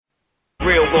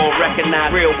Real gon'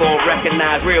 recognize, real gon'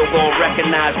 recognize, real gon'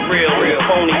 recognize, real, real.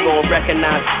 Phony gon'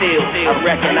 recognize still, I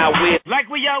reckon I will. Like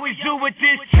we always do at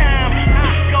this time,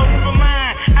 I go for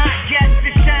mine, I got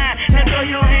to shine. Now throw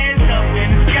your hands up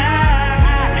in the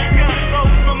sky. I go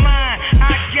for mine,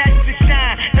 I got to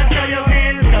shine. Now throw your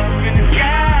hands up in the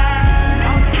sky.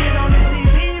 I'ma get on the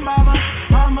TV, mama,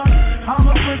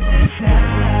 I'ma put this down.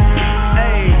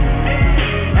 Hey,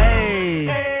 hey,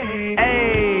 hey, hey.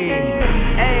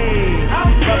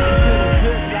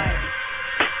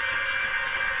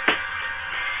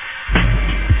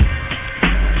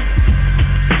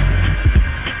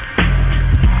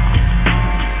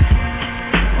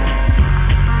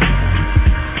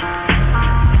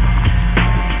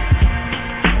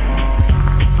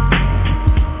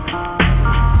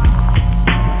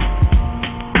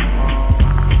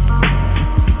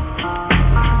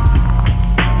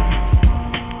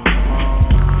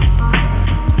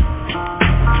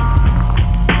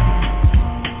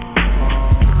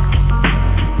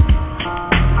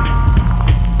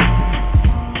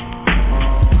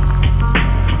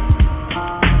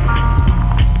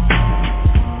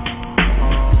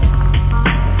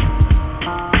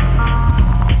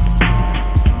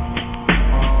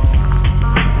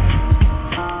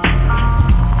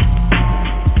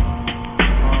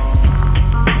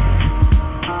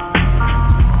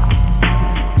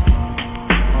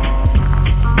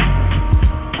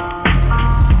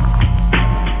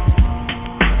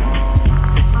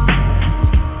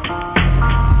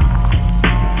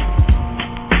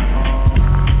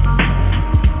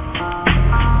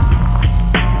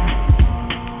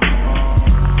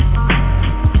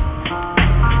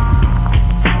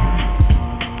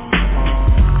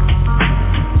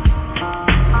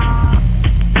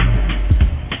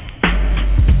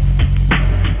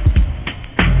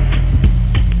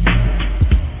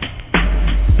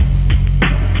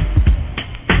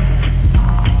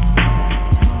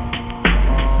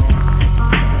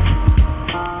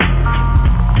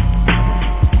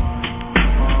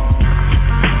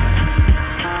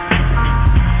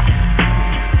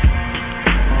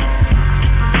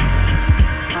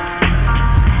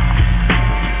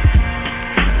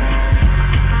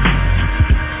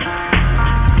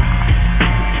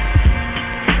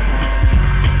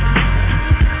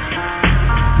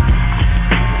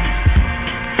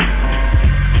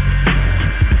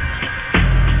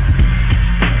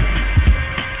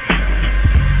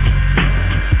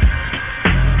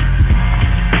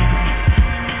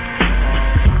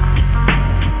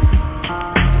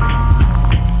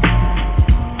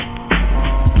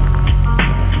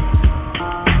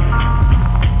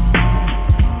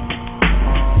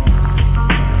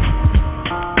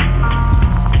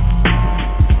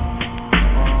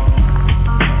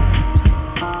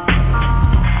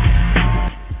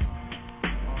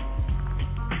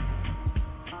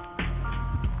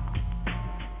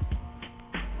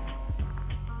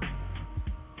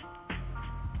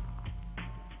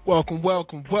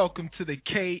 Welcome to the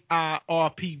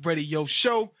KIRP Radio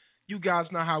Show. You guys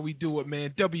know how we do it,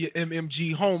 man.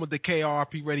 WMMG, home of the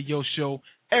KIRP Radio Show.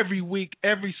 Every week,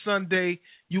 every Sunday,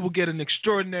 you will get an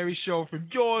extraordinary show from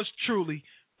yours truly,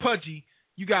 Pudgy.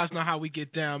 You guys know how we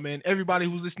get down, man. Everybody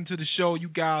who's listening to the show, you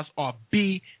guys are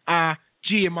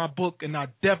B.I.G. in my book, and I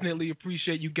definitely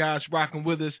appreciate you guys rocking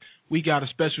with us. We got a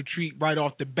special treat right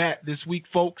off the bat this week,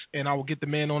 folks, and I will get the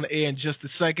man on the air in just a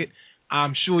second.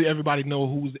 I'm sure everybody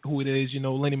knows who it is,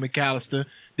 Lenny McAllister,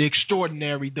 the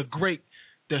extraordinary, the great,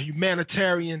 the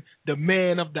humanitarian, the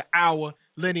man of the hour.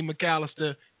 Lenny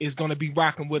McAllister is going to be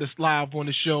rocking with us live on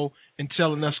the show and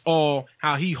telling us all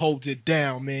how he holds it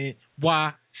down, man.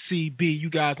 YCB, you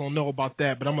guys don't know about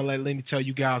that, but I'm going to let Lenny tell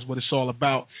you guys what it's all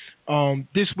about.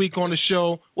 This week on the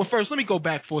show, well, first, let me go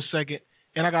back for a second,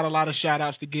 and I got a lot of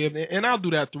shout-outs to give, and I'll do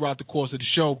that throughout the course of the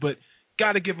show, but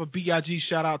got to give a B.I.G.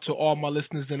 shout-out to all my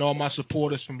listeners and all my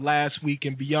supporters from last week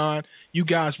and beyond. You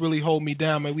guys really hold me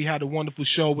down, man. We had a wonderful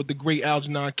show with the great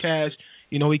Algernon Cash.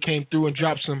 He came through and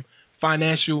dropped some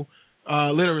financial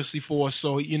literacy for us.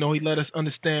 So, he let us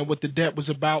understand what the debt was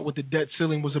about, what the debt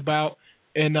ceiling was about,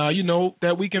 and,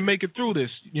 that we can make it through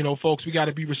this. Folks, we got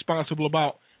to be responsible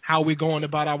about how we're going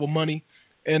about our money.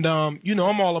 And,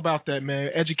 I'm all about that, man.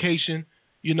 Education,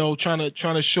 trying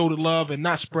to show the love and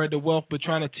not spread the wealth, but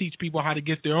trying to teach people how to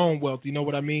get their own wealth. You know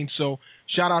what I mean? So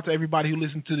shout out to everybody who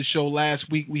listened to the show last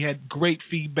week. We had great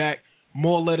feedback,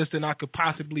 more letters than I could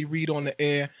possibly read on the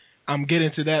air. I'm getting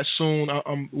to that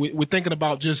soon. We're thinking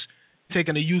about just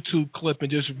taking a YouTube clip and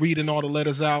just reading all the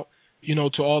letters out,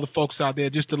 to all the folks out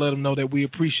there, just to let them know that we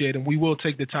appreciate them. We will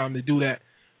take the time to do that.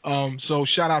 So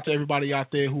shout out to everybody out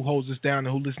there who holds us down and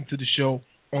who listened to the show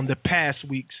on the past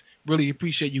weeks. Really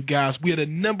appreciate you guys. We are the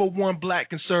 #1 black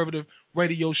conservative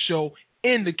radio show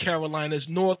in the Carolinas,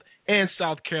 North and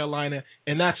South Carolina,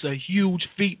 and that's a huge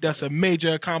feat. That's a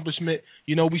major accomplishment.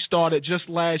 We started just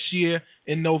last year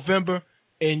in November,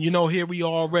 and, here we are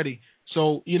already.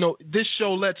 So, this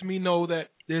show lets me know that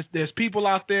there's people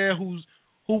out there who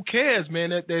cares, man.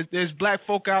 That there's black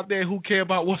folk out there who care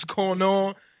about what's going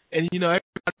on, and, everybody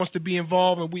wants to be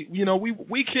involved, and we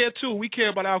care too. We care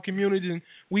about our community, and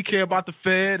we care about the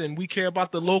Fed, and we care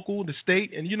about the local, the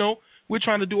state, and, we're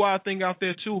trying to do our thing out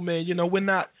there too, man. We're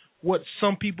not what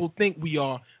some people think we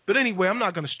are. But anyway, I'm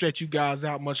not going to stretch you guys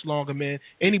out much longer, man.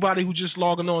 Anybody who just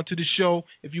logging on to the show,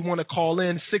 if you want to call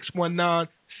in,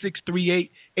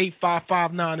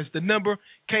 619-638-8559 is the number.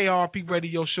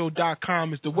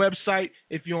 KRPRadioshow.com is the website.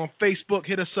 If you're on Facebook,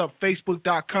 hit us up,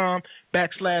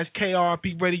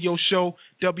 Facebook.com/KRP Radio Show,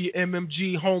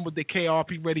 WMMG, home of the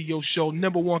KRP Radio Show,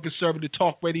 #1 conservative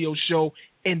talk radio show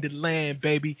in the land,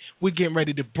 baby. We're getting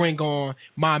ready to bring on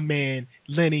my man,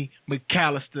 Lenny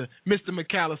McAllister. Mr.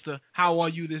 McAllister, how are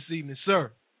you this evening,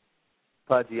 sir?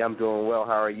 Pudgy, I'm doing well.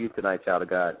 How are you tonight, child of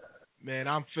God? Man,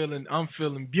 I'm feeling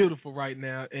beautiful right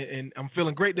now, and I'm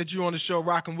feeling great that you're on the show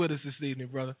rocking with us this evening,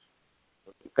 brother.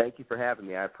 Thank you for having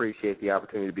me. I appreciate the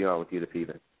opportunity to be on with you this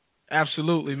evening.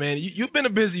 Absolutely, man. You've been a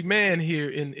busy man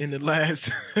here in the last,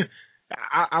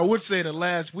 I would say the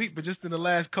last week, but just in the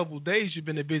last couple of days, you've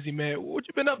been a busy man. What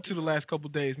you been up to the last couple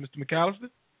of days, Mr.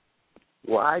 McAllister?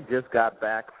 Well, I just got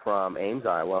back from Ames,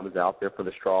 Iowa. I was out there for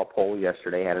the straw poll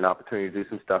yesterday. Had an opportunity to do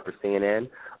some stuff for CNN.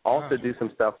 Also do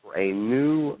some stuff for a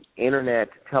new internet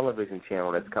television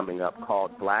channel that's coming up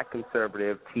called Black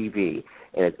Conservative TV.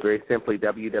 And it's very simply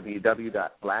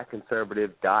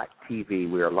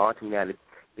www.blackconservative.tv. We are launching that. It's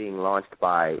being launched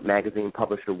by magazine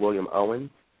publisher William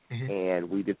Owen. Mm-hmm. And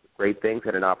we did great things.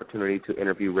 Had an opportunity to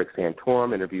interview Rick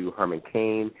Santorum, interview Herman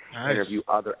Cain, interview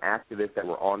other activists that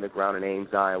were on the ground in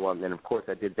Ames, Iowa. And then, of course,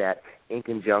 I did that in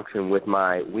conjunction with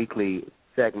my weekly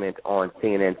segment on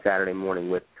CNN Saturday morning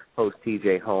with host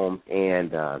T.J. Holmes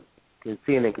and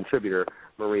CNN contributor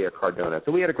Maria Cardona.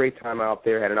 So we had a great time out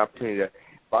there, had an opportunity to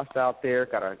bus out there,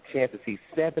 got a chance to see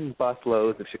 7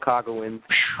 busloads of Chicagoans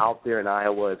out there in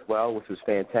Iowa as well, which was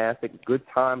fantastic. Good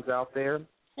times out there.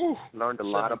 Learned a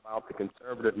lot about the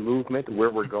conservative movement,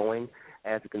 where we're going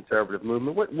as a conservative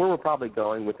movement, where we're probably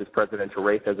going with this presidential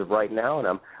race as of right now, and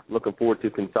I'm looking forward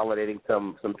to consolidating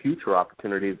some future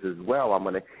opportunities as well. I'm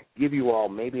going to give you all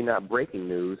maybe not breaking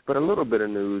news, but a little bit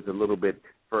of news a little bit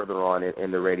further on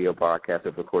in the radio broadcast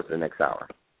over the course of the next hour.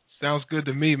 Sounds good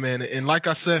to me, man. And like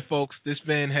I said, folks, this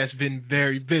man has been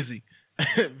very busy,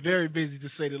 very busy to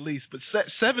say the least. But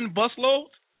 7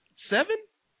 busloads? 7?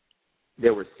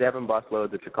 There were 7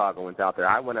 busloads of Chicagoans out there.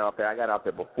 I went out there. I got out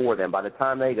there before them. By the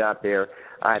time they got there,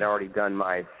 I had already done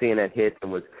my CNN hits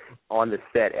and was on the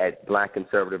set at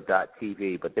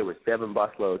blackconservative.tv. But there were 7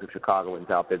 busloads of Chicagoans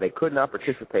out there. They could not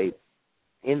participate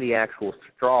in the actual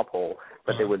straw poll,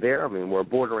 but they were there. I mean, we're a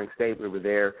bordering state. We were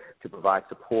there to provide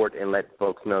support and let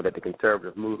folks know that the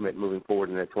conservative movement moving forward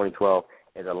in 2012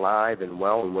 is alive and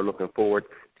well, and we're looking forward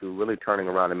to really turning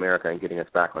around America and getting us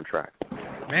back on track.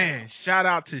 Man, shout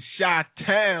out to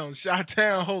Chi-Town.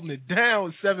 Chi-Town holding it down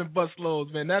with 7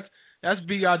 busloads, man. That's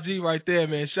B.I.G. right there,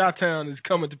 man. Chi-Town is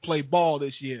coming to play ball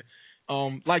this year,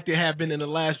 like they have been in the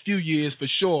last few years for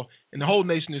sure, and the whole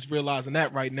nation is realizing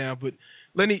that right now. But,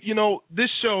 Lenny, this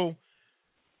show,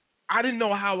 I didn't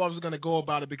know how I was going to go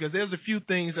about it because there's a few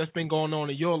things that's been going on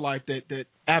in your life that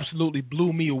absolutely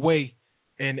blew me away.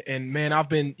 And man, I've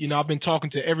been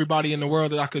talking to everybody in the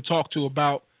world that I could talk to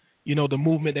about, the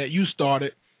movement that you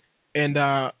started. And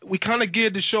we kind of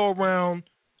geared the show around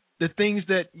the things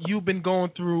that you've been going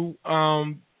through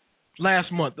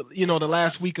last month, the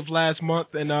last week of last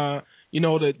month, and,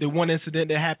 the one incident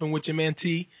that happened with your man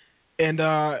T. And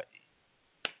I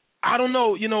don't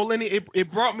know, Lenny,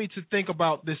 it brought me to think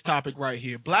about this topic right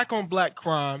here, black-on-black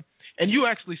crime, and you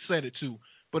actually said it too,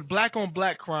 but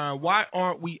black-on-black crime, why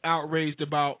aren't we outraged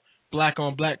about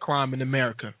black-on-black crime in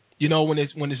America? When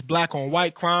it's black on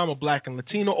white crime or black and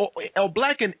Latino or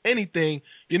black in anything,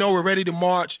 we're ready to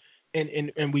march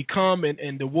and we come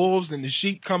and the wolves and the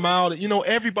sheep come out.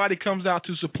 Everybody comes out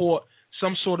to support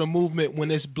some sort of movement when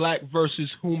it's black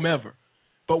versus whomever.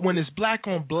 But when it's black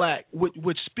on black,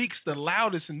 which speaks the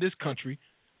loudest in this country,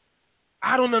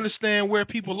 I don't understand where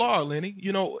people are, Lenny.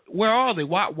 Where are they?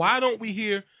 Why don't we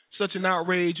hear such an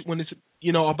outrage when it's,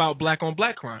 about black on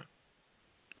black crime?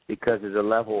 Because there's a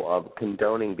level of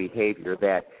condoning behavior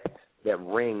that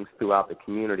rings throughout the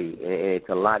community, and it's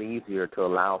a lot easier to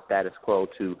allow status quo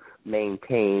to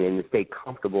maintain and to stay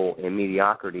comfortable in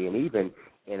mediocrity and even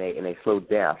in a slow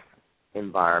death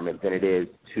environment than it is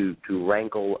to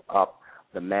wrangle up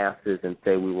the masses and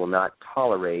say we will not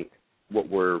tolerate what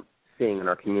we're seeing in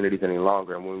our communities any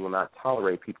longer, and we will not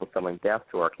tolerate people selling death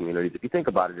to our communities. If you think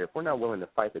about it, if we're not willing to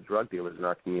fight the drug dealers in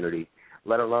our community,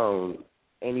 let alone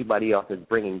anybody else that's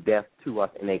bringing death to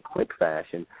us in a quick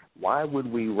fashion, why would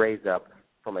we raise up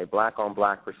from a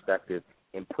black-on-black perspective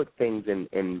and put things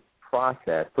in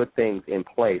process, put things in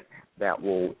place that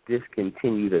will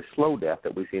discontinue the slow death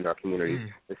that we see in our communities,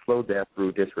 the slow death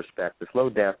through disrespect, the slow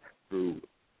death through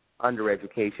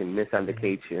undereducation,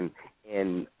 miseducation,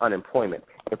 and unemployment.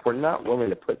 If we're not willing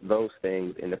to put those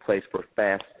things into place for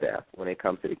fast death when it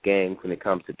comes to the gangs, when it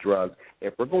comes to drugs,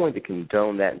 if we're going to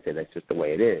condone that and say that's just the way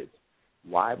it is,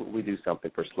 why would we do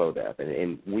something for slow death?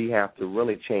 And we have to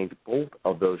really change both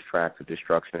of those tracks of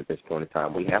destruction at this point in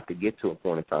time. We have to get to a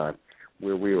point in time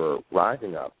where we are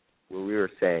rising up, where we are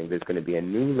saying there's going to be a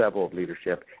new level of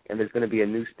leadership and there's going to be a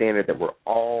new standard that we're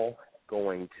all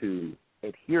going to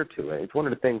adhere to. And it's one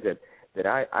of the things that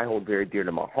I hold very dear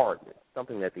to my heart. It's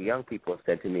something that the young people have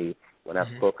said to me when I've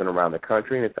spoken around the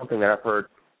country, and it's something that I've heard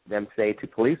them say to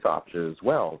police officers as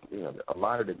well. You know, a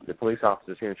lot of the police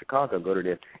officers here in Chicago go to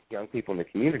the young people in the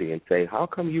community and say, how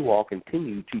come you all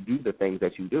continue to do the things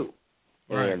that you do?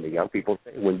 Right. And the young people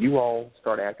say, when you all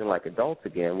start acting like adults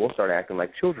again, we'll start acting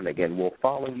like children again. We'll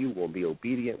follow you, we'll be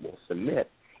obedient, we'll submit,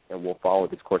 and we'll follow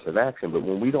this course of action. But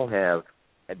when we don't have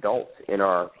adults in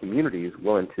our communities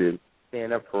willing to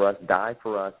stand up for us, die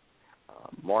for us,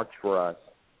 march for us,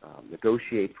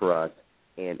 negotiate for us,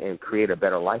 and create a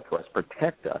better life for us,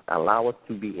 protect us, allow us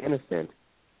to be innocent.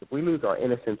 If we lose our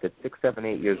innocence at 6, 7,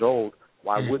 8 years old,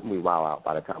 why wouldn't we wow out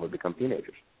by the time we become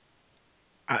teenagers?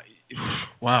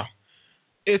 Wow.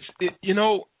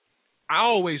 I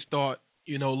always thought,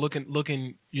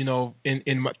 looking,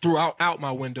 in my, throughout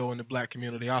my window in the black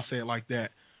community, I'll say it like that.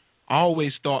 I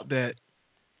always thought that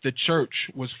the church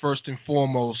was first and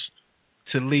foremost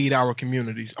to lead our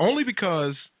communities, only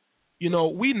because,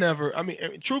 we never,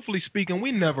 truthfully speaking,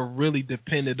 we never really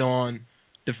depended on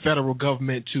the federal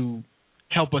government to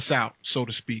help us out, so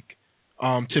to speak,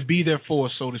 to be there for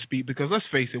us, so to speak, because let's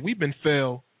face it, we've been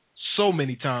failed so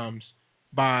many times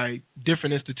by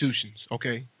different institutions,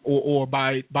 okay, or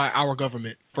by our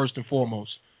government, first and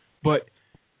foremost. But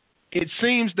it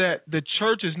seems that the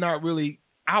church is not really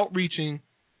outreaching,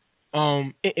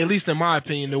 at least in my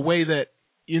opinion, the way that,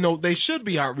 they should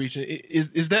be outreaching.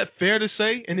 Is that fair to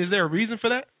say, and is there a reason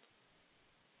for that?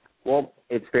 Well,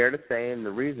 it's fair to say, and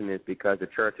the reason is because the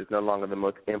church is no longer the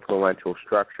most influential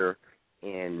structure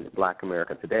in black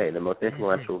America today. The most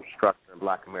influential structure in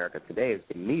black America today is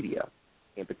the media,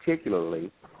 and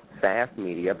particularly fast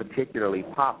media, particularly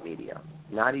pop media.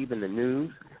 Not even the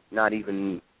news, not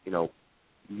even,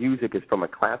 music is from a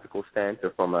classical sense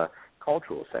or from a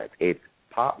cultural sense. It's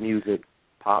pop music,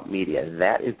 pop media.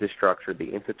 That is the structure,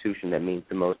 the institution that means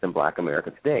the most in black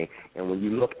America today. And when you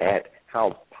look at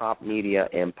how pop media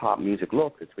and pop music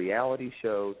looks, it's reality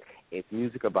shows, it's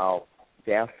music about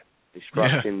death,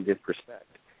 destruction, disrespect.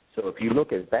 So if you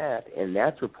look at that, and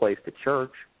that's replaced the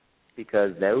church,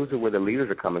 because those are where the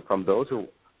leaders are coming from. Those are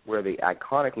where the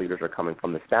iconic leaders are coming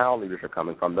from, the style leaders are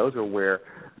coming from. Those are where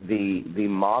the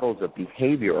models of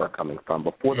behavior are coming from.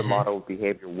 Before the model of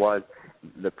behavior was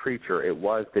the preacher, it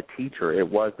was the teacher, it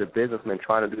was the businessman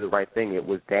trying to do the right thing, it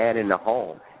was dad in the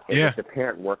home, it was the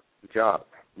parent working the job.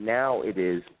 Now it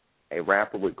is a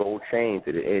rapper with gold chains.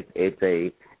 It's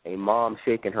a mom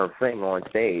shaking her thing on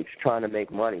stage trying to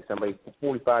make money. Somebody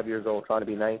 45 years old trying to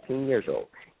be 19 years old.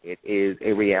 It is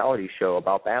a reality show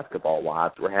about basketball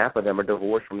wives where half of them are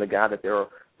divorced from the guy that were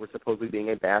supposedly being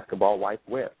a basketball wife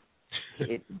with.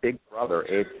 It's Big Brother.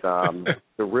 It's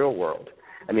the real world.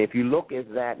 I mean, if you look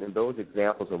at that and those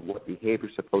examples of what behavior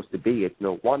is supposed to be, it's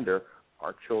no wonder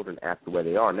our children act the way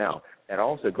they are. Now, that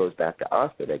also goes back to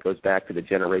us. That goes back to the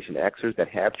Generation Xers that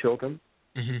have children,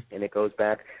 and it goes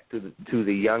back to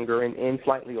the younger and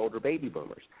slightly older baby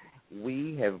boomers.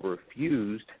 We have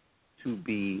refused to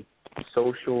be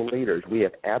social leaders. We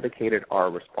have abdicated our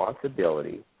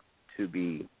responsibility to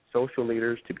be social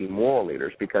leaders, to be moral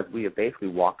leaders, because we have basically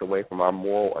walked away from our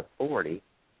moral authority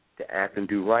to act and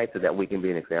do right so that we can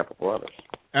be an example for others.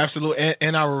 Absolutely,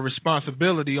 and our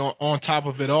responsibility on top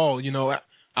of it all.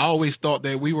 I always thought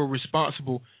that we were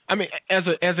responsible. I mean, as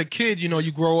a kid,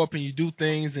 you grow up and you do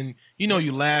things and,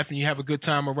 you laugh and you have a good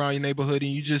time around your neighborhood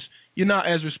and you're not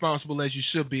as responsible as you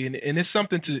should be. And it's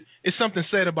something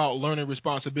said about learning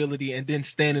responsibility and then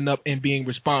standing up and being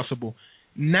responsible.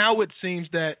 Now it seems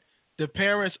that the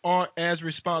parents aren't as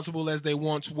responsible as they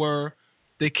once were.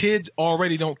 The kids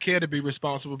already don't care to be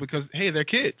responsible because, hey, they're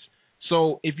kids.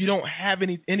 So if you don't have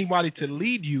anybody to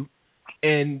lead you,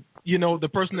 and the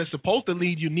person that's supposed to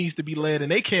lead you needs to be led,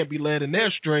 and they can't be led, and they're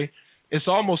astray. It's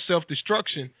almost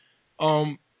self-destruction.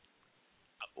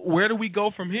 Where do we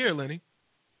go from here, Lenny?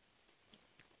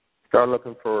 Start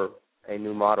looking for a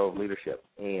new model of leadership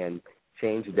and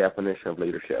change the definition of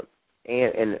leadership,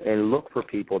 and look for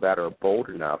people that are bold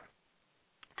enough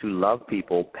to love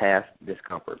people past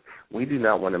discomfort. We do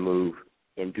not want to move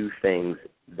and do things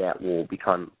that will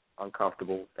become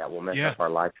uncomfortable, that will mess up our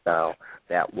lifestyle,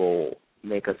 that will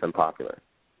make us unpopular.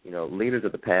 Leaders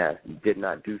of the past did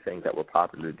not do things that were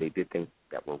popular. They did things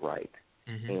that were right.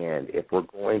 Mm-hmm. And if we're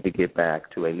going to get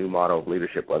back to a new model of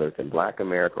leadership, whether it's in Black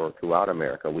America or throughout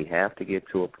America, we have to get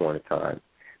to a point in time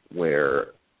where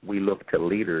we look to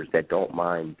leaders that don't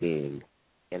mind being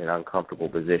in an uncomfortable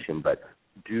position, but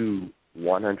do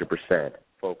 100%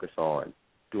 focus on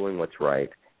doing what's right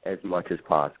as much as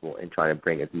possible and trying to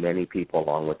bring as many people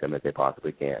along with them as they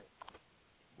possibly can.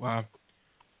 Wow.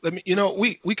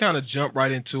 We kind of jump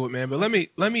right into it, man. But let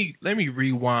me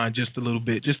rewind just a little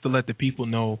bit, just to let the people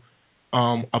know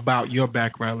about your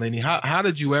background, Lenny. How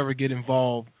did you ever get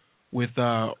involved with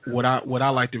what I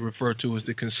like to refer to as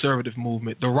the conservative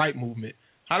movement, the right movement?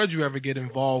 How did you ever get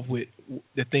involved with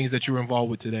the things that you're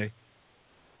involved with today?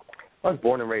 I was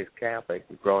born and raised Catholic.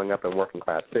 Growing up in working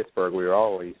class Pittsburgh, we were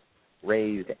always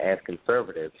raised as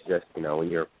conservatives. Just, when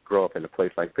you grow up in a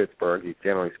place like Pittsburgh, you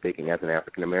generally speaking, as an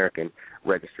African-American,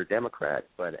 registered Democrat.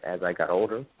 But as I got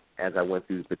older, as I went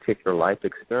through particular life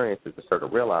experiences, I started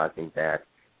realizing that,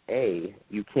 A,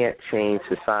 you can't change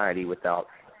society without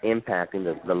impacting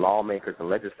the lawmakers and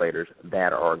legislators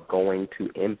that are going to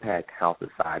impact how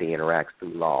society interacts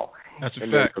through law. That's a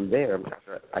and fact. Then from there,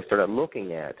 I started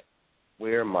looking at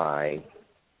where my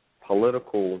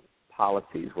political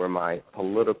policies, where my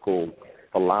political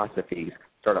philosophies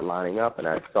started lining up, and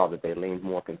I saw that they leaned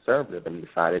more conservative, and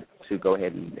decided to go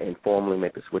ahead and formally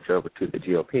make the switch over to the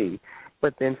GOP.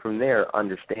 But then from there,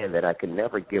 understand that I could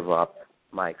never give up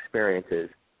my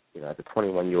experiences, as a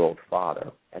 21-year-old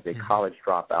father, as a college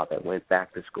dropout that went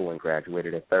back to school and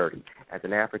graduated at 30, as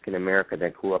an African-American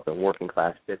that grew up in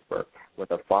working-class Pittsburgh with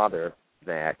a father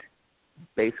that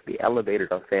basically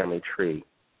elevated our family tree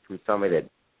from somebody that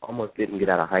almost didn't get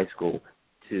out of high school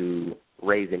to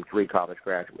raising 3 college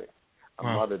graduates, a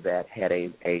mother that had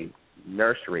a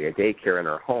nursery, a daycare in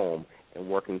her home, and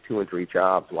working 2 and 3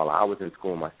 jobs while I was in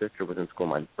school, my sister was in school,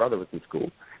 my brother was in school,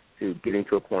 to getting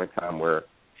to a point in time where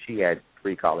she had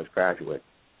 3 college graduates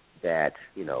that,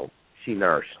 she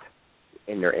nursed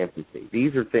in their infancy.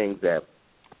 These are things that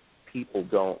people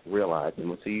don't realize.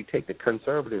 And so you take the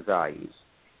conservative values,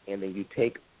 and then you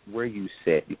take where you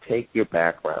sit, you take your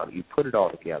background, you put it all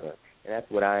together, and that's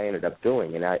what I ended up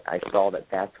doing. And I saw that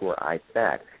that's where I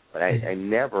sat. But I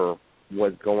never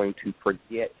was going to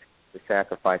forget the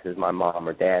sacrifices my mom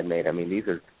or dad made. I mean, these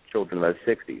are children of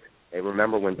the 60s. They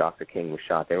remember when Dr. King was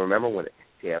shot. They remember when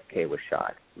JFK was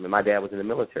shot. I mean, my dad was in the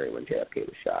military when JFK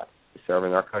was shot,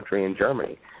 serving our country in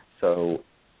Germany. So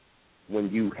when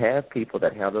you have people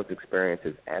that have those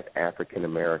experiences as African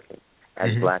Americans, as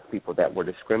black people that were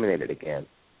discriminated against,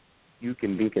 you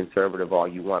can be conservative all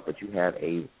you want, but you have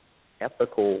a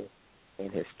ethical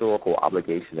and historical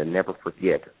obligation to never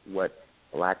forget what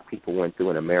black people went through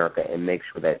in America and make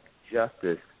sure that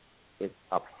justice is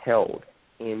upheld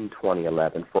in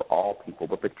 2011 for all people,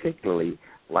 but particularly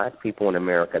black people in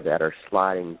America that are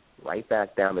sliding right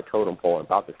back down the totem pole and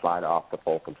about to slide off the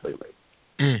pole completely.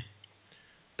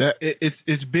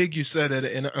 It's big you said it,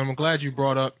 and I'm glad you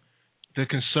brought up the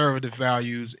conservative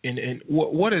values. And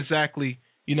what exactly,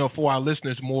 for our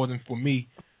listeners more than for me,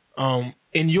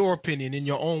 in your opinion, in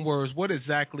your own words, what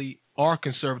exactly are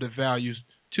conservative values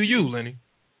to you, Lenny?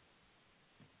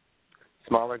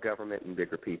 Smaller government and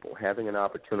bigger people, having an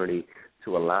opportunity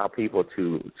to allow people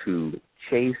to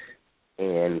chase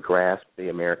and grasp the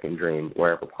American dream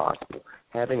wherever possible,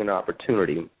 having an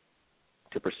opportunity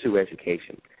to pursue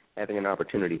education, having an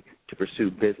opportunity to pursue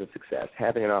business success,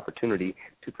 having an opportunity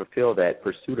to fulfill that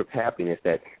pursuit of happiness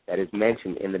that is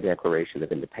mentioned in the Declaration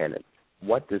of Independence.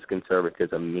 What does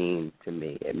conservatism mean to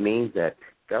me? It means that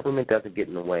government doesn't get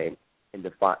in the way in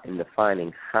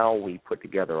defining how we put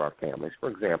together our families. For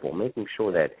example, making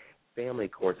sure that family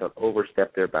courts have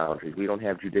overstepped their boundaries. We don't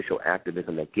have judicial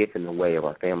activism that gets in the way of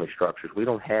our family structures. We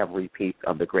don't have repeats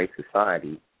of the Great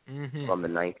Society from the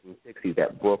 1960s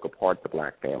that broke apart the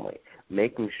black family.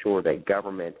 Making sure that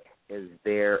government is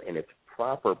there in its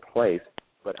proper place,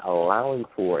 but allowing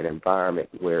for an environment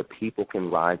where people can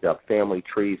rise up, family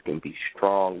trees can be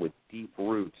strong with deep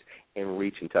roots and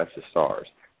reach and touch the stars.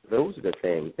 Those are the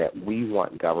things that we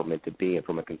want government to be in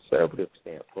from a conservative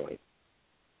standpoint.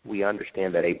 we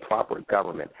understand that a proper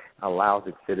government allows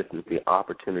its citizens the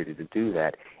opportunity to do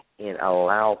that and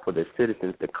allow for the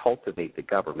citizens to cultivate the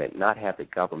government, not have the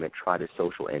government try to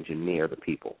social engineer the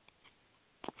people.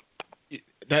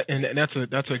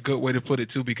 That's a good way to put it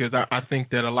too, because I think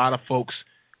that a lot of folks,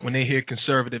 when they hear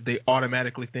conservative, they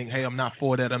automatically think, hey, I'm not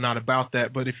for that, I'm not about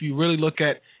that. But if you really look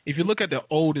at the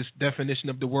oldest definition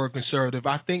of the word conservative,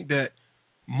 I think that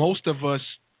most of us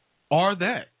are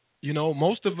that. You know,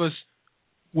 most of us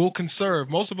will conserve.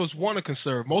 Most of us want to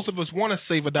conserve. Most of us want to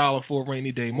save $1 for a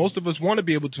rainy day. Most of us want to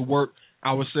be able to work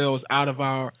ourselves out of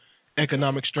our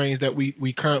economic strains that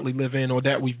we currently live in or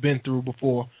that we've been through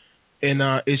before. And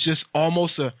it's just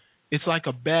almost it's like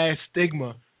a bad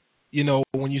stigma, you know,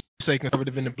 when you say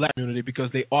conservative in the black community,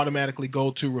 because they automatically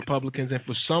go to Republicans, and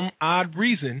for some odd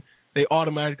reason, they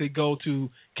automatically go to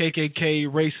KKK,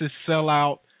 racist,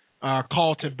 sellout,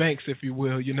 Carlton Banks, if you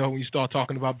will, you know, when you start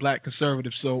talking about black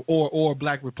conservatives, or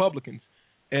black Republicans.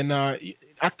 And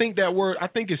I think that word, I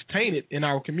think it's tainted in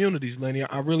our communities, Lenny.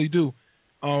 I really do.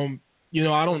 You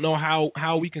know, I don't know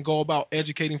how we can go about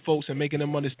educating folks and making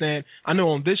them understand. I know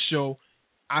on this show,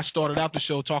 I started out the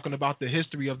show talking about the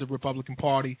history of the Republican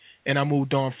Party, and I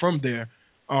moved on from there.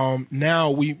 Now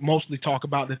we mostly talk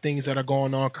about the things that are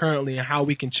going on currently and how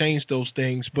we can change those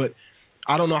things. But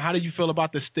I don't know. How do you feel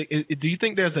about the stick? Do you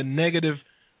think there's a negative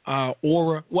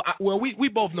aura? Well, we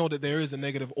both know that there is a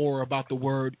negative aura about the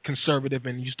word conservative,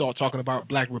 and you start talking about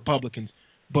black Republicans.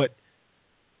 But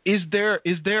is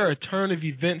there a turn of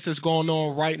events that's going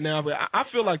on right now? But I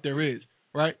feel like there is,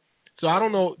 right? So I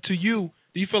don't know. To you,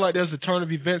 do you feel like there's a turn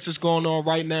of events that's going on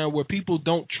right now where people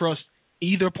don't trust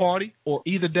either party or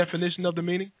either definition of the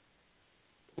meaning?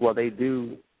 Well, they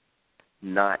do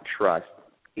not trust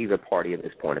either party at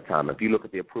this point in time. If you look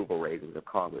at the approval ratings of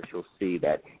Congress, you'll see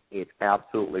that it's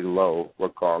absolutely low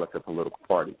regardless of political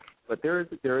party. But there is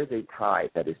a tide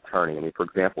that is turning. I mean, for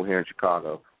example, here in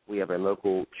Chicago, we have a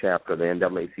local chapter of the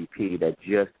NAACP that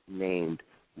just named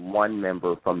one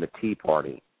member from the Tea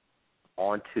Party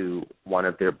onto one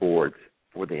of their boards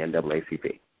for the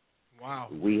NAACP. Wow.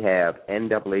 We have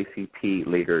NAACP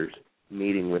leaders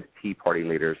meeting with Tea Party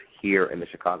leaders here in the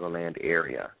Chicagoland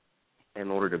area in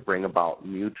order to bring about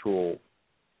mutual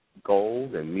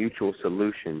goals and mutual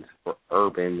solutions for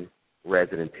urban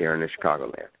residents here in the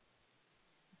Chicagoland.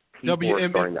 People are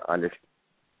starting to understand.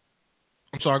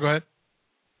 I'm sorry, go ahead.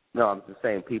 No, I'm just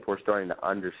saying people are starting to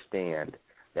understand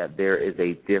that there is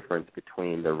a difference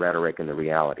between the rhetoric and the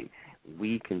reality.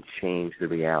 We can change the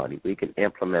reality. We can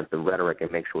implement the rhetoric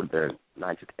and make sure they're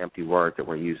not just empty words that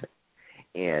we're using.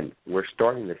 And we're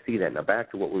starting to see that. Now,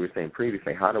 back to what we were saying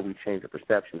previously, how do we change the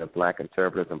perception of black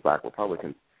conservatives and black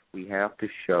Republicans? We have to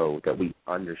show that we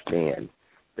understand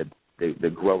the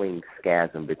growing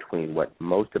schism between what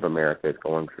most of America is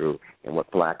going through and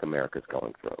what black America is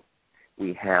going through.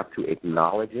 We have to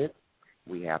acknowledge it,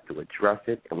 we have to address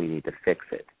it, and we need to fix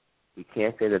it. We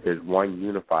can't say that there's one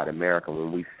unified America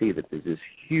when we see that there's this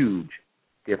huge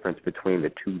difference between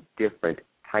the two different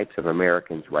types of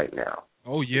Americans right now.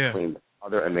 Oh, yeah. Between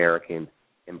other Americans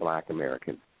and black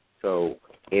Americans. So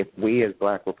if we as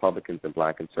black Republicans and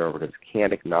black conservatives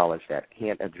can't acknowledge that,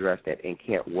 can't address that, and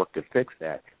can't work to fix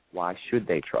that, why should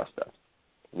they trust us?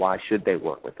 Why should they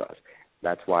work with us?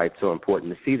 That's why it's so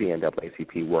important to see the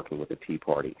NAACP working with the Tea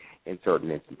Party in certain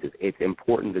instances. It's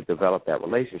important to develop that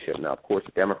relationship. Now, of course,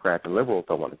 the Democrats and liberals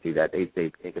don't want to see that. They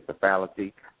think it's a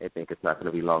fallacy. They think it's not going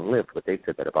to be long-lived. But they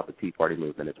said that about the Tea Party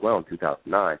movement as well in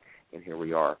 2009, and here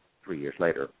we are 3 years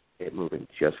later, it moving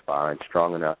just fine,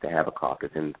 strong enough to have a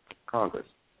caucus in Congress.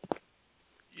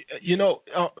 You know,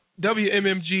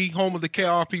 WMMG, home of the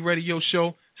KRP radio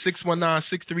show,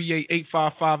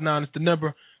 619-638-8559 is the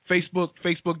number.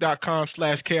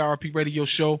 Facebook.com/KRP radio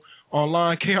show.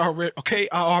 Online,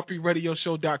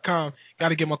 KRPradioshow.com. Got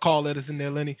to get my call letters in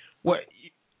there, Lenny.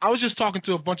 I was just talking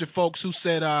to a bunch of folks who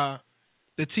said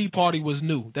the Tea Party was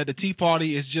new, that the Tea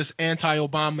Party is just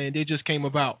anti-Obama and they just came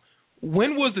about.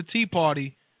 When was the Tea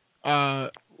Party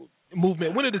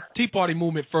movement? When did the Tea Party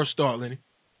movement first start, Lenny?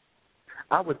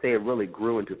 I would say it really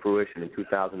grew into fruition in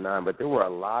 2009, but there were a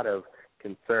lot of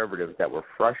conservatives that were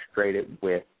frustrated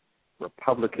with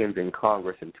Republicans in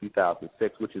Congress in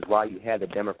 2006, which is why you had the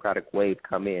Democratic wave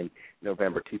come in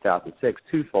November 2006.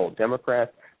 Twofold.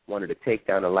 Democrats wanted to take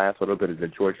down the last little bit of the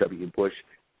George W. Bush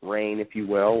reign, if you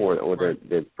will, or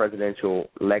the presidential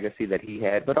legacy that he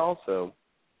had. But also,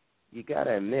 you got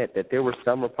to admit that there were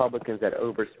some Republicans that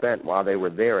overspent while they were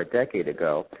there a decade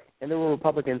ago, and there were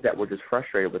Republicans that were just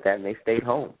frustrated with that, and they stayed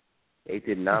home. They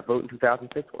did not vote in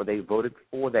 2006, or they voted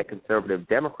for that conservative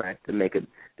Democrat to make a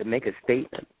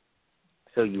statement.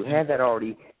 So you had that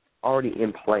already already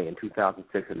in play in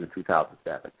 2006 and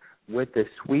 2007. With the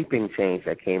sweeping change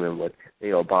that came in with the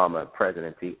Obama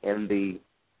presidency and the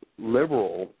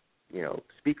liberal,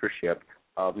 speakership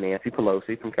of Nancy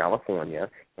Pelosi from California,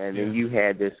 and then you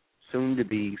had this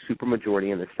soon-to-be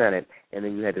supermajority in the Senate, and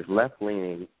then you had this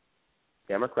left-leaning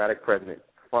Democratic president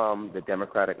from the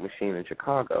Democratic machine in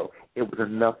Chicago, it was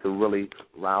enough to really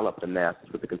rile up the masses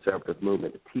with the conservative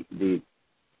movement. The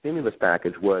stimulus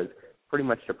package was pretty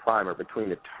much the primer between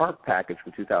the TARP package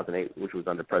from 2008, which was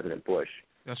under President Bush,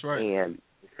 that's right, and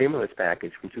the stimulus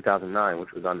package from 2009,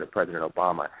 which was under President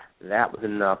Obama. That was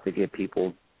enough to get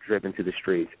people driven to the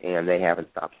streets, and they haven't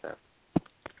stopped since.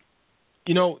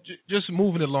 Just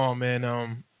moving along,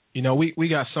 man, we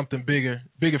got something bigger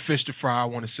fish to fry, I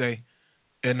want to say.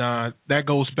 And that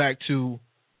goes back to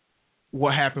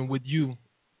what happened with you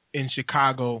in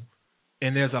Chicago.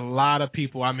 And there's a lot of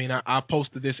people. I mean, I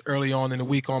posted this early on in the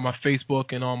week on my Facebook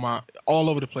and on all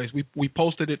over the place. We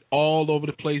posted it all over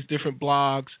the place, different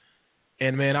blogs.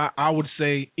 And, man, I would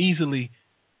say easily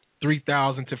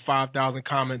 3,000 to 5,000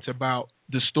 comments about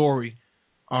the story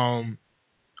of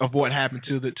what happened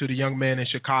to the young man in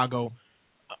Chicago.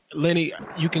 Lenny,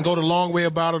 you can go the long way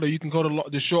about it or you can go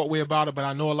the short way about it, but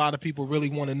I know a lot of people really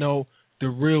want to know the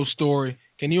real story.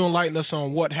 Can you enlighten us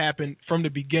on what happened from the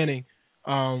beginning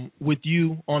with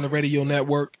you on the radio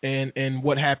network and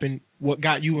what happened, what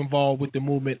got you involved with the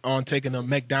movement on taking a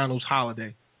McDonald's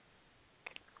holiday?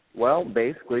 Well,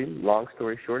 basically, long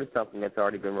story short, it's something that's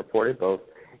already been reported both,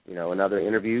 in other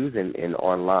interviews and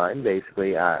online.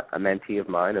 Basically, a mentee of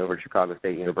mine over at Chicago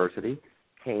State University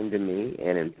came to me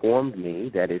and informed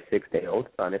me that his 6-day-old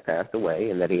son had passed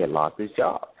away and that he had lost his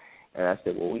job. And I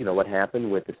said, well, what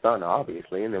happened with the son,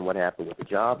 obviously, and then what happened with the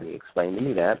job? And he explained to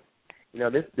me that,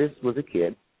 this was a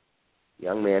kid,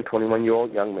 young man,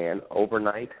 21-year-old young man,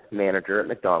 overnight manager at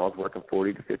McDonald's, working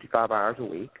 40 to 55 hours a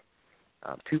week,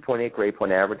 2.8 grade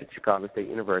point average at Chicago State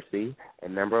University, a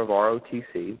member of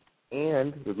ROTC,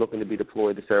 and was looking to be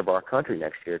deployed to serve our country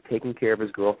next year, taking care of his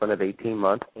girlfriend of 18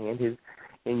 months and his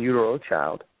in utero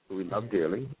child, who we love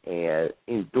dearly, and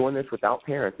in doing this without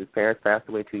parents. His parents passed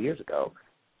away 2 years ago.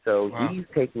 So he's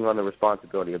taking on the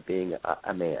responsibility of being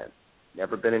a man.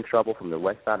 Never been in trouble from the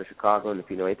west side of Chicago, and if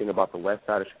you know anything about the west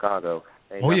side of Chicago,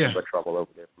 ain't nothing but trouble over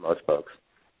there for most folks.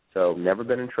 So never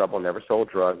been in trouble, never sold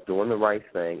drugs, doing the right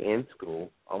thing in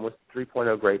school, almost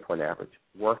 3.0 grade point average,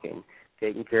 working,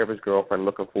 taking care of his girlfriend,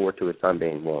 looking forward to his son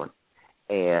being born.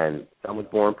 And son was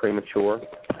born premature,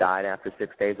 died after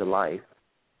 6 days of life.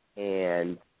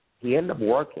 And he ended up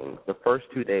working the first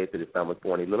 2 days that his son was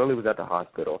born. He literally was at the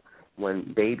hospital.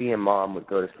 When baby and mom would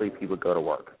go to sleep, he would go to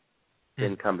work,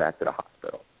 then come back to the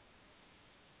hospital.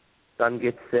 Son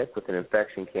gets sick with an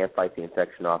infection, can't fight the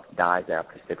infection off, dies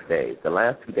after 6 days. The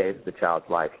last 2 days of the child's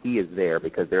life, he is there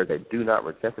because there's a do not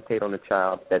resuscitate on the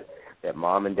child that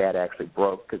mom and dad actually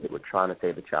broke because they were trying to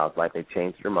save the child's life. They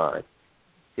changed their mind.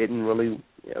 Didn't really,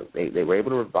 they were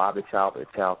able to revive the child, but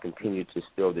the child continued to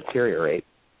still deteriorate.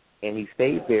 And he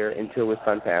stayed there until his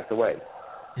son passed away.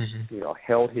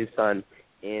 Held his son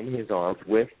in his arms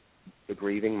with the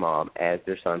grieving mom as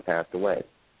their son passed away.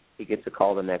 He gets a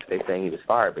call the next day saying he was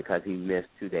fired because he missed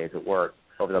 2 days at work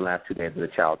over the last 2 days of the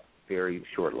child's very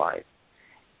short life.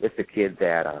 It's a kid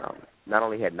that not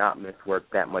only had not missed work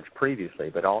that much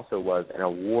previously, but also was an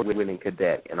award-winning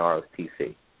cadet in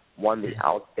ROTC, won the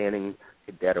Outstanding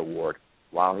Cadet Award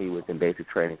while he was in basic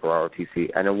training for ROTC,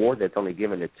 an award that's only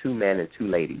given to 2 men and 2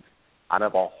 ladies out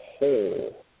of a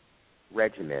whole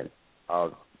regimen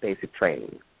of basic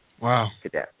training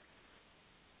cadets.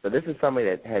 So this is somebody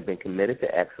that had been committed to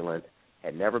excellence,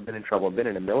 had never been in trouble, been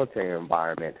in a military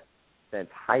environment since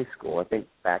high school, I think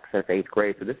back since 8th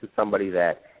grade. So this is somebody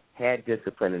that had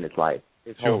discipline in his life,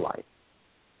 his whole life.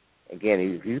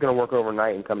 Again, he's going to work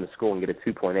overnight and come to school and get a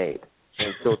 2.8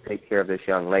 and still take care of this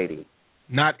young lady.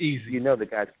 Not easy. The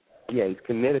guy's, he's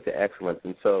committed to excellence.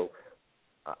 And so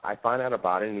I found out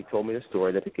about it, and he told me the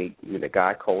story that the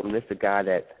guy called him. This is the guy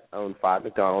that owned 5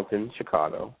 McDonald's in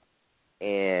Chicago,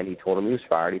 and he told him he was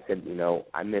fired. He said,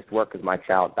 I missed work because my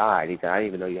child died. He said, I didn't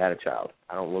even know you had a child.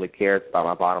 I don't really care. It's about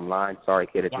my bottom line. Sorry,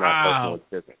 kid, it's not personal. It's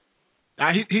business.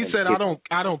 He said,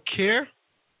 I don't care?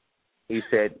 He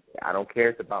said, I don't care.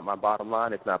 It's about my bottom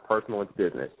line. It's not personal. It's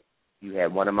business. You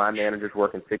had one of my managers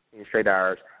working 16 straight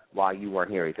hours while you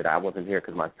weren't here. He said, I wasn't here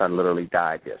because my son literally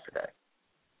died yesterday.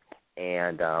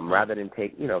 And rather than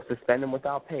suspend him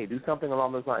without pay, do something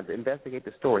along those lines, investigate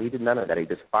the story. He did none of that. He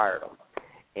just fired him.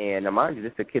 And mind you,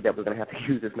 this is a kid that was going to have to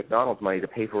use this McDonald's money to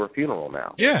pay for a funeral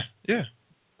now. Yeah.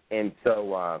 And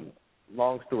so,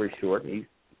 long story short, the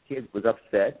kid was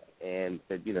upset and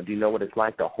said, do you know what it's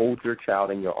like to hold your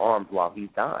child in your arms while he's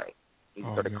dying? He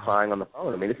started crying on the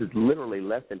phone. I mean, this is literally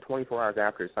less than 24 hours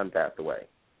after his son passed away.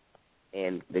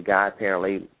 And the guy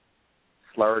apparently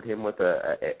slurred him with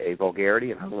a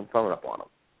vulgarity and hung the phone up on him.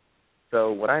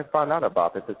 So when I found out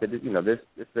about this, I said, this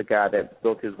is a guy that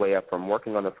built his way up from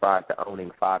working on the fries to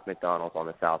owning 5 McDonald's on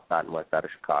the south side and west side of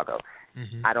Chicago.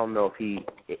 Mm-hmm. I don't know if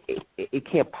it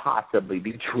can't possibly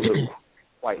be true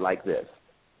quite like this.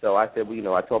 So I said,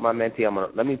 I told my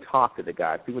mentee, let me talk to the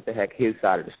guy, see what the heck his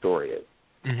side of the story is.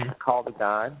 Mm-hmm. I called the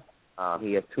guy.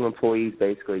 He has 2 employees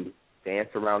basically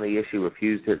danced around the issue,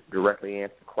 refused to directly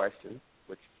answer questions,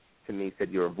 which to me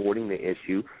said you're avoiding the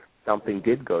issue. Something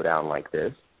did go down like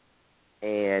this.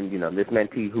 And, this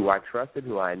mentee who I trusted,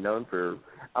 who I had known for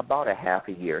about a half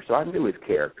a year, so I knew his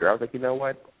character. I was like, you know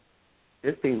what?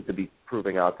 This seems to be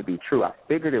proving out to be true. I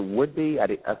figured it would be. I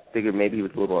figured maybe he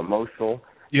was a little emotional.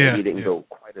 Yeah, maybe it didn't go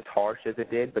quite as harsh as it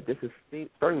did, but this is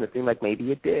starting to seem like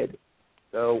maybe it did.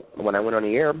 So when I went on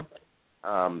the air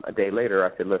a day later,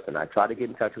 I said, listen, I tried to get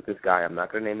in touch with this guy. I'm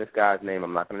not going to name this guy's name.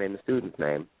 I'm not going to name the student's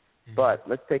name. Mm-hmm. But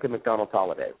let's take a McDonald's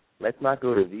holiday. Let's not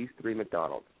go to these 3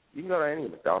 McDonald's. You can go to any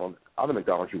McDonald's, other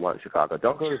McDonald's you want in Chicago.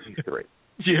 Don't go to these 3.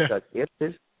 Yeah.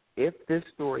 Because if this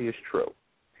story is true,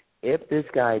 if this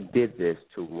guy did this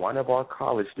to one of our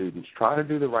college students, trying to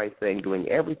do the right thing, doing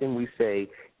everything we say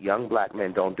young black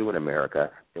men don't do in America,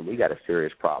 then we got a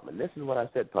serious problem. And this is what I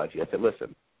said, Pudgy. I said,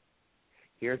 listen,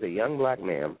 here's a young black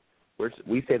man.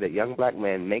 We say that young black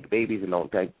men make babies and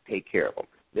don't take care of them.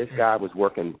 This guy was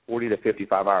working 40 to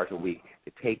 55 hours a week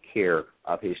to take care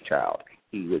of his child.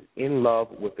 He was in love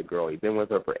with the girl. He'd been with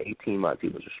her for 18 months. He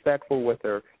was respectful with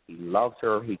her. He loves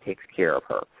her. He takes care of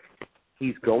her.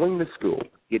 He's going to school,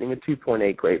 getting a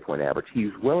 2.8 grade point average.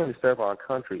 He's willing to serve our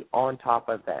country on top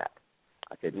of that.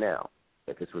 I said, now,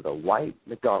 if this was a white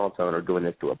McDonald's owner doing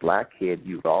this to a black kid,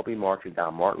 you'd all be marching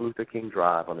down Martin Luther King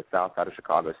Drive on the south side of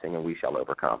Chicago singing We Shall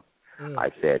Overcome. Mm. I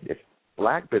said, if a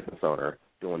black business owner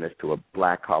doing this to a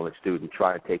black college student,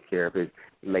 trying to take care of his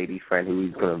lady friend who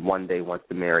he's going to one day wants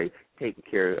to marry, taking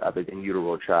care of his in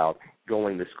utero child,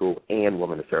 going to school, and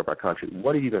willing to serve our country,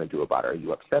 what are you going to do about it? Are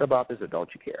you upset about this or don't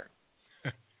you care?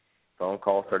 Phone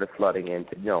calls started flooding in.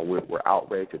 We're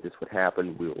outraged that this would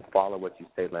happen. We will follow what you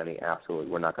say, Lenny. Absolutely.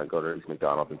 We're not going to go to these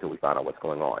McDonald's until we find out what's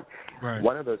going on. Right.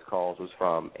 One of those calls was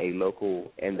from a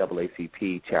local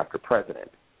NAACP chapter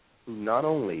president who not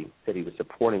only said he was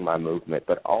supporting my movement,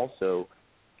 but also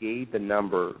gave the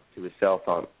number to his cell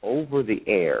phone over the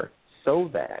air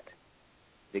so that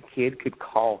the kid could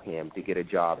call him to get a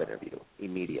job interview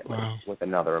immediately with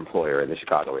another employer in the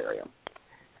Chicago area.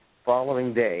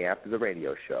 Following day after the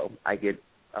radio show, I get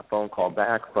a phone call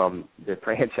back from the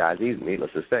franchisees.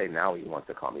 Needless to say, now he wants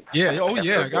to call me back. Yeah,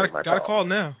 I got a call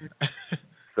now.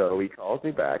 So he calls me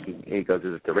back. He goes,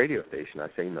 is it the radio station? I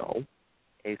say, no. And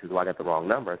he says, well, I got the wrong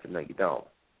number. I said, no, you don't.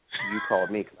 You called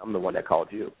me because I'm the one that called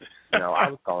you. No, I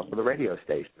was calling for the radio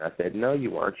station. I said, no, you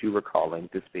weren't. You were calling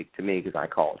to speak to me because I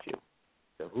called you.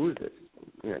 So who is this?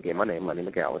 I gave my name, Lenny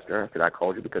McAllister. I said, I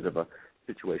called you because of a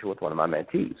situation with one of my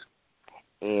mentees.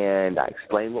 And I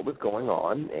explained what was going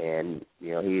on, and,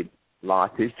 he had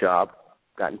lost his job,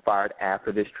 gotten fired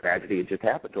after this tragedy had just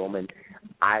happened to him, and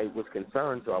I was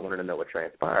concerned, so I wanted to know what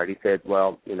transpired. He said,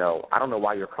 well, I don't know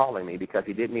why you're calling me because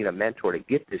he didn't need a mentor to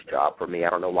get this job for me. I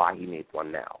don't know why he needs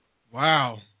one now.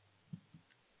 Wow.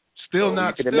 Still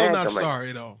not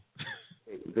sorry, though.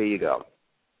 There you go.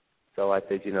 So I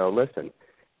said, listen,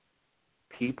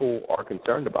 people are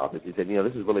concerned about this. He said,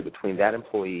 this is really between that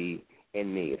employee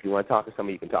and me. If you want to talk to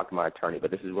somebody, you can talk to my attorney,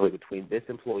 but this is really between this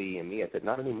employee and me. I said,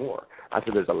 not anymore. I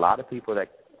said, there's a lot of people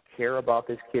that care about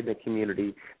this kid in the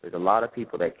community. There's a lot of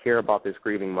people that care about this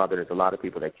grieving mother. There's a lot of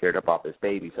people that cared about this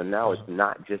baby. So now it's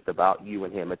not just about you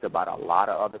and him. It's about a lot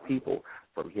of other people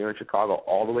from here in Chicago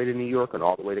all the way to New York and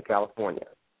all the way to California.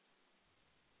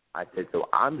 I said, so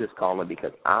I'm just calling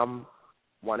because I'm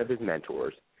one of his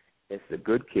mentors. It's a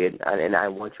good kid, and I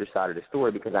want your side of the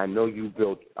story because I know you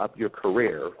built up your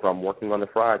career from working on the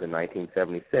fries in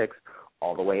 1976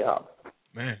 all the way up.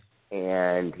 Man.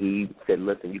 And he said,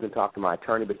 listen, you can talk to my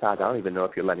attorney. Besides, I don't even know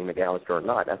if you're Lenny McAllister or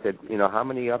not. I said, how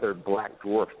many other black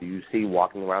dwarfs do you see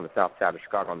walking around the south side of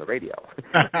Chicago on the radio?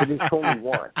 There's only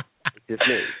one. It's just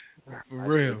me. For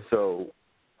real. So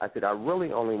I said, I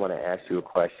really only want to ask you a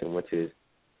question, which is,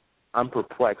 I'm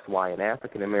perplexed why an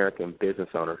African-American business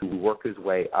owner who worked his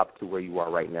way up to where you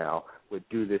are right now would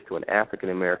do this to an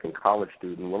African-American college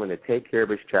student willing to take care of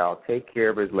his child, take care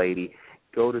of his lady,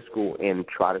 go to school, and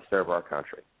try to serve our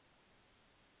country.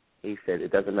 He said,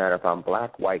 it doesn't matter if I'm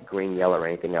black, white, green, yellow, or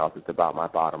anything else. It's about my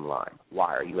bottom line.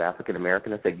 Why? Are you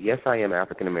African-American? I said, yes, I am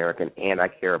African-American, and I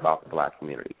care about the black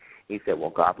community. He said, well,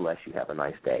 God bless you. Have a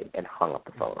nice day, and hung up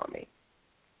the phone on me.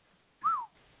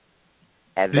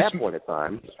 At that point in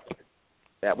time,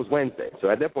 that was Wednesday. So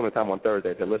at that point in time on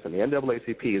Thursday, I said, listen, the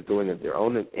NAACP is doing their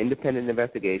own independent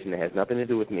investigation that has nothing to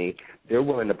do with me. They're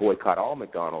willing to boycott all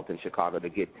McDonald's in Chicago to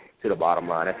get to the bottom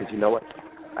line. I said, you know what?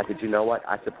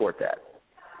 I support that.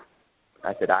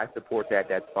 I said, I support that.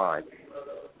 That's fine.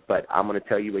 But I'm going to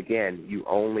tell you again, you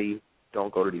only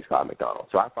don't go to these 5 McDonald's.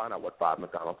 So I found out what 5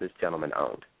 McDonald's this gentleman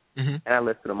owned. And I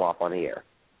listed them off on the air.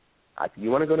 I said, you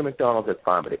want to go to McDonald's, that's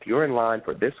fine. But if you're in line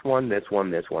for this one, this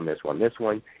one, this one, this one, this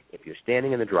one, if you're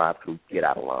standing in the drive-thru, get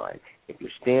out of line. If you're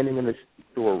standing in the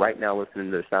store right now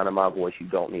listening to the sound of my voice, you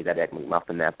don't need that Egg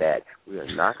McMuffin that bad. We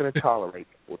are not going to tolerate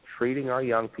people treating our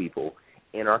young people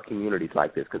in our communities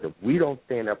like this, because if we don't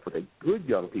stand up for the good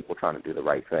young people trying to do the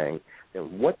right thing,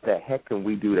 then what the heck can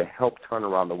we do to help turn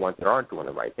around the ones that aren't doing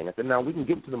the right thing? I said, now, we can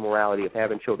get to the morality of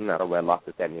having children out of wedlock,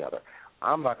 this, that, and the other.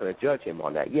 I'm not going to judge him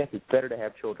on that. Yes, it's better to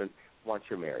have children once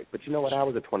you're married. But you know what? I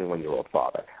was a 21-year-old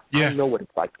father. Yeah. I know what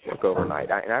it's like to work overnight.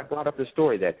 And I brought up the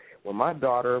story that when my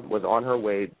daughter was on her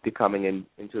way to coming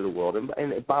into the world,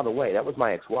 and by the way, that was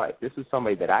my ex-wife. This is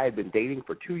somebody that I had been dating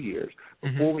for 2 years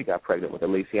before we got pregnant with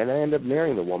Alicia, and I ended up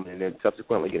marrying the woman and then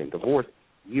subsequently getting divorced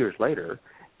years later.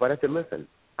 But I said, listen,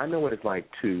 I know what it's like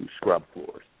to scrub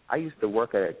floors. I used to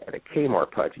work at a Kmart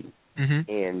Pudgy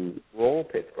in rural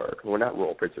Pittsburgh. Well, not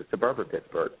rural Pittsburgh, suburban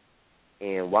Pittsburgh.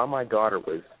 And while my daughter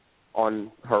was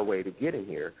on her way to getting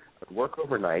here, I'd work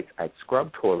overnight, I'd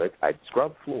scrub toilets, I'd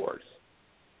scrub floors,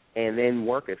 and then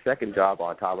work a second job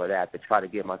on top of that to try to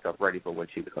get myself ready for when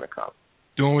she was going to come.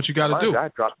 Doing what you got to do.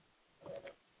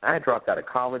 I had dropped out of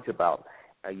college about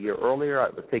a year earlier. I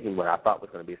was taking what I thought was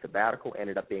going to be a sabbatical,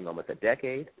 ended up being almost a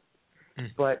decade.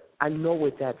 But I know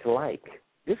what that's like.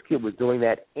 This kid was doing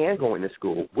that and going to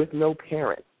school with no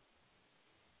parents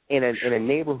in a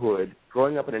neighborhood,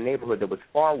 growing up in a neighborhood that was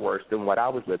far worse than what I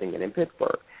was living in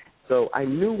Pittsburgh. So I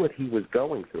knew what he was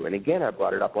going through. And, again, I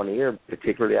brought it up on the air,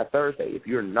 particularly that Thursday. If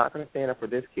you're not going to stand up for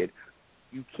this kid,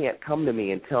 you can't come to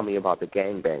me and tell me about the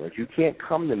gangbangers. You can't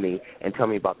come to me and tell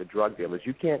me about the drug dealers.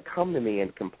 You can't come to me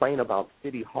and complain about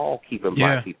City Hall keeping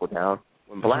black people down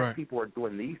when black people are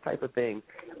doing these type of things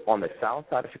on the south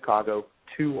side of Chicago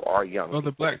to our young people.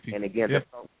 The black people. And, again,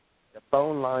 the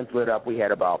phone lines lit up. We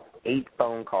had about 8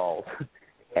 phone calls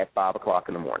at 5 o'clock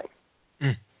in the morning.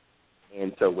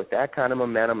 And so with that kind of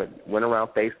momentum, it went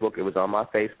around Facebook. It was on my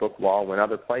Facebook wall. Went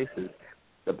other places.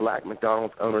 The Black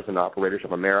McDonald's Owners and Operators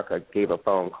of America gave a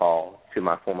phone call to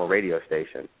my former radio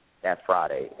station that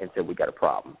Friday and said, we got a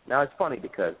problem. Now, it's funny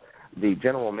because the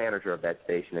general manager of that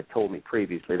station had told me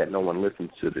previously that no one listens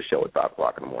to the show at 5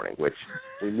 o'clock in the morning, which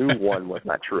we knew one was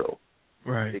not true.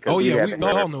 Right. Because we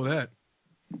all know that.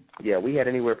 Yeah, we had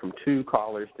anywhere from 2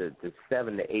 callers to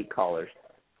 7 to 8 callers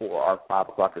for our 5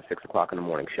 o'clock or 6 o'clock in the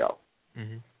morning show.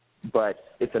 But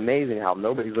it's amazing how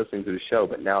nobody's listening to the show,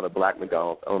 but now the Black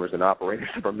McDonald's Owners and Operators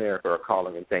of America are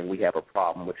calling and saying, we have a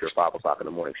problem with your 5 o'clock in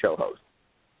the morning show host.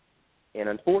 And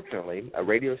unfortunately, a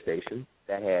radio station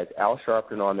that has Al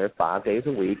Sharpton on there 5 days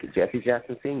a week, Jesse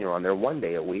Jackson Sr. on there 1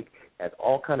 day a week, has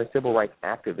all kind of civil rights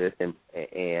activists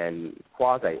and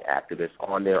quasi-activists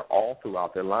on there all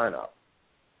throughout their lineup.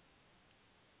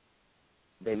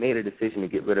 They made a decision to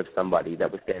get rid of somebody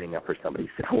that was standing up for somebody's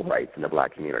civil rights in the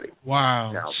black community.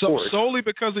 Wow! Now, so solely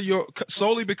because of your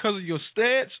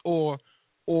stance, or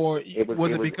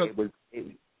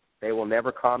they will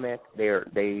never comment.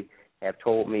 They have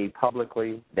told me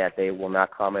publicly that they will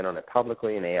not comment on it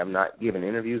publicly, and they have not given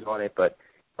interviews on it. But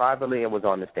privately, it was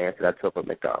on the stance that I took with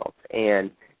McDonald's.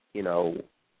 And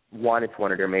one, it's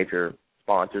one of their major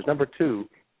sponsors. Number two,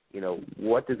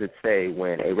 what does it say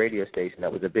when a radio station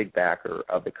that was a big backer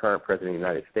of the current president of the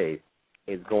United States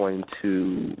is going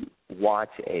to watch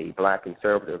a black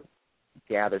conservative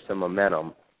gather some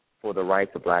momentum for the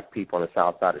rights of black people on the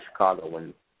south side of Chicago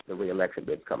when the re-election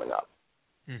bid's coming up?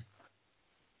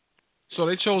 So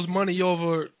they chose money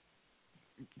over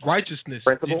righteousness,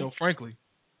 principle? Frankly.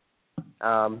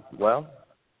 Well,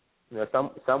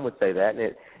 some would say that,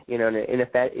 and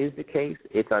if that is the case,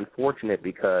 it's unfortunate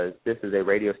because this is a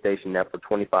radio station that for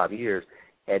 25 years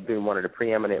had been one of the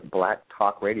preeminent black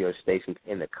talk radio stations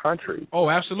in the country. Oh,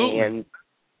 absolutely. And,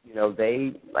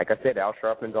 they, like I said, Al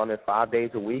Sharpton's on there 5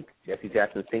 days a week. Jesse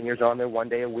Jackson Sr.'s on there 1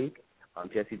 day a week.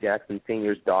 Jesse Jackson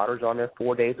Sr.'s daughter's on there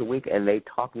 4 days a week, and they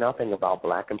talk nothing about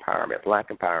black empowerment. Black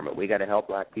empowerment. We got to help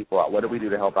black people out. What do we do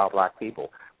to help out black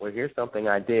people? Well, here's something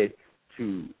I did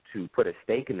to put a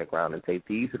stake in the ground and say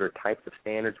these are the types of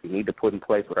standards we need to put in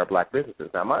place with our black businesses.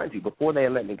 Now, mind you, before they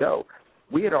had let me go,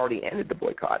 we had already ended the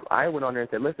boycott. I went on there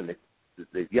and said, listen,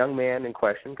 the young man in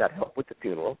question got help with the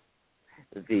funeral.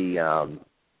 The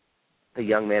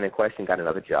young man in question got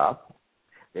another job.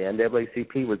 The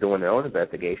NAACP was doing their own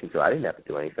investigation, so I didn't have to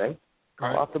do anything.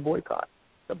 Call off the boycott.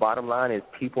 The bottom line is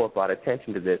people have brought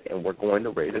attention to this, and we're going to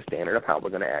raise the standard of how we're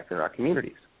going to act in our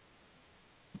communities.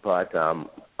 But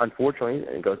unfortunately,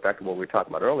 and it goes back to what we were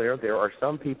talking about earlier, there are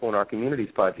some people in our communities,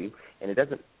 Pudgy, and it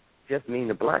doesn't just mean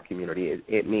the black community.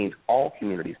 It means all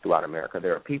communities throughout America.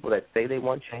 There are people that say they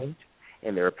want change,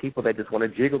 and there are people that just want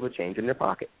to jiggle the change in their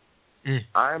pocket.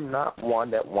 I'm not one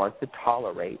that wants to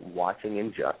tolerate watching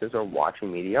injustice or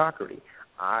watching mediocrity.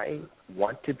 I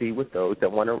want to be with those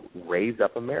that want to raise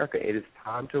up America. It is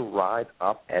time to rise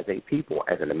up as a people,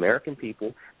 as an American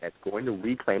people that's going to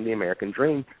reclaim the American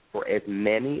dream for as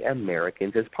many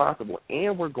Americans as possible.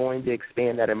 And we're going to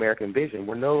expand that American vision.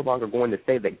 We're no longer going to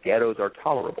say that ghettos are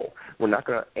tolerable. We're not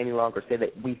going to any longer say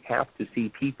that we have to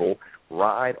see people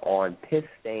ride on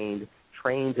piss-stained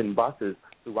trains and buses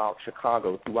throughout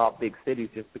Chicago, throughout big cities,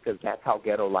 just because that's how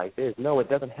ghetto life is. No, it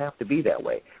doesn't have to be that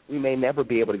way. We may never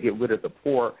be able to get rid of the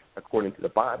poor according to the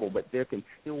Bible, but there can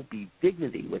still be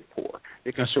dignity with poor.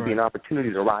 There can still be an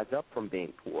opportunity to rise up from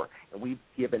being poor, and we've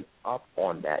given up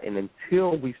on that. And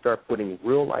until we start putting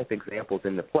real-life examples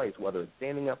into place, whether it's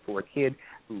standing up for a kid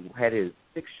who had his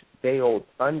 6-day-old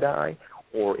son die,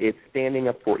 or it's standing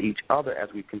up for each other as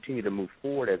we continue to move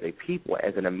forward as a people,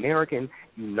 as an American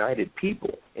united people.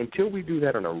 Until we do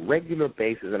that on a regular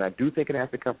basis, and I do think it has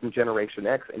to come from Generation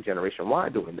X and Generation Y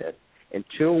doing this,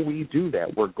 until we do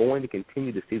that, we're going to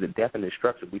continue to see the death and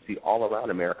destruction we see all around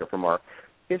America, from our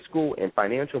fiscal and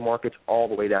financial markets all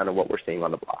the way down to what we're seeing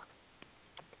on the block.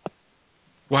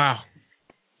 Wow.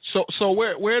 So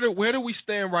where do we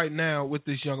stand right now with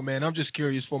this young man? I'm just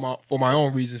curious for my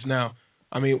own reasons now.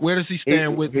 I mean, where does he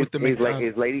stand with the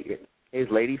his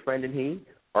lady friend and he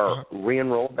are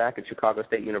re-enrolled back at Chicago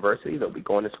State University. They'll be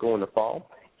going to school in the fall.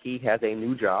 He has a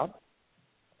new job.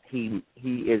 He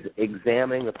is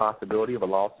examining the possibility of a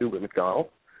lawsuit with McDonald's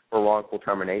for wrongful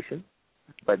termination.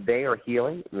 But they are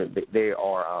healing. They're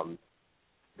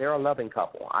a loving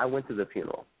couple. I went to the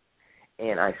funeral,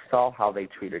 and I saw how they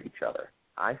treated each other.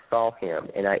 I saw him,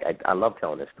 and I love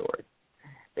telling this story.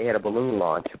 They had a balloon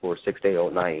launch for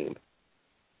 6-day-old Naeem.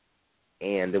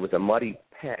 And there was a muddy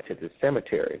patch at the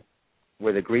cemetery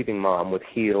where the grieving mom, with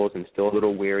heels and still a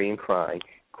little weary and crying,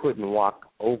 couldn't walk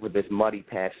over this muddy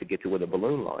patch to get to where the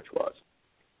balloon launch was.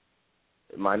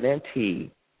 My mentee,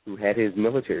 who had his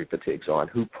military fatigues on,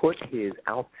 who put his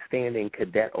outstanding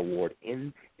cadet award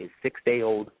in his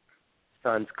 6-day-old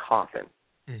son's coffin,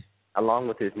 along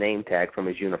with his name tag from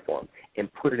his uniform,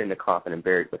 and put it in the coffin and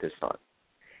buried with his son.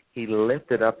 He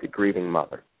lifted up the grieving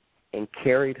mother and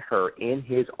carried her in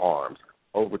his arms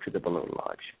over to the balloon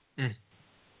launch.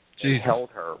 And held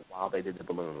her while they did the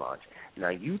balloon launch. Now,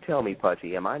 you tell me,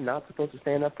 Pudgy, am I not supposed to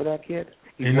stand up for that kid?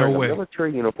 He's wearing a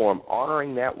military uniform,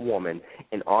 honoring that woman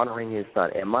and honoring his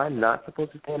son. Am I not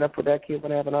supposed to stand up for that kid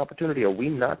when I have an opportunity? Are we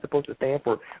not supposed to stand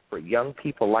for young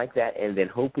people like that and then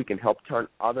hope we can help turn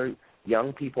other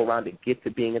young people around to get to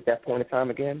being at that point in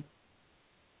time again?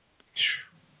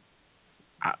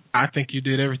 I think you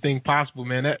did everything possible,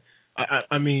 man.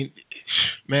 I mean,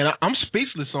 man, I'm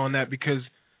speechless on that because,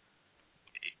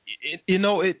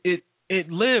 it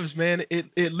lives, man.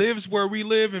 It lives where we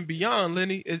live and beyond,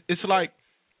 Lenny. It's like,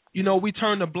 we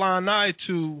turn a blind eye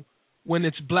to when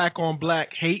it's black-on-black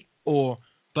hate or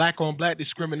black-on-black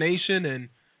discrimination, and,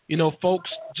 folks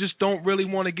just don't really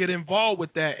want to get involved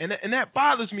with that. And that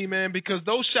bothers me, man, because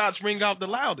those shots ring out the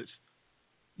loudest,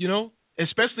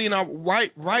 especially in our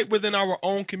right within our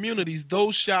own communities.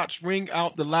 Those shots ring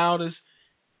out the loudest,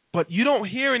 but you don't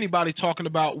hear anybody talking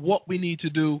about what we need to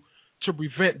do to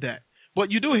prevent that. But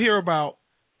you do hear about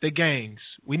the gangs.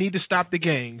 We need to stop the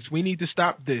gangs. We need to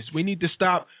stop this. We need to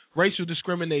stop racial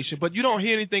discrimination. But you don't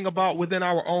hear anything about within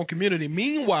our own community.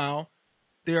 Meanwhile,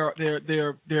 there are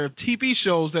TV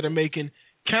shows that are making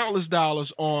countless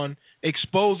dollars on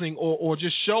exposing or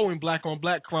just showing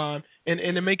black-on-black crime, and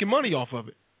they're making money off of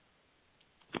it.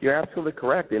 You're absolutely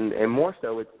correct, and more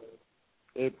so,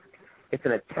 it's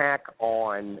an attack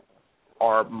on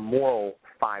our moral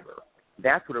fiber.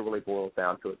 That's what it really boils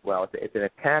down to as well. It's an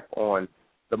attack on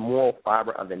the moral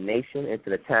fiber of the nation. It's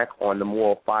an attack on the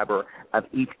moral fiber of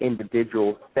each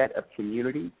individual set of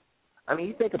communities. I mean,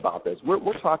 you think about this.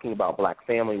 We're talking about black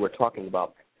family. We're talking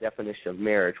about definition of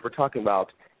marriage. We're talking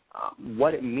about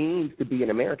what it means to be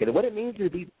an American and what it means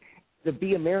to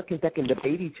be Americans that can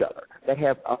debate each other, that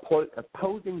have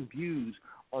opposing views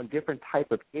on different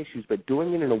type of issues, but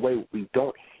doing it in a way where we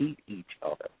don't hate each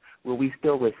other, where we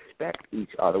still respect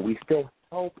each other, we still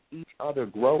help each other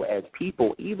grow as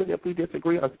people, even if we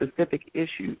disagree on specific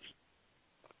issues.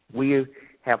 We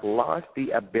have lost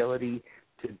the ability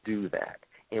to do that.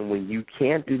 And when you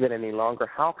can't do that any longer,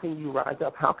 how can you rise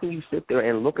up? How can you sit there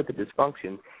and look at the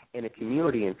dysfunction in a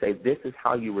community and say, this is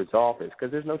how you resolve this?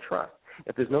 Because there's no trust.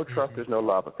 If there's no trust, there's no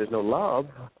love. If there's no love,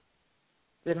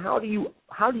 then how do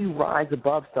you rise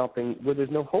above something where there's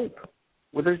no hope,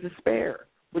 where there's despair,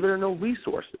 where there are no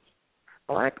resources?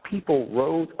 Black people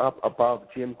rose up above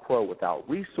Jim Crow without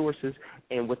resources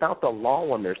and without the law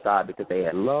on their side because they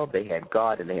had love, they had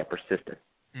God, and they had persistence.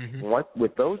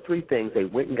 With those three things, they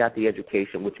went and got the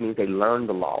education, which means they learned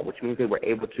the law, which means they were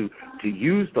able to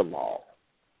use the law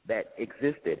that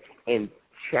existed and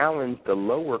challenge the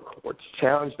lower courts,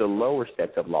 challenge the lower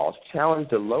sets of laws, challenge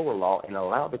the lower law, and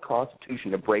allow the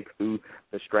Constitution to break through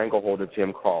the stranglehold of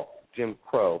Jim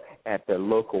Crow at the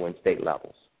local and state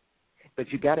levels.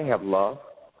 But you got to have love,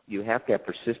 you have to have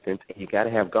persistence, and you got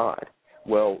to have God.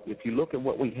 Well, if you look at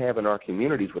what we have in our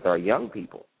communities with our young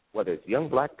people, whether it's young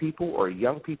black people or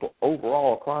young people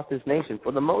overall across this nation,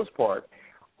 for the most part,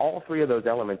 all three of those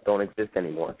elements don't exist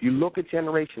anymore. If you look at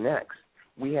Generation X,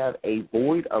 we have a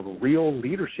void of real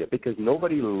leadership because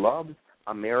nobody loves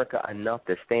America enough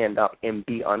to stand up and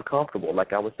be uncomfortable.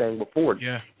 Like I was saying before,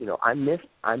 I miss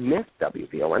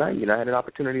WVO, and I had an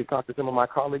opportunity to talk to some of my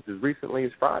colleagues as recently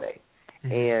as Friday,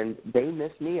 and they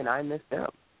miss me and I miss them.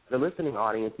 The listening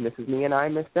audience misses me and I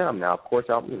miss them. Now, of course,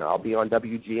 I'll be on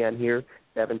WGN here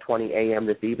 7:20 a.m.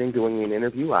 this evening doing an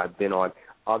interview. I've been on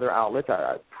other outlets.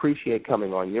 I appreciate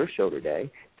coming on your show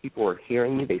today. People are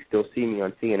hearing me. They still see me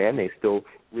on CNN. They still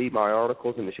read my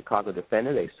articles in the Chicago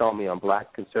Defender. They saw me on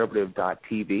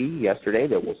blackconservative.tv yesterday.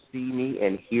 They will see me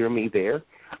and hear me there.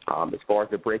 As far as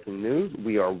the breaking news,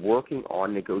 we are working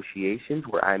on negotiations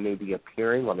where I may be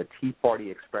appearing on the Tea Party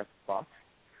Express bus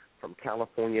from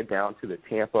California down to the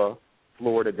Tampa,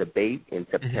 Florida debate in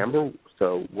September.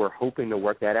 So we're hoping to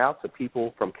work that out so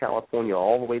people from California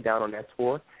all the way down on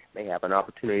S4 may have an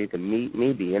opportunity to meet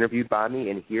me, be interviewed by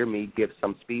me, and hear me give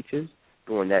some speeches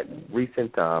during that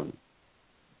recent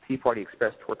Tea Party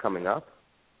Express tour coming up.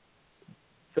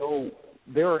 So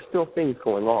there are still things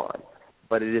going on,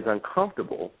 but it is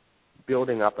uncomfortable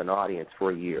building up an audience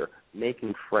for a year,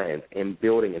 making friends, and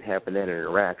building and having that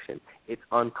interaction. It's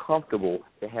uncomfortable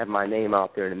to have my name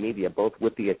out there in the media, both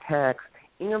with the attacks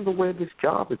and the way this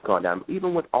job has gone down,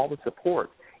 even with all the support.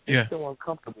 It's still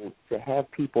uncomfortable to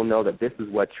have people know that this is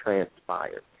what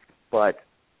transpired. But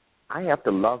I have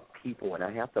to love people, and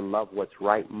I have to love what's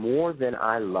right more than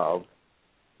I love,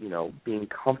 being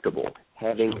comfortable,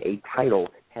 having a title,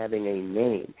 having a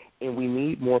name. And we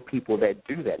need more people that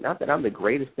do that. Not that I'm the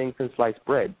greatest thing since sliced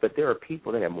bread, but there are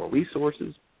people that have more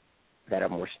resources, that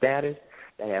have more status,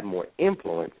 that have more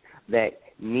influence, that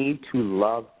need to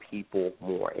love people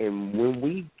more. And when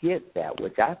we get that,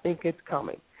 which I think it's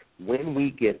coming, when we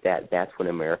get that, that's when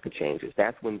America changes.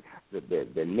 That's when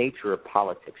the nature of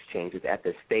politics changes at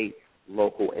the state,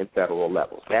 local, and federal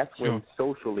levels. That's when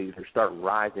social leaders start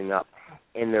rising up,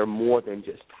 and they're more than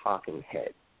just talking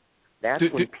heads. That's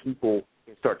when people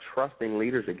start trusting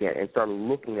leaders again and start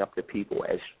looking up to people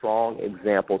as strong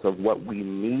examples of what we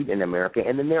need in America,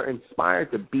 and then they're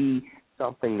inspired to be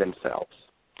something themselves.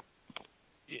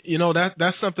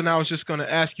 That's something I was just going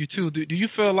to ask you, too. Do you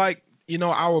feel like,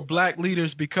 our black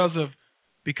leaders, because of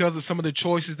some of the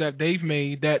choices that they've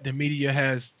made, that the media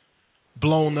has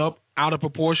blown up out of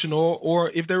proportion, or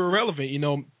if they're irrelevant,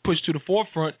 pushed to the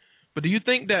forefront? But do you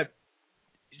think that,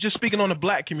 just speaking on the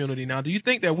black community now, do you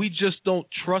think that we just don't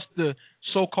trust the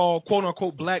so-called,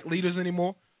 quote-unquote, black leaders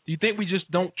anymore? Do you think we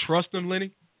just don't trust them,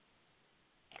 Lenny?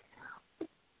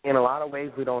 In a lot of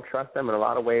ways, we don't trust them. In a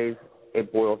lot of ways,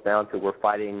 it boils down to we're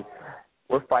fighting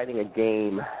a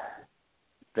game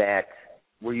that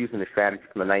we're using the strategy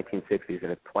from the 1960s,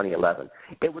 and it's 2011.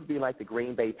 It would be like the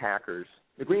Green Bay Packers.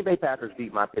 The Green Bay Packers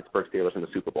beat my Pittsburgh Steelers in the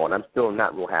Super Bowl, and I'm still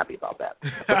not real happy about that.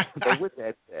 But with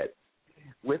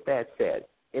that said,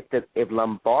 if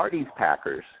Lombardi's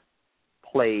Packers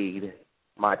played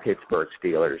my Pittsburgh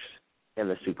Steelers in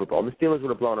the Super Bowl, the Steelers would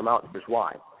have blown them out. Here's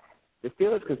why. The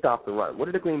Steelers can stop the run. What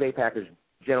did the Green Bay Packers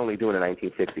generally do in the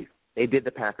 1960s? They did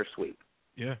the Packers sweep.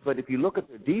 Yeah. But if you look at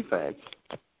their defense,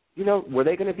 were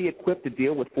they going to be equipped to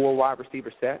deal with 4 wide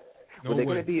receiver sets? Were they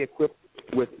going to be equipped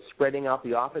with spreading out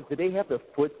the offense? Did they have the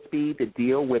foot speed to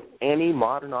deal with any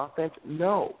modern offense?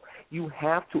 No. You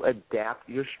have to adapt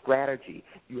your strategy.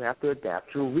 You have to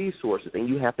adapt your resources, and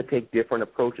you have to take different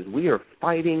approaches. We are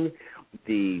fighting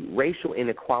the racial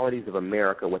inequalities of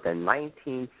America with a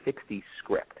 1960s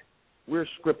script. We're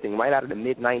scripting right out of the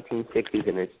mid-1960s,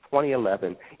 and it's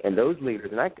 2011, and those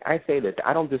leaders, and I say this,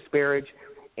 I don't disparage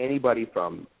anybody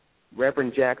from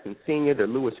Reverend Jackson Sr. to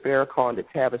Louis Farrakhan to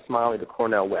Tavis Smiley to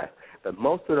Cornel West, but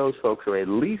most of those folks are at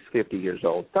least 50 years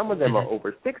old. Some of them are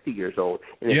over 60 years old.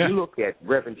 And if you look at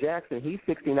Reverend Jackson, he's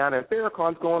 69, and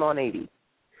Farrakhan's going on 80.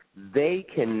 They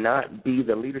cannot be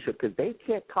the leadership because they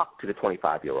can't talk to the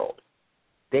 25-year-old.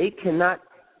 They cannot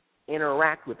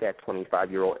interact with that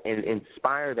 25-year-old and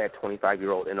inspire that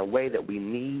 25-year-old in a way that we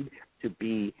need to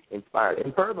be inspired.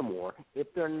 And furthermore, if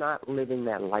they're not living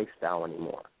that lifestyle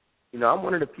anymore. You know, I'm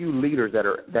one of the few leaders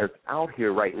that's out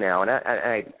here right now, and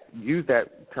I use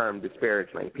that term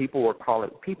disparagingly. People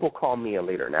call me a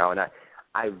leader now, and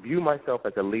I view myself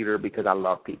as a leader because I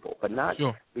love people, but not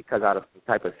because out of some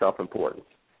type of self-importance.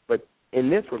 But in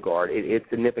this regard, it's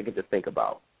significant to think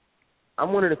about.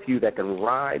 I'm one of the few that can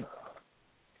ride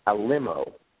a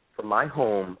limo from my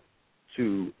home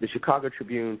to the Chicago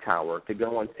Tribune Tower to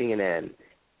go on CNN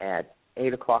at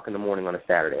 8 o'clock in the morning on a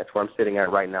Saturday. That's where I'm sitting at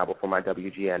right now before my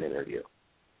WGN interview.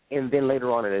 And then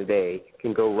later on in the day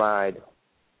can go ride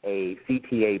a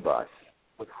CTA bus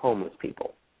with homeless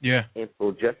people. Yeah. And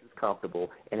feel just as comfortable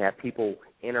and have people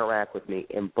interact with me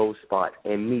in both spots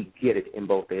and me get it in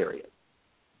both areas.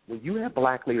 When you have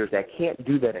black leaders that can't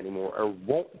do that anymore or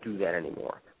won't do that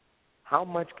anymore, how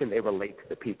much can they relate to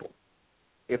the people?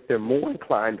 If they're more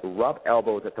inclined to rub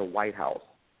elbows at the White House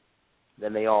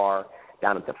than they are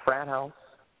down at the frat house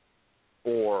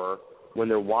or when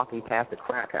they're walking past the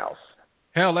crack house.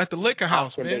 Hell, at the liquor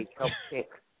house, man.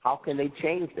 How can they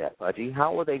change that, Pudgy?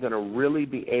 How are they going to really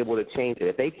be able to change it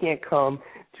if they can't come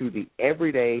to the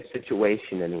everyday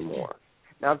situation anymore?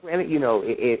 Now, granted, you know,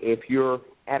 if you're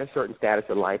at a certain status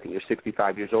in life and you're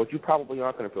 65 years old, you probably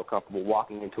aren't going to feel comfortable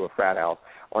walking into a frat house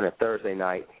on a Thursday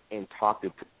night and talk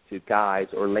to guys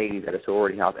or ladies at a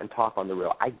sorority house and talk on the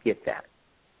real. I get that.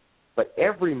 But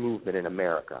every movement in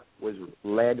America was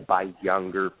led by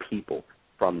younger people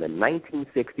from the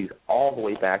 1960s all the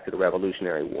way back to the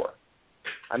Revolutionary War.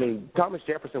 I mean, Thomas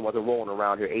Jefferson wasn't rolling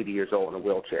around here 80 years old in a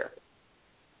wheelchair.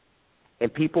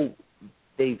 And people,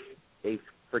 they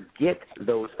forget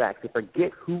those facts. They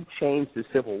forget who changed the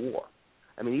Civil War.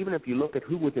 I mean, even if you look at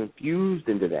who was infused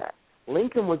into that,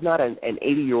 Lincoln was not an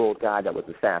 80-year-old guy that was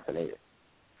assassinated.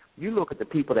 You look at the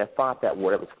people that fought that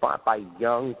war, that was fought by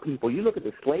young people. You look at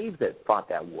the slaves that fought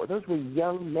that war. Those were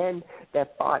young men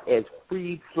that fought as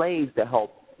freed slaves to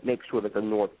help make sure that the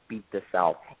North beat the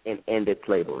South and ended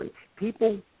slavery.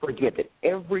 People forget that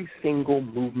every single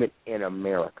movement in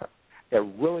America that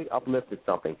really uplifted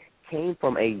something came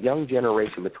from a young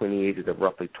generation between the ages of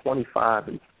roughly 25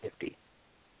 and 50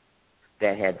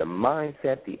 that had the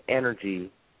mindset, the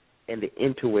energy, and the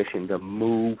intuition to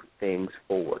move things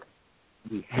forward.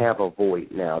 We have a void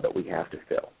now that we have to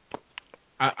fill.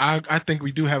 I think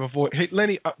we do have a void. Hey,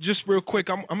 Lenny, just real quick,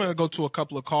 I'm going to go to a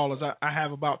couple of callers. I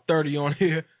have about 30 on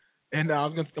here, and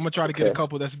I'm going to try to get a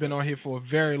couple that's been on here for a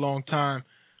very long time.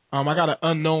 I got an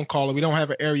unknown caller. We don't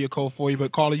have an area code for you,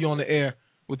 but caller, you on the air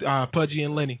with Pudgy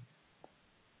and Lenny.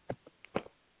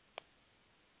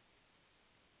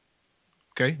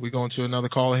 Okay, we're going to another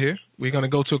caller here. We're going to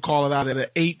go to a caller out at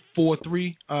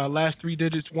 843, last three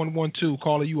digits, 112.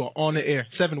 Caller, you are on the air.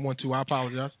 712, I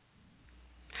apologize.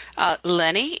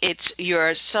 Lenny, it's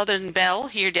your Southern Belle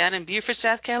here down in Beaufort,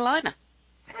 South Carolina.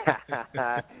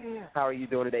 How are you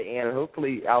doing today, Ann?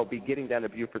 Hopefully I'll be getting down to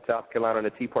Beaufort, South Carolina on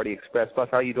the Tea Party Express Plus.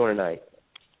 How are you doing tonight?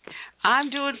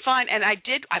 I'm doing fine, and I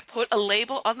put a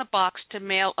label on the box to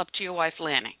mail up to your wife,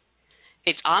 Lenny.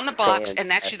 It's on the box,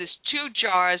 and actually there's 2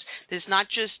 jars. There's not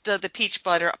just the peach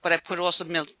butter, but I put also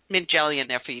mint jelly in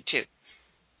there for you, too.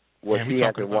 Well, she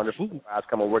has a wonderful surprise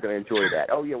coming. We're going to enjoy that.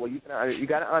 Oh, yeah, well, you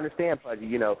got to understand, Pudgy,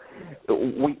 you know,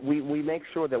 we make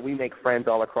sure that we make friends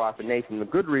all across the nation. The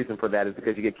good reason for that is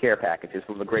because you get care packages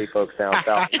from the great folks down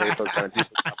south, the great folks down in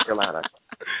South Carolina.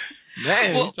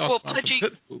 Man, well,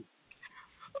 Pudgy,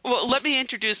 well, let me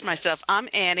introduce myself. I'm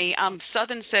Annie. I'm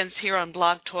Southern Sense here on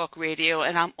Blog Talk Radio,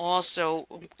 and I'm also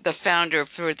the founder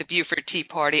for the Beaufort Tea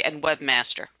Party and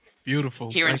webmaster.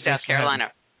 Beautiful. Here in South Carolina.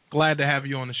 Glad to have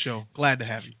you on the show. Glad to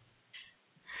have you.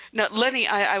 Now, Lenny,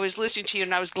 I was listening to you,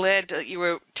 and I was glad you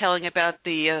were telling about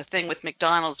the thing with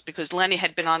McDonald's, because Lenny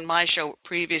had been on my show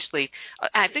previously.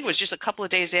 I think it was just a couple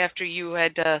of days after you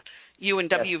and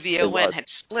WVON had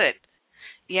split.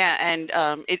 Yeah, and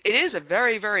it is a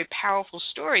very, very powerful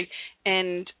story.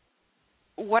 And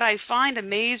what I find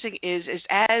amazing is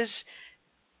as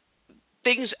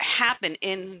things happen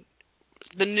in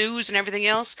the news and everything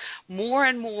else, more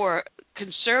and more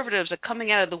conservatives are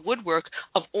coming out of the woodwork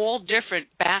of all different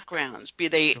backgrounds, be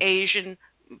they Asian,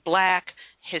 black,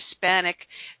 Hispanic.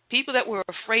 People that were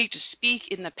afraid to speak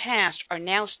in the past are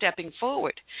now stepping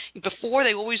forward. Before,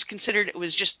 they always considered it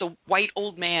was just the white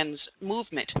old man's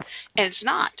movement, and it's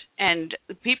not. And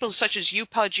people such as you,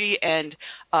 Pudgy, and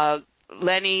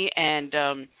Lenny and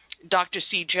Dr.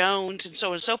 C. Jones and so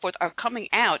on and so forth are coming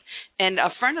out. And a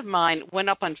friend of mine went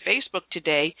up on Facebook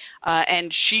today,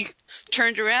 and she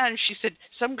turned around and she said,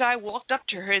 some guy walked up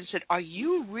to her and said, are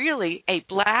you really a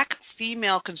black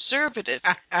female conservative?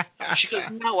 She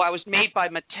goes, no, I was made by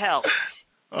Mattel.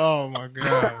 Oh, my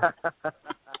God.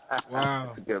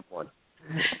 Wow. That's a good one.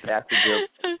 That's a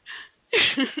good one.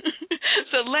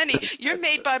 So, Lenny, you're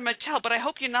made by Mattel, but I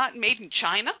hope you're not made in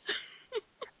China.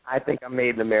 I think I'm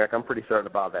made in America. I'm pretty certain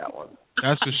about that one.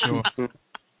 That's for sure.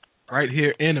 Right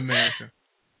here in America.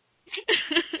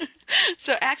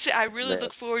 So, actually, I really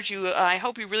look forward to you. I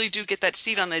hope you really do get that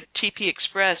seat on the TP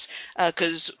Express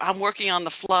because I'm working on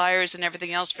the flyers and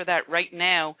everything else for that right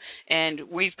now, and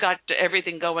we've got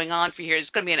everything going on for here. It's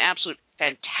going to be an absolute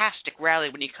fantastic rally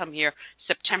when you come here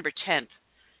September 10th.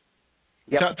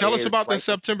 Yep, tell us about the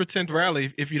September 10th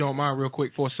rally, if you don't mind, real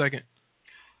quick, for a second.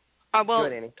 Well,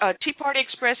 Tea Party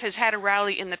Express has had a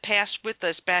rally in the past with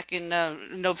us back in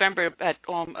November,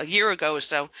 a year ago or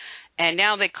so, and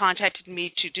now they contacted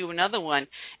me to do another one,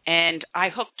 and I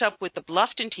hooked up with the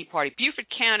Bluffton Tea Party. Beaufort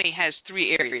County has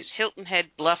 3 areas, Hilton Head,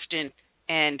 Bluffton,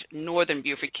 and northern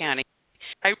Beaufort County.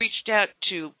 I reached out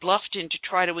to Bluffton to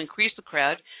try to increase the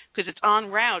crowd because it's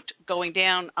en route going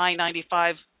down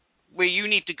I-95 where you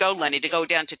need to go, Lenny, to go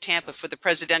down to Tampa for the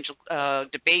presidential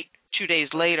debate 2 days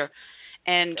later.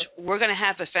 And we're going to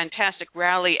have a fantastic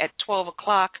rally at 12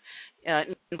 o'clock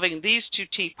involving these 2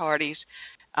 tea parties.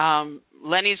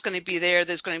 Lenny's going to be there.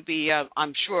 There's going to be,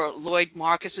 I'm sure, Lloyd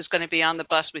Marcus is going to be on the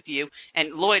bus with you.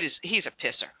 And Lloyd, he's a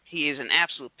pisser. He is an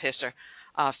absolute pisser.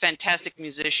 Fantastic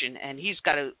musician, and he's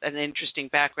got an interesting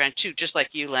background, too, just like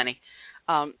you, Lenny.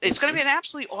 It's going to be an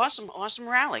absolutely awesome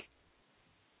rally.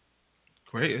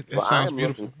 Great. It well, sounds I'm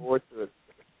beautiful. Looking forward to it.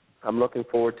 I'm looking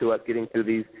forward to us getting through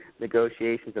these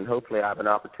negotiations, and hopefully I have an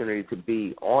opportunity to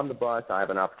be on the bus. I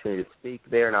have an opportunity to speak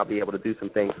there, and I'll be able to do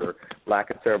some things for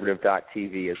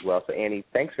blackconservative.tv as well. So, Annie,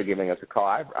 thanks for giving us a call.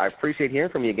 I appreciate hearing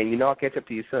from you again. You know I'll catch up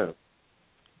to you soon.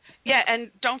 Yeah,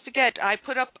 and don't forget, I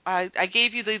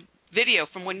gave you the video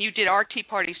from when you did our Tea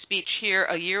Party speech here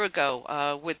a year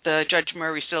ago with Judge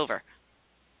Murray Silver.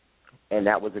 And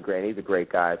that was he's a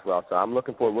great guy as well. So I'm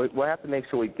looking forward. We'll have to make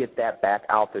sure we get that back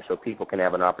out there so people can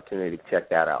have an opportunity to check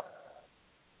that out.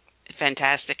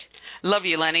 Fantastic. Love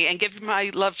you, Lenny, and give my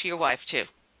love to your wife, too.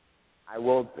 I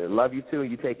will. Love you, too.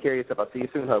 You take care of yourself. I'll see you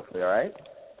soon, hopefully, all right?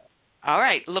 All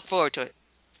right. Look forward to it.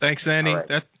 Thanks, Annie.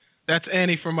 Right. That's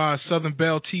Annie from Southern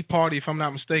Belle Tea Party, if I'm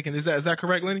not mistaken. Is that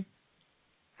correct, Lenny?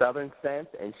 Southern Sense,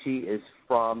 and she is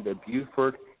from the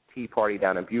Beaufort Tea Party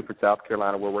down in Beaufort, South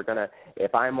Carolina, where we're going to,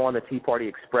 if I'm on the Tea Party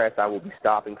Express, I will be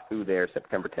stopping through there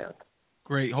September 10th.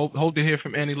 Great. Hope to hear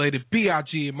from Annie later.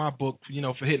 BIG in my book,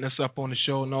 for hitting us up on the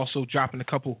show and also dropping a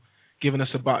couple, giving us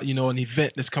about, an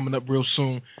event that's coming up real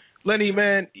soon. Lenny,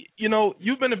 man,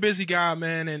 you've been a busy guy,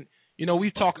 man, and,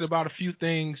 we've talked about a few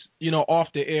things, off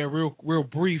the air real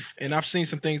brief, and I've seen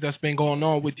some things that's been going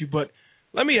on with you, but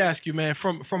let me ask you, man,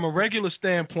 from a regular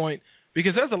standpoint,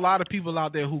 because there's a lot of people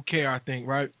out there who care, I think,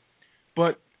 right?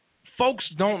 But folks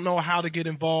don't know how to get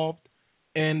involved,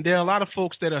 and there are a lot of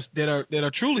folks that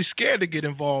are truly scared to get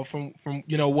involved. From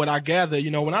what I gather,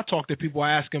 when I talk to people,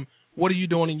 I ask them, "What are you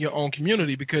doing in your own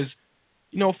community?" Because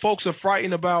folks are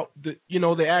frightened about the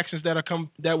actions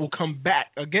that will come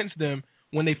back against them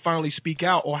when they finally speak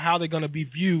out, or how they're going to be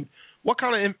viewed. What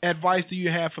kind of advice do you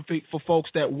have for folks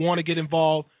that want to get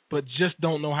involved but just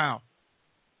don't know how?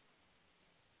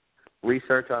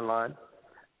 Research online.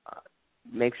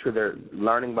 Make sure they're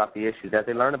learning about the issues. As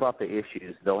they learn about the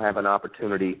issues, they'll have an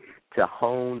opportunity to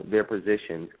hone their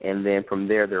positions, and then from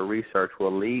there, their research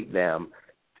will lead them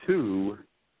to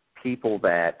people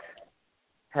that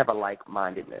have a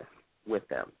like-mindedness with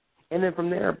them. And then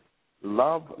from there,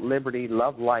 love liberty,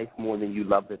 love life more than you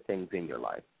love the things in your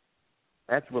life.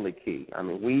 That's really key. I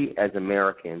mean, we as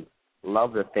Americans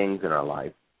love the things in our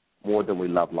life more than we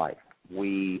love life.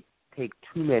 We take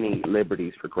too many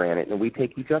liberties for granted, and we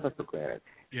take each other for granted.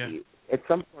 Yeah. At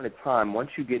some point in time, once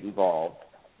you get involved,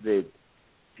 the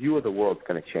view of the world is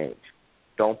going to change.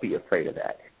 Don't be afraid of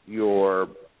that. Your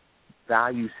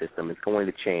value system is going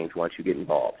to change once you get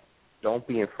involved. Don't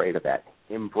be afraid of that.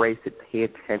 Embrace it. Pay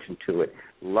attention to it.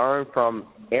 Learn from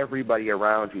everybody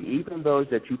around you, even those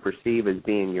that you perceive as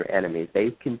being your enemies.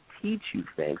 They can teach you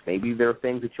things. Maybe there are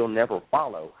things that you'll never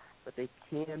follow, but they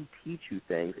can teach you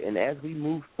things. And as we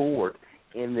move forward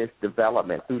in this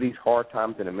development through these hard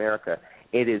times in America,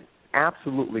 it is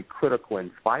absolutely critical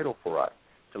and vital for us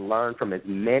to learn from as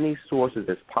many sources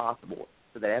as possible,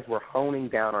 so that as we're honing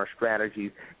down our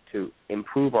strategies to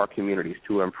improve our communities,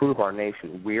 to improve our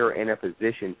nation, we're in a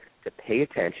position to pay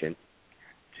attention,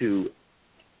 to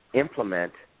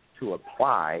implement, to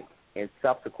apply, and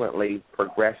subsequently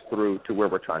progress through to where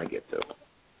we're trying to get to.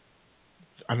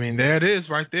 I mean, there it is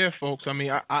right there, folks. I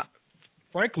mean, I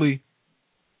frankly,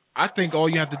 I think all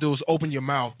you have to do is open your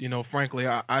mouth, frankly.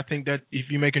 I think that if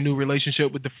you make a new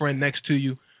relationship with the friend next to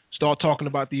you, start talking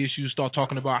about the issues, start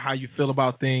talking about how you feel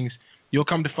about things, you'll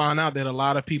come to find out that a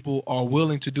lot of people are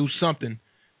willing to do something,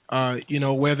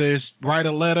 whether it's write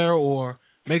a letter or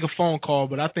make a phone call,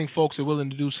 but I think folks are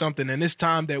willing to do something. And it's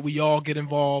time that we all get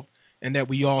involved and that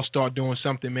we all start doing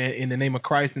something, man, in the name of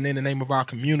Christ and in the name of our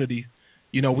community.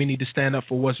 We need to stand up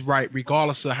for what's right,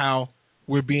 regardless of how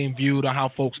we're being viewed or how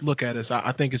folks look at us.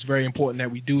 I think it's very important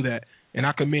that we do that. And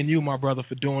I commend you, my brother,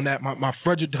 for doing that, my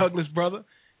Frederick Douglass brother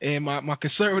and my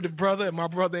conservative brother and my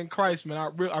brother in Christ, man.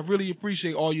 I really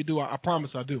appreciate all you do. I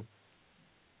promise I do.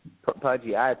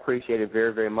 Pudgy, I appreciate it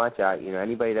very, very much.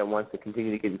 Anybody that wants to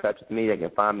continue to get in touch with me, they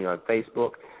can find me on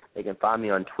Facebook. They can find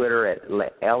me on Twitter at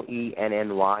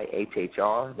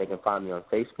LENNYHHR. They can find me on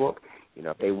Facebook.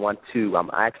 If they want to,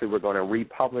 we're going to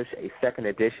republish a second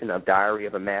edition of Diary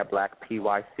of a Mad Black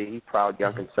PYC, Proud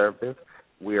Young Conservative.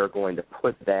 We are going to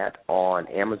put that on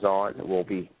Amazon. We'll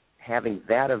be having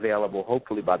that available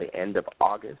hopefully by the end of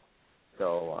August.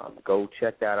 So go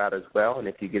check that out as well. And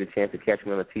if you get a chance to catch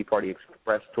me on the Tea Party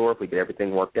Express tour, if we get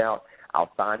everything worked out, I'll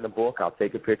sign the book. I'll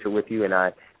take a picture with you, and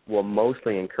I will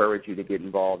mostly encourage you to get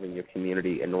involved in your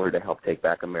community in order to help take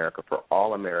back America for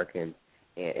all Americans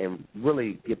and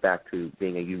really get back to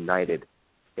being a united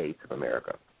States of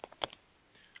America.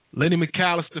 Lenny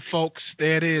McAllister, folks,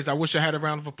 there it is. I wish I had a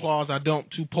round of applause. I don't,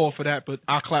 too poor for that, but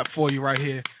I'll clap for you right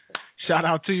here. Shout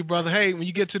out to you, brother. Hey, when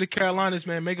you get to the Carolinas,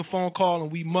 man, make a phone call,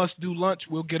 and we must do lunch.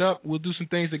 We'll get up. We'll do some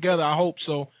things together, I hope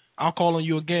so. I'll call on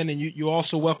you again, and you're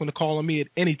also welcome to call on me at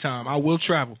any time. I will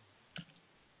travel.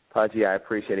 Pudgy, I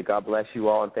appreciate it. God bless you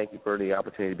all, and thank you for the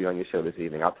opportunity to be on your show this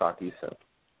evening. I'll talk to you soon.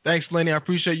 Thanks, Lenny. I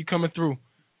appreciate you coming through.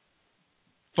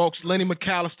 Folks, Lenny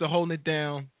McAllister holding it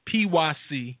down,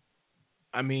 PYC.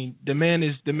 I mean, the man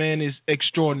is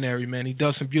extraordinary, man. He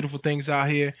does some beautiful things out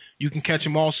here. You can catch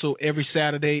him also every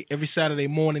Saturday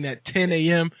morning at 10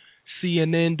 a.m.,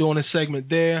 CNN, doing a segment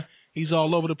there. He's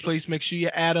all over the place. Make sure you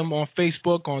add him on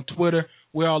Facebook, on Twitter.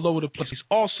 We're all over the place.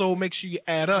 Also, make sure you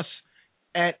add us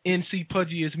at NC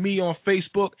Pudgy is me on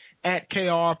Facebook, at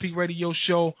KRP Radio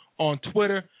Show on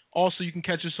Twitter. Also, you can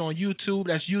catch us on YouTube.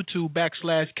 That's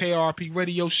YouTube.com/KRP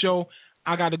Radio Show.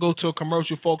 I got to go to a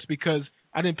commercial, folks, because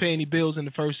I didn't pay any bills in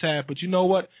the first half. But you know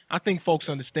what? I think folks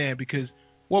understand, because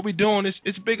what we're doing is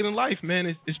bigger than life, man.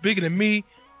 It's bigger than me.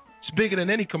 It's bigger than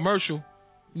any commercial.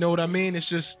 You know what I mean? It's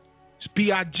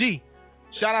B.I.G.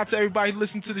 Shout out to everybody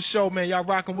listening to the show, man. Y'all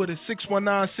rocking with us.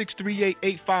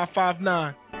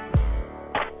 619-638-8559.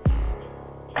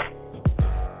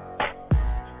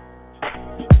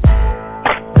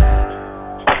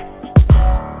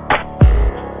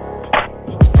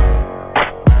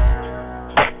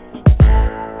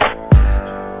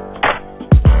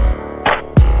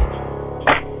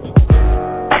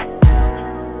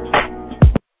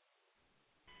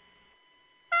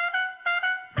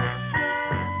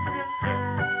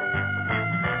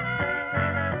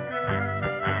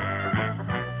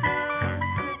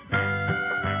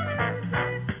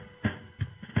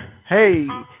 Hey,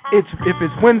 if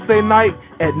it's Wednesday night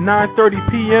at 9:30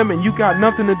 p.m. and you got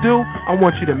nothing to do, I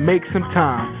want you to make some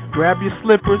time. Grab your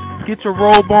slippers, get your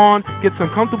robe on, get some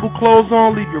comfortable clothes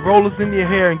on, leave your rollers in your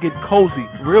hair, and get cozy,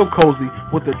 real cozy,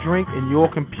 with a drink and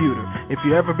your computer. If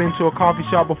you've ever been to a coffee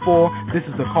shop before, this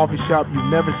is a coffee shop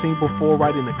you've never seen before,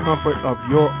 right in the comfort of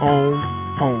your own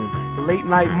home. The Late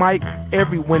Night Mike,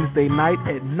 every Wednesday night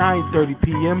at 9:30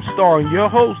 p.m., starring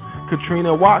your host,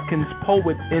 Katrina Watkins,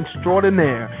 poet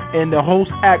extraordinaire, and the host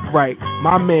act right.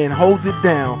 My man holds it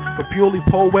down. The purely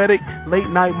poetic Late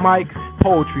Night Mike's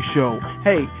poetry show.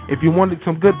 Hey, if you wanted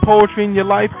some good poetry in your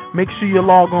life, make sure you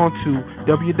log on to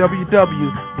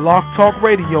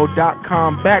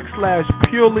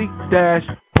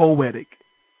www.blogtalkradio.com/purely-poetic.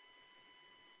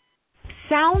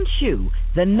 Sound Shoe,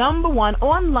 the #1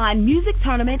 online music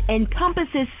tournament,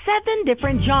 encompasses 7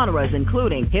 different genres,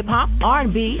 including hip-hop,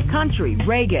 R&B, country,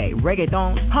 reggae,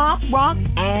 reggaeton, pop, rock,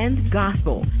 and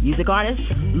gospel. Music artists,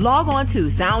 log on to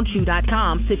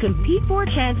soundshoe.com to compete for a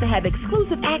chance to have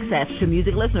exclusive access to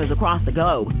music listeners across the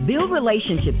globe. Build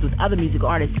relationships with other music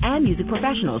artists and music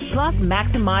professionals, plus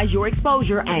maximize your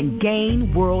exposure and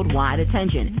gain worldwide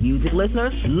attention. Music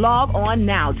listeners, log on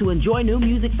now to enjoy new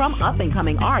music from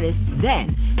up-and-coming artists. Then,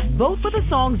 vote for the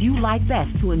songs you like best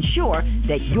to ensure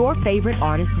that your favorite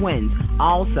artist wins.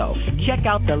 Also, check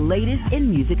out the latest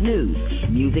in music news.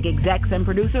 Music execs and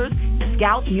producers,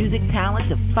 scout music talent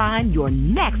to find your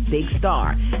next big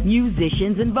star.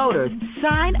 Musicians and voters,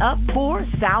 sign up for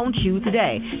SoundChew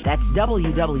today. That's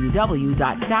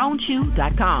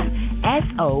www.soundchew.com.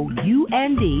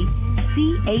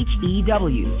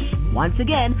 SOUNDCHEW. Once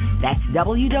again, that's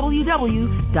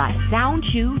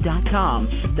www.soundchew.com,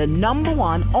 the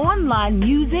 #1 online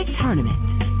music tournament.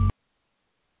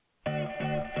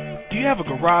 Do you have a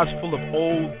garage full of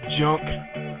old junk?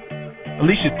 At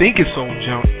least you think it's old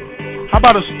junk. How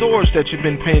about a storage that you've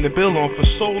been paying the bill on for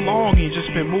so long and you've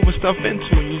just been moving stuff into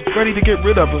and you're ready to get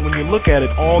rid of it when you look at it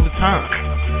all the time?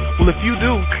 Well, if you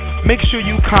do, make sure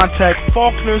you contact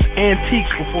Faulkner's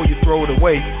Antiques before you throw it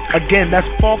away. Again, that's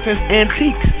Faulkner's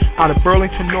Antiques out of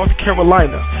Burlington, North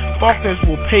Carolina. Faulkner's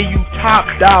will pay you top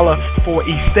dollar for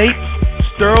estates,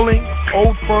 sterling,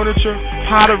 old furniture,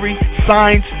 pottery,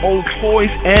 signs, old toys,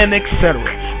 and etc.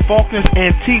 Faulkner's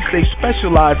Antiques, they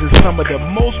specialize in some of the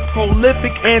most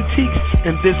prolific antiques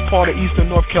in this part of Eastern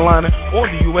North Carolina or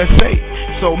the USA.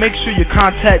 So make sure you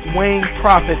contact Wayne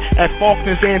Prophet at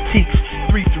Faulkner's Antiques,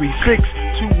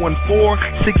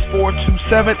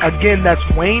 336-214-6427. Again, that's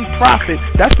Wayne Prophet.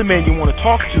 That's the man you want to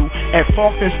talk to at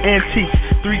Faulkner's Antiques,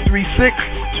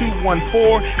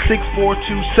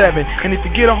 336-214-6427. And if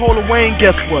you get a hold of Wayne,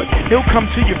 guess what? He'll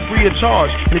come to you free of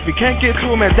charge. And if you can't get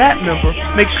to him at that number,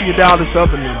 make sure you dial this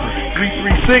other number,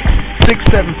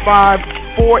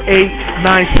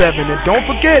 336-675-4897. And don't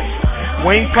forget,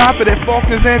 Wayne Prophet at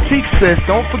Faulkner's Antiques says,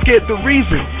 don't forget the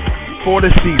reason for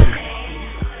the season.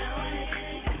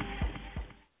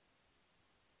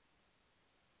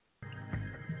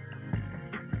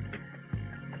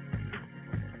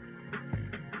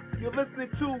 You're listening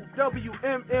to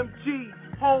WMMG,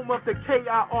 home of the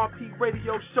KIRP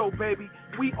radio show, baby.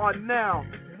 We are now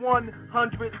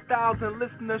 100,000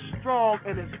 listeners strong,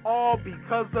 and it's all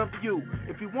because of you.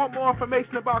 If you want more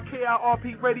information about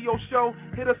KIRP radio show,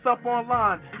 hit us up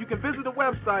online. You can visit the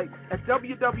website at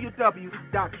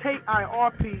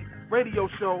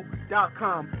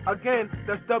www.kirpradioshow.com. Again,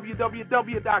 that's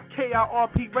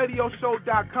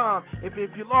www.kirpradioshow.com. If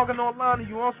you're logging online and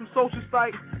you're on some social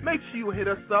sites, make sure you hit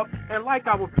us up and like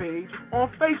our page on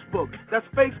Facebook. That's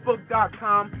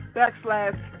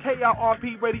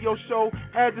facebook.com/KIRP Radio Show.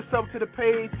 Add yourself to the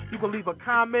page. You can leave a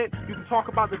comment. You can talk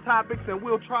about the topics, and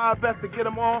we'll try our best to get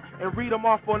them all and read them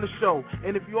off on the show.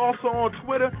 And if you're also on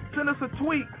Twitter, send us a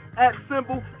tweet at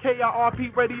symbol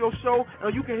KIRP Radio Show,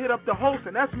 and you can hit up the host,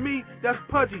 and that's me, that's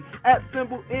Pudgy, at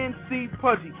symbol NC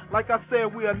Pudgy. Like I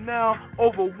said, we are now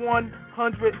over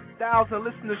 100,000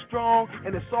 listeners strong,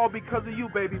 and it's all because of you,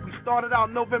 baby. We started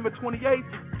out November 28th,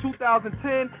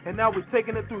 2010, and now we're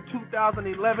taking it through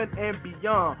 2011 and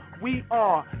beyond. We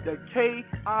are the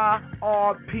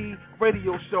KIRP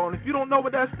Radio Show, and if you don't know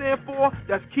what that stands for,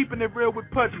 that's keeping it real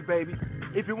with Pudgy, baby.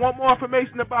 If you want more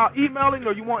information about emailing,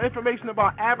 or you want information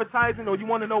about advertising, or you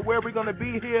want to know where we're going to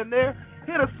be here and there,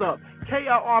 hit us up,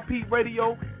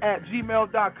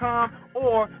 KIRPradio@gmail.com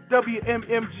or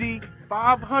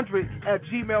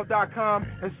WMMG500@gmail.com,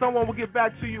 and someone will get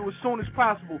back to you as soon as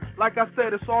possible. Like I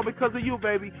said, it's all because of you,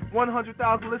 baby.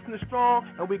 100,000 listeners strong,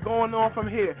 and we're going on from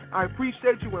here. I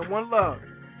appreciate you, and one love.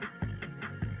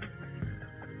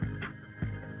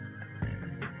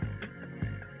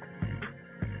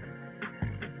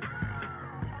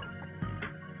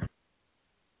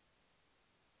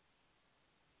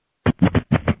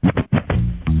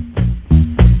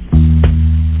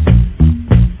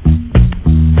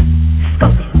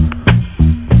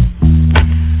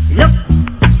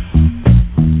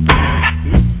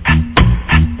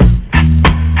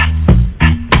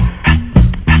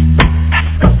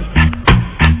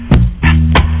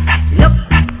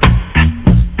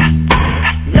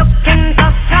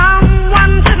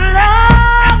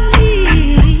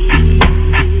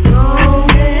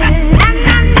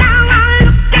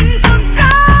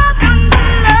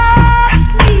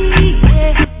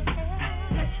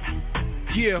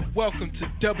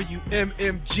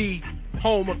 WMMG,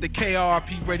 home of the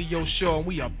KIRP Radio Show, and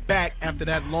we are back after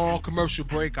that long commercial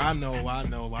break. I know.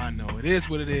 It is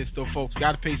what it is, though, folks.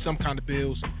 Got to pay some kind of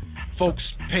bills. Folks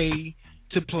pay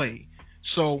to play.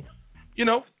 So,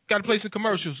 got to play some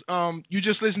commercials. You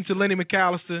just listened to Lenny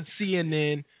McAllister,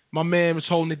 CNN. My man was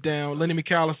holding it down. Lenny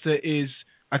McAllister is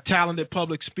a talented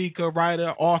public speaker,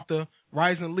 writer, author,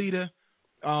 rising leader.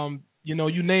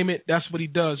 You name it, that's what he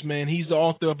does, man. He's the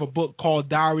author of a book called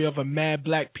Diary of a Mad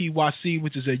Black PYC,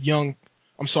 which is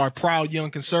proud young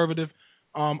conservative.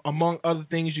 Among other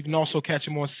things, you can also catch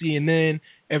him on CNN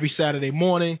every Saturday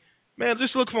morning. Man,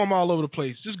 just look for him all over the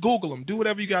place. Just Google him. Do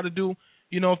whatever you got to do.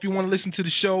 If you want to listen to the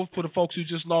show, for the folks who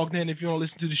just logged in, if you want to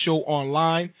listen to the show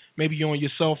online, maybe you're on your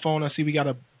cell phone. I see we got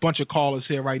a bunch of callers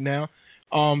here right now.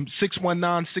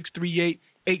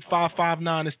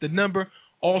 619-638-8559 is the number.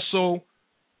 Also,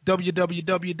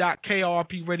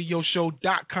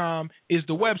 www.krpradioshow.com is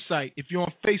the website. If you're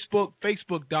on Facebook,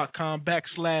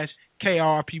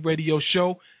 facebook.com/KRP Radio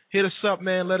Show. Hit us up,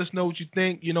 man. Let us know what you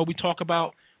think. You know, we talk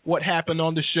about what happened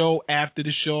on the show, after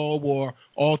the show, or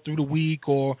all through the week,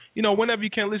 or, you know, whenever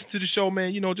you can listen to the show,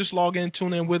 man, you know, just log in,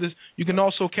 tune in with us. You can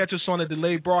also catch us on a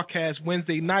delayed broadcast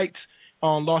Wednesday nights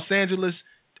on Los Angeles,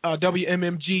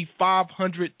 WMMG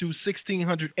 500 through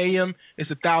 1600 AM. It's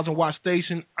a 1,000-watt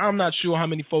station. I'm not sure how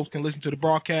many folks can listen to the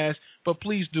broadcast, but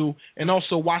please do. And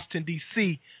also Washington,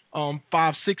 D.C.,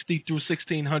 560 through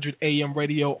 1600 AM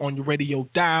radio on your radio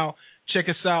dial. Check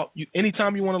us out.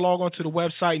 Anytime you want to log on to the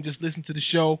website and just listen to the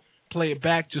show, play it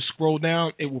back, just scroll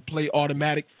down. It will play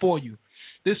automatic for you.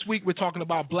 This week we're talking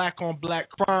about black-on-black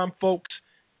crime, folks.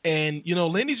 And, you know,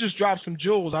 Lenny just dropped some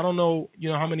jewels. I don't know, you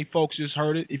know, how many folks just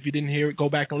heard it. If you didn't hear it, go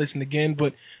back and listen again.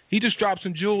 But he just dropped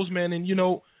some jewels, man. And, you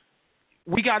know,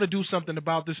 we got to do something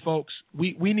about this, folks.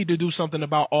 We need to do something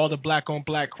about all the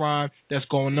black-on-black crime that's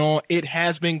going on. It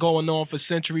has been going on for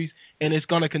centuries, and it's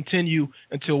going to continue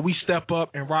until we step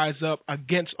up and rise up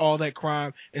against all that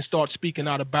crime and start speaking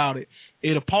out about it.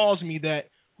 It appalls me that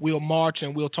we'll march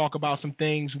and we'll talk about some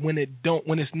things when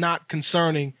it's not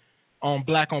concerning on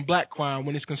black crime,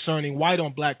 when it's concerning white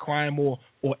on black crime or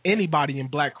anybody in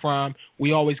black crime.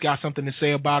 We always got something to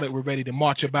say about it. We're ready to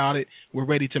march about it. We're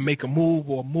ready to make a move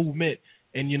or a movement.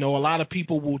 And, you know, a lot of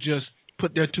people will just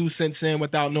put their 2 cents in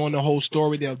without knowing the whole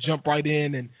story. They'll jump right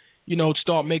in and, you know,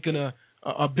 start making a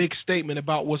big statement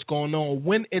about what's going on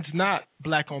when it's not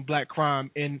black on black crime.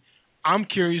 And I'm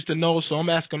curious to know, so I'm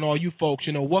asking all you folks,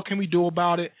 you know, what can we do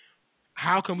about it?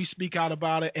 How can we speak out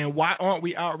about it? And why aren't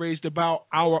we outraged about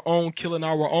our own killing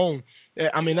our own?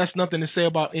 I mean, that's nothing to say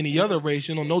about any other race.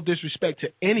 You know, no disrespect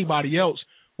to anybody else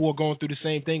who are going through the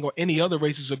same thing or any other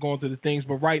races are going through the things.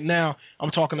 But right now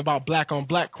I'm talking about black on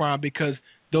black crime because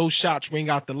those shots ring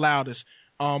out the loudest.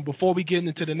 Before we get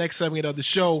into the next segment of the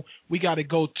show, we got to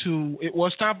go to –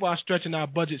 it's time for our stretching our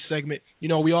budget segment. You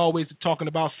know, we always are talking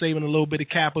about saving a little bit of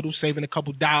capital, saving a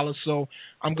couple dollars. So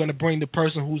I'm going to bring the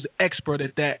person who's the expert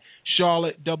at that,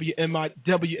 Charlotte,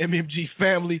 WMMG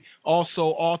family, also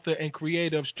author and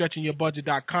creator of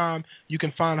StretchingYourBudget.com. You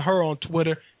can find her on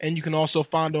Twitter, and you can also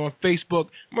find her on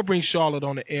Facebook. I'm going to bring Charlotte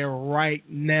on the air right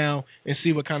now and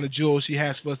see what kind of jewels she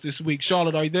has for us this week.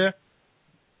 Charlotte, are you there?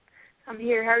 I'm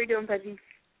here. How are you doing, Pudgy?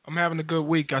 I'm having a good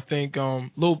week, I think.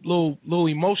 Little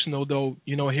emotional, though,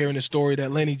 you know, hearing the story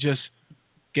that Lenny just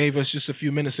gave us just a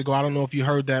few minutes ago. I don't know if you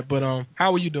heard that, but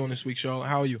how are you doing this week, Charlotte?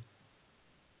 How are you?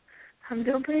 I'm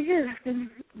doing pretty good. I've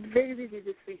been very busy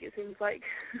this week, it seems like.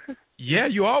 Yeah,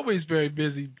 you're always very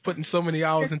busy putting so many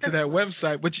hours into that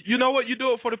website. But you know what? You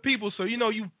do it for the people, so, you know,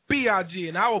 you BIG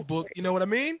in our book. You know what I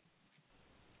mean?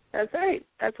 That's right.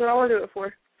 That's what I want to do it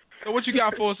for. So what you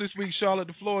got for us this week, Charlotte?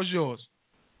 The floor is yours.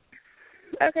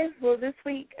 Okay, well, this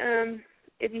week,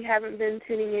 if you haven't been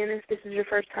tuning in, if this is your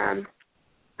first time,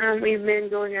 we've been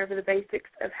going over the basics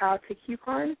of how to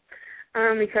coupon.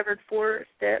 We covered 4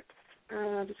 steps.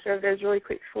 Just showed those really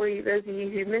quick for you, those of you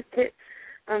who missed it.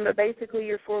 But basically,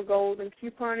 your 4 goals in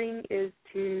couponing is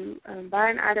to buy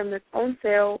an item that's on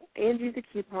sale and use a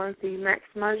coupon so you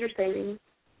maximize your savings.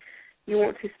 You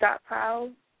want to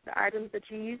stockpile the items that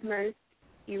you use most.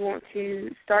 You want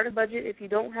to start a budget if you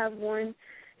don't have one.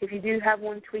 If you do have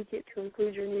one, tweak it to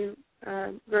include your new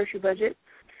grocery budget.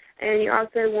 And you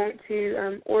also want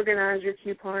to organize your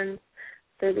coupons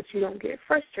so that you don't get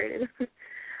frustrated.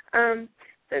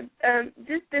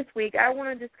 Just this week, I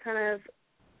want to just kind of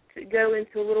go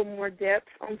into a little more depth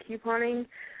on couponing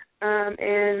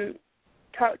and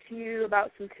talk to you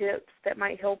about some tips that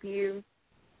might help you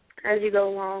as you go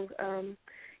along,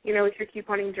 you know, with your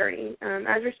couponing journey.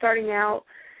 As you're starting out,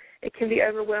 it can be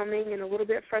overwhelming and a little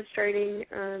bit frustrating.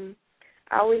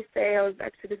 I always say, I was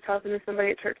actually just talking to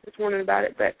somebody at church this morning about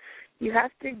it, but you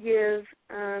have to give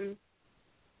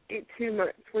it 2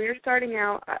 months. When you're starting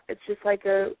out, it's just like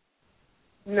a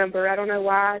number. I don't know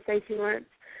why I say 2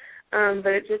 months,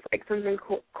 but it's just like something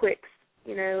clicks.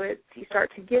 You know, you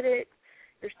start to get it.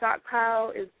 Your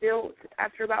stockpile is built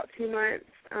after about 2 months.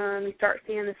 You start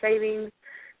seeing the savings.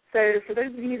 So for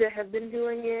those of you that have been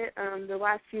doing it the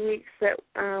last few weeks that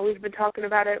we've been talking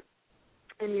about it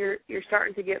and you're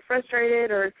starting to get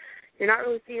frustrated or you're not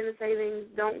really seeing the savings,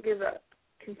 don't give up.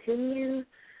 Continue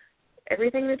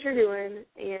everything that you're doing,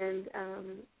 and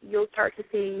you'll start to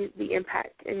see the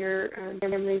impact in your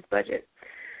family's budget.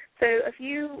 So a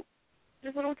few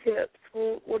just little tips.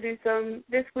 We'll do some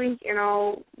this week, and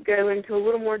I'll go into a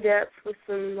little more depth with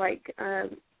some, like,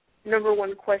 number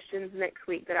 1 questions next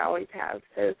week that I always have.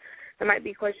 So There might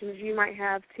be questions you might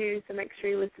have too, so make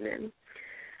sure you listen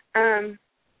in.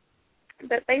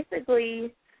 But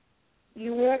basically,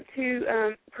 you want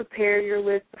to prepare your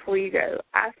list before you go.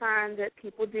 I find that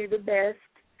people do the best.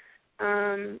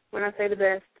 When I say the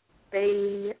best,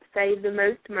 they save the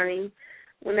most money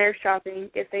when they're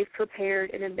shopping if they've prepared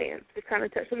in advance. We've kind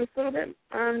of touched on this a little bit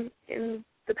in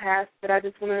the past, but I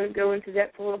just want to go into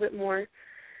depth a little bit more.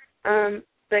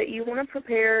 But you want to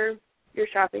prepare your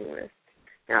shopping list.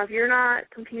 Now, if you're not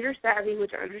computer savvy,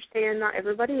 which I understand not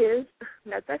everybody is,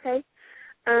 that's okay.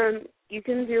 You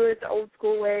can do it the old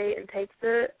school way and take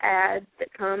the ads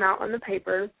that come out on the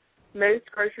paper.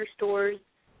 Most grocery stores'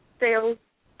 sales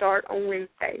start on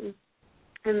Wednesday,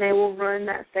 and they will run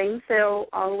that same sale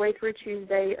all the way through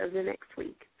Tuesday of the next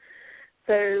week.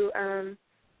 So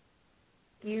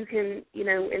you can,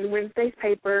 in Wednesday's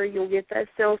paper, you'll get that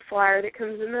sales flyer that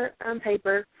comes in the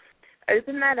paper.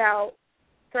 Open that out.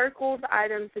 Circle the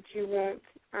items that you want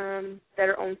that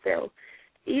are on sale.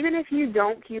 Even if you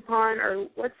don't coupon, or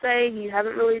let's say you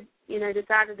haven't really,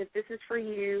 decided that this is for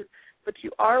you, but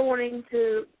you are wanting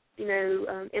to,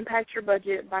 impact your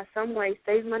budget by some way,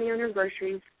 save money on your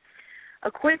groceries, a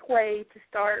quick way to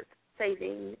start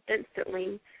saving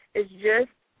instantly is just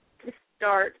to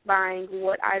start buying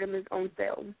what item is on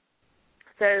sale.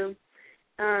 So,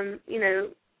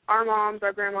 our moms,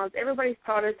 our grandmas, everybody's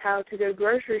taught us how to go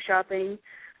grocery shopping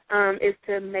is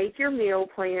to make your meal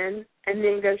plan and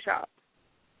then go shop.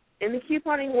 In the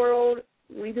couponing world,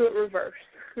 we do it reverse.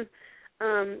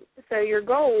 So your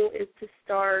goal is to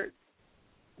start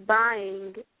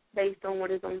buying based on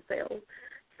what is on sale.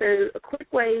 So a quick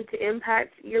way to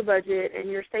impact your budget and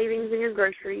your savings in your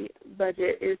grocery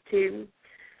budget is to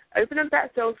open up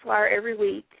that sales flyer every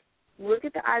week, look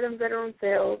at the items that are on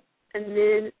sale, and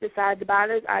then decide to buy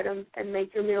those items and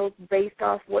make your meals based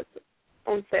off what's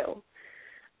on sale.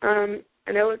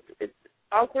 I know it's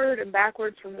awkward and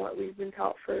backwards from what we've been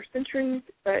taught for centuries,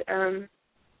 but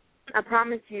I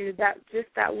promise you that just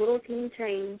that little teeny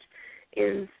change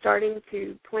in starting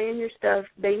to plan your stuff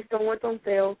based on what's on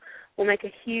sale will make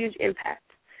a huge impact.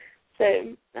 So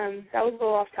that was a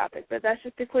little off topic, but that's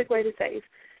just a quick way to save.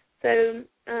 So,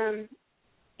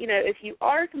 if you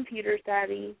are computer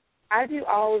savvy, I do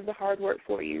all of the hard work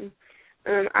for you.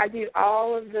 I do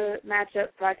all of the matchups,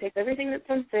 so I take everything that's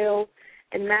on sale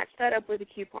and match that up with a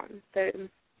coupon. So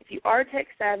if you are tech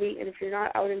savvy, and if you're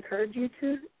not, I would encourage you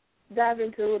to dive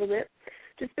into a little bit,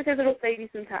 just because it'll save you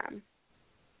some time.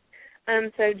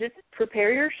 So just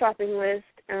prepare your shopping list,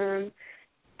 and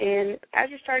as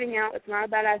you're starting out, it's not a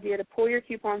bad idea to pull your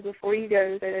coupons before you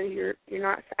go so that you're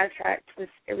not sidetracked with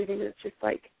everything that's just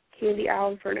like candy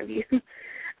aisle in front of you.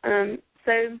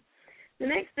 So the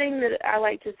next thing that I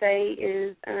like to say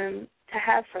is to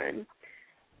have fun.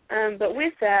 But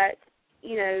with that,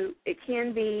 it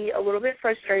can be a little bit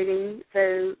frustrating,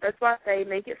 so that's why I say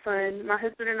make it fun. My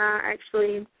husband and I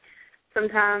actually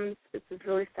sometimes, this is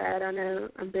really sad, I know,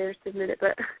 I'm embarrassed to admit it,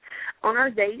 but on our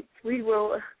dates we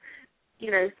will,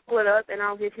 split up, and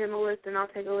I'll give him a list and I'll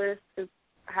take a list because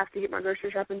I have to get my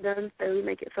grocery shopping done, so we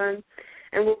make it fun,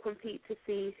 and we'll compete to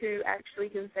see who actually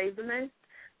can save the most.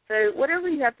 So whatever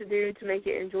you have to do to make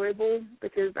it enjoyable,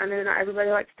 because I know not everybody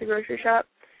likes to grocery shop,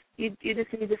 you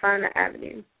just need to find that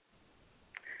avenue.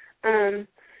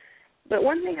 But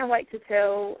one thing I like to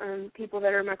tell people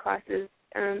that are in my classes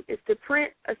is to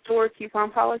print a store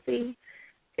coupon policy.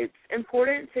 It's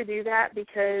important to do that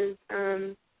because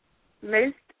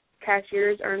most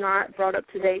cashiers are not brought up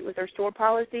to date with their store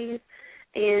policies,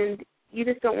 and you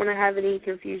just don't want to have any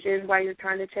confusion while you're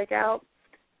trying to check out.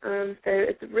 So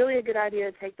it's really a good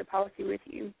idea to take the policy with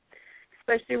you,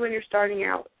 especially when you're starting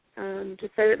out,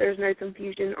 just so that there's no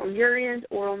confusion on your end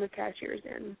or on the cashier's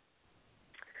end.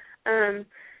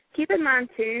 Keep in mind,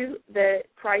 too, that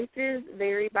prices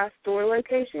vary by store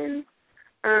location.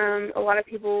 A lot of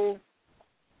people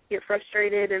get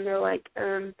frustrated and they're like,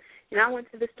 I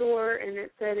went to the store and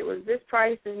it said it was this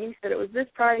price and you said it was this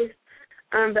price.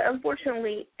 But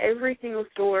unfortunately, every single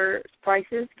store's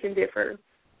prices can differ.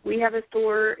 We have a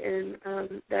store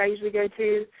that I usually go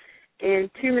to, and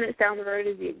 2 minutes down the road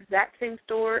is the exact same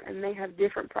store, and they have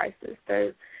different prices.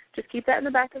 So just keep that in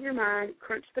the back of your mind.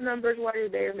 Crunch the numbers while you're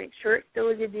there. Make sure it's still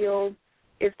a good deal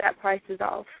if that price is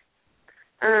off.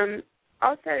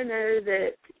 Also know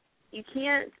that you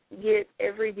can't get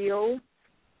every deal.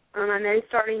 I know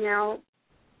starting out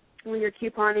when you're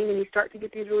couponing and you start to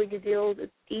get these really good deals,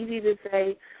 it's easy to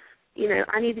say,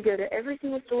 I need to go to every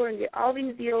single store and get all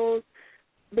these deals,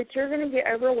 but you're going to get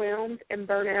overwhelmed and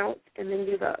burn out and then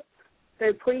give up. So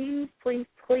please, please,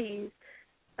 please,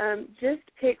 just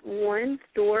pick one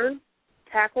store,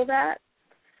 tackle that,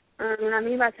 What I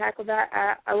mean by tackle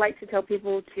that, I like to tell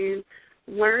people to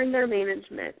learn their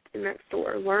management in that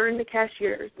store, learn the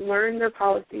cashiers, learn their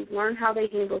policies, learn how they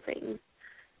handle things.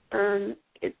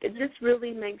 It just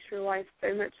really makes your life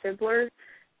so much simpler,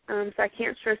 so I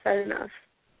can't stress that enough.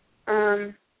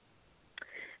 And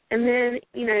then,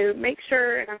 make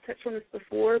sure, and I've touched on this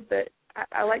before, but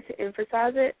I like to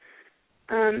emphasize it,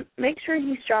 make sure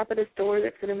you shop at a store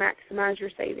that's going to maximize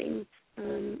your savings.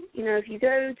 If you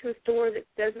go to a store that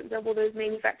doesn't double those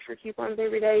manufacturer coupons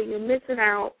every day, you're missing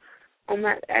out on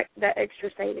that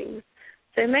extra savings.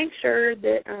 So make sure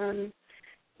that,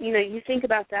 you think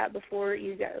about that before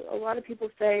you go. A lot of people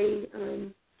say, I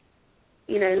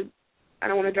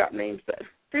don't want to drop names, but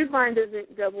Food Line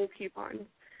doesn't double coupons.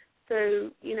 So,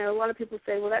 a lot of people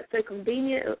say, well, that's so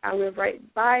convenient. I live right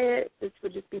by it. This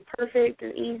would just be perfect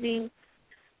and easy.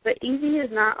 But easy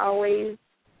is not always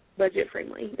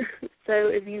budget-friendly. So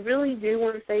if you really do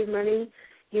want to save money,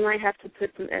 you might have to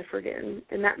put some effort in,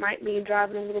 and that might mean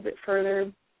driving a little bit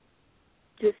further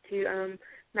just to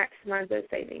maximize those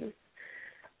savings.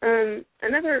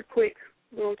 Another quick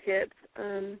little tip,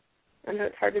 I know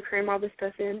it's hard to cram all this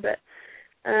stuff in, but,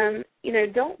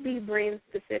 don't be brand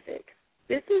specific.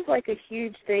 This is like a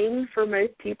huge thing for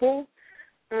most people.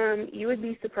 You would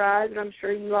be surprised, and I'm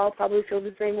sure you all probably feel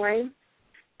the same way.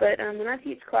 But when I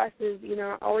teach classes,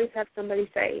 I always have somebody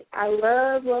say, I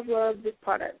love, love, love this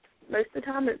product. Most of the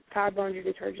time it's Tide laundry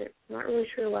detergent. I'm not really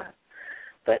sure why.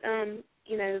 But,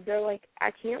 they're like,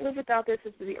 I can't live without this.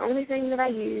 This is the only thing that I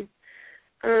use.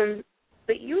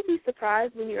 But you would be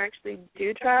surprised when you actually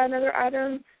do try another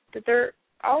item that they're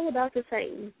all about the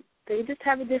same. They just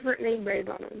have a different name brand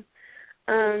on them.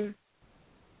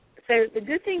 So the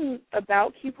good thing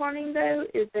about couponing, though,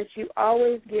 is that you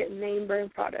always get name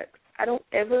brand products. I don't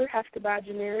ever have to buy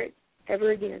generic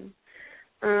ever again.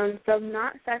 So I'm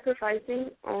not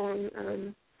sacrificing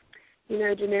on,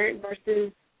 generic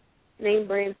versus name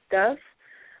brand stuff.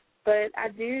 But I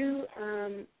do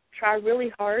try really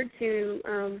hard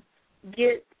to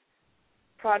get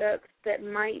products that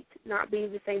might not be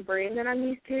the same brand that I'm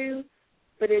used to,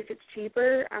 but if it's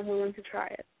cheaper, I'm willing to try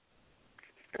it.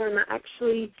 I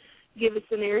actually give a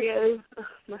scenario.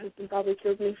 My husband probably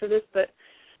kills me for this, but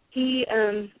he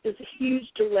is a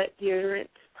huge Gillette deodorant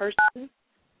person,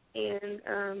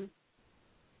 and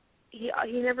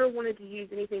he never wanted to use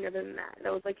anything other than that.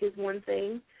 That was like his one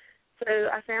thing. So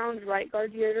I found Right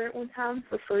Guard deodorant one time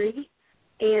for free,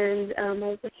 and I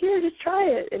was like, here, just try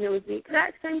it. And it was the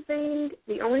exact same thing.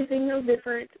 The only thing that was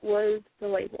different was the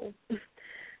label.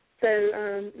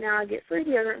 So now I get free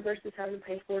deodorant versus having to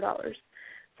pay $4.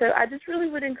 So I just really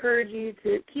would encourage you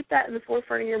to keep that in the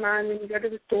forefront of your mind when you go to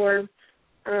the store.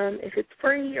 If it's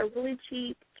free or really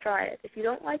cheap, try it. If you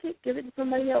don't like it, give it to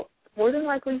somebody else. More than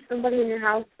likely, somebody in your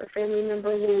house or family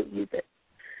member will use it.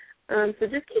 So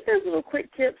just keep those little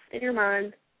quick tips in your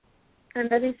mind. I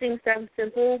know these things sound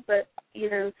simple, but,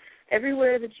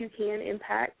 everywhere that you can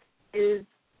impact is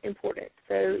important.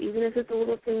 So even if it's a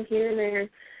little thing here and there,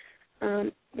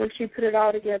 once you put it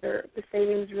all together, the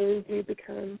savings really do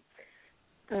become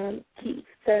key.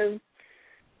 So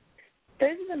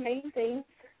those are the main things.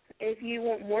 If you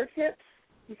want more tips,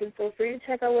 you can feel free to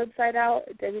check our website out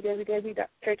at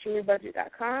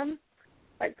www.stretchingyourbudget.com.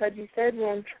 Like Pudgy said,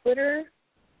 we're on Twitter,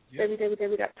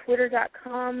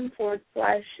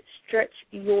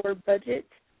 www.twitter.com/stretchyourbudget.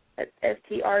 That's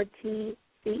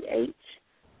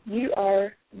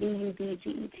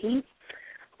STRECHYOURBUDGET.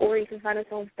 Or you can find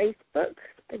us on Facebook.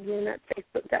 Again, that's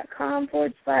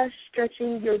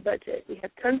facebook.com/stretchingyourbudget. We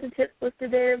have tons of tips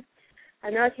listed there. I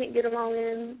know I can't get them all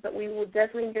in, but we will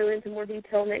definitely go into more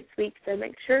detail next week, so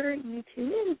make sure you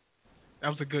tune in. That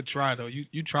was a good try, though.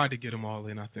 You tried to get them all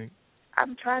in, I think.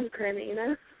 I'm trying to cram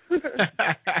it,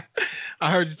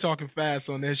 I heard you talking fast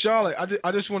on that. Charlotte,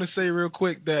 I just want to say real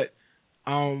quick that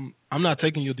I'm not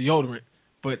taking your deodorant,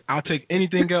 but I'll take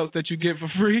anything else that you get for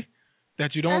free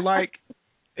that you don't like,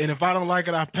 and if I don't like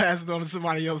it, I'll pass it on to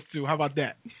somebody else, too. How about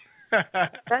that?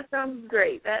 That sounds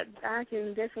great. That I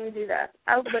can definitely do that.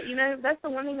 But, that's the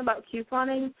one thing about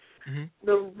couponing. Mm-hmm.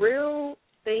 The real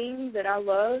thing that I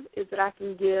love is that I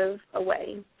can give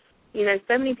away.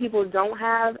 So many people don't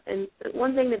have, and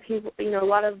one thing that people, a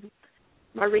lot of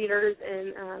my readers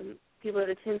and people that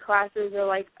attend classes are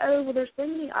like, oh, well, there's so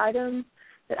many items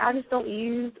that I just don't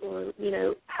use, or,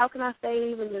 how can I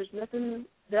save, and there's nothing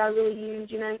that I really use,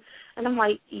 And I'm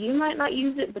like, you might not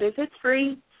use it, but if it's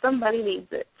free, somebody needs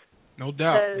it. No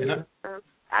doubt. So,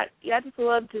 I just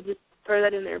love to just throw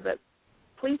that in there. But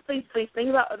please, please, please think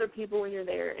about other people when you're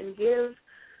there and give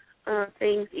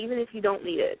things even if you don't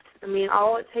need it. I mean,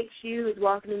 all it takes you is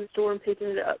walking in the store and picking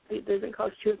it up. It doesn't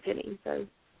cost you a penny. So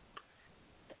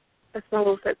That's my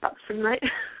little soapbox for tonight.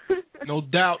 No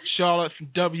doubt. Charlotte from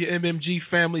WMMG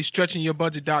family,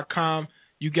 stretchingyourbudget.com.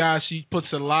 You guys, she puts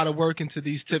a lot of work into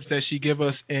these tips that she give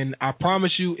us, and I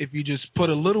promise you, if you just put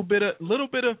a little bit of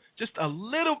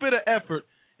effort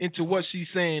into what she's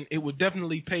saying, it will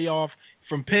definitely pay off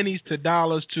from pennies to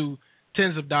dollars to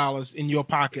tens of dollars in your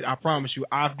pocket. I promise you.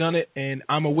 I've done it, and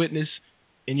I'm a witness,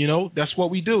 and, you know, that's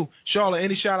what we do. Charlotte,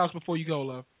 any shout-outs before you go,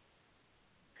 love?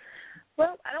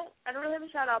 Well, I don't really have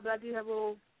a shout-out, but I do have a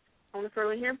little on the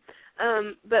throw in here.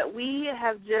 But we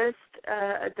have just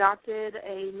adopted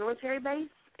a military base,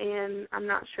 and I'm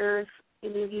not sure if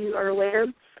any of you are aware,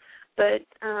 but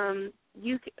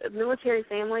military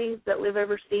families that live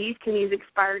overseas can use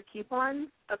expired coupons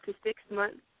up to 6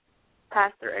 months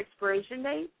past their expiration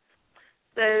date.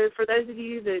 So for those of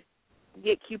you that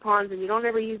get coupons and you don't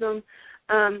ever use them,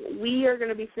 we are going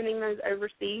to be sending those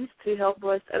overseas to help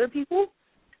bless other people.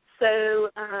 So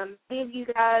any of you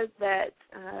guys that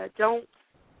don't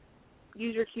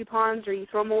use your coupons or you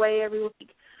throw them away every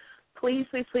week, please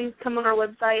come on our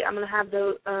website. I'm going to have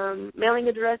the mailing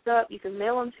address up. You can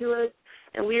mail them to us,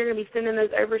 and we are going to be sending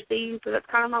those overseas. So that's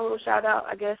kind of my little shout-out,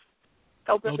 I guess,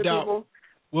 help other people.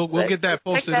 We'll get that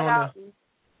posted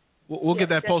We'll get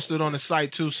that posted on the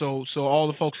site, too, so all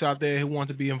the folks out there who want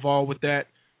to be involved with that,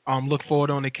 look for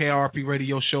it on the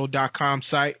KRPRadioshow.com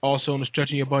site, also on the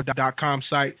stretchingyourbudget.com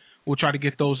site. We'll try to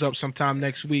get those up sometime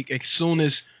next week, as soon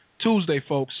as Tuesday,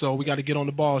 folks. So we got to get on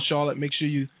the ball. Charlotte, make sure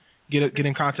you get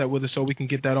in contact with us so we can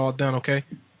get that all done, okay?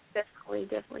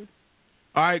 Definitely.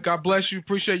 All right, God bless you.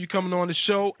 Appreciate you coming on the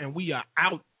show, and we are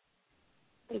out.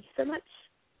 Thank you so much.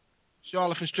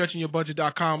 Charlotte from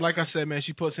stretchingyourbudget.com. Like I said, man,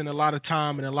 she puts in a lot of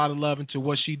time and a lot of love into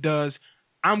what she does.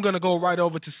 I'm going to go right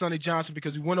over to Sonny Johnson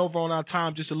because we went over on our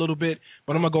time just a little bit,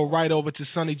 but I'm going to go right over to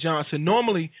Sonny Johnson,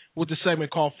 normally with the segment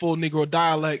called Full Negro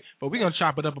Dialect, but we're going to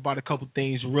chop it up about a couple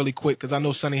things really quick because I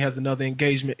know Sonny has another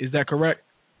engagement. Is that correct?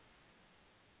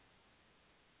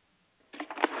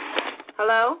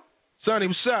 Hello? Sonny,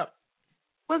 what's up?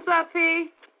 What's up,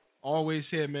 P? Always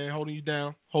here, man, holding you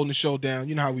down, holding the show down.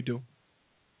 You know how we do.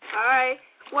 All right.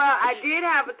 Well, I did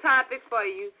have a topic for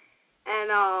you,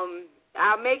 and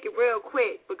I'll make it real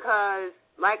quick because,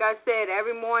 like I said,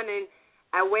 every morning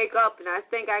I wake up and I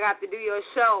think I got to do your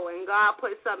show, and God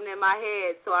put something in my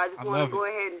head, so I just want to go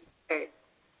ahead and say it.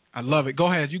 I love it.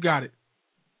 Go ahead. You got it.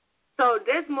 So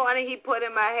this morning he put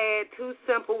in my head two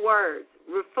simple words,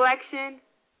 reflection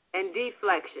and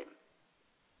deflection.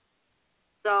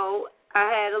 So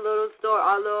I had a little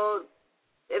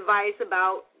advice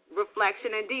about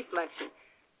reflection and deflection.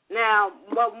 Now,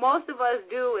 what most of us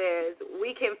do is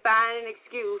we can find an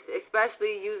excuse,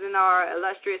 especially using our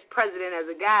illustrious president as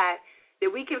a guide,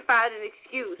 that we can find an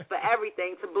excuse for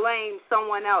everything, to blame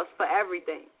someone else for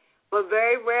everything. But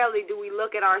very rarely do we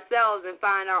look at ourselves and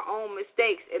find our own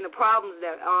mistakes and the problems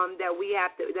that we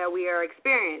are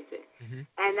experiencing. Mm-hmm.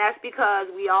 And that's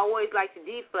because we always like to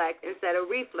deflect instead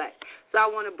of reflect. So I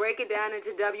want to break it down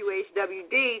into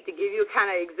WHWD to give you a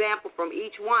kind of example from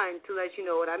each one to let you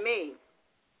know what I mean.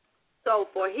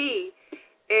 So for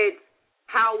it's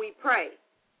how we pray.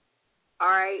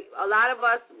 All right? A lot of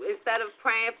us, instead of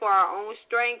praying for our own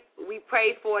strength, we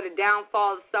pray for the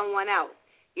downfall of someone else.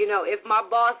 You know, if my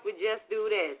boss would just do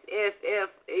this, if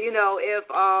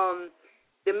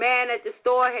the man at the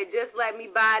store had just let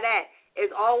me buy that,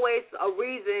 it's always a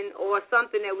reason or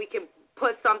something that we can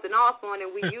put something off on,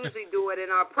 and we usually do it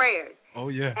in our prayers. Oh,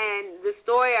 yeah. And the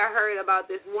story I heard about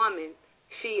this woman,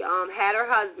 she had her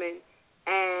husband,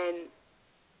 and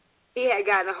he had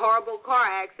gotten a horrible car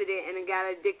accident and got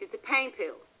addicted to pain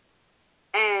pills.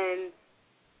 And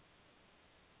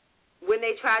when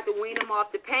they tried to wean him off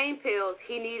the pain pills,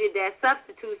 he needed that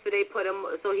substitute,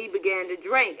 so he began to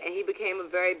drink, and he became a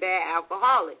very bad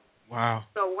alcoholic. Wow.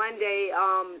 So one day,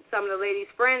 some of the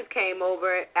lady's friends came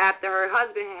over after her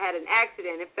husband had an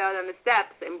accident and fell down the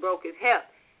steps and broke his hip.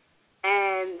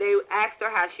 And they asked her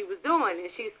how she was doing,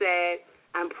 and she said,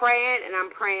 I'm praying, and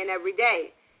I'm praying every day.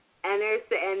 And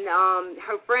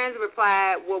her friends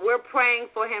replied, well, we're praying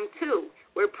for him too.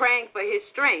 We're praying for his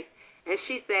strength. And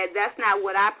she said, that's not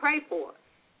what I pray for.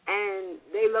 And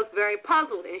they looked very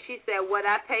puzzled. And she said, what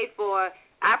I pray for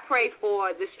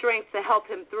the strength to help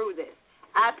him through this.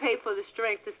 I pray for the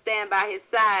strength to stand by his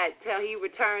side till he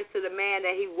returns to the man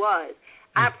that he was.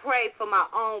 I pray for my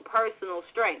own personal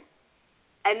strength.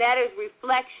 And that is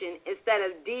reflection instead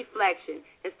of deflection.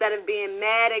 Instead of being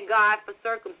mad at God for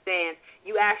circumstance,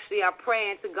 you actually are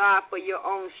praying to God for your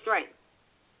own strength.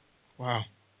 Wow.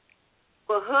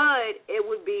 For hood, it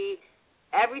would be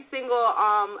every single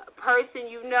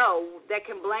person you know that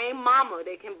can blame mama,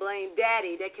 they can blame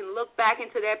daddy, they can look back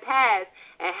into their past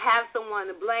and have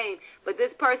someone to blame, but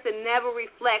this person never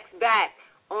reflects back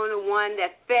on the one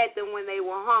that fed them when they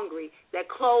were hungry,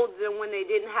 that clothed them when they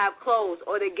didn't have clothes,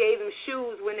 or that gave them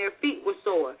shoes when their feet were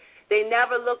sore. They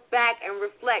never look back and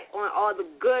reflect on all the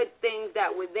good things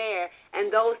that were there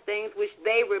and those things which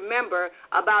they remember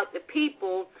about the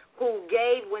people who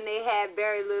gave when they had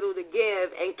very little to give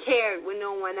and cared when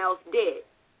no one else did.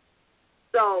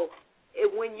 So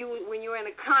when you're in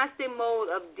a constant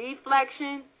mode of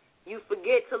deflection, you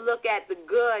forget to look at the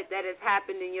good that has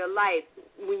happened in your life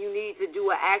when you need to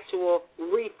do an actual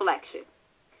reflection.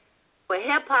 For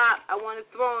hip-hop, I want to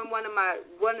throw in one of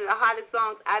the hottest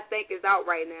songs I think is out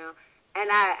right now. And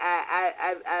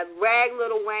I rag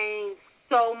Lil Wayne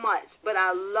so much, but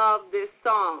I love this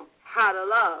song, How to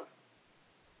Love.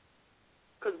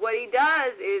 Because what he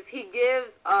does is he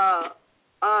gives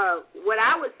what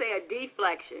I would say a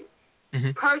deflection,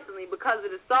 personally, because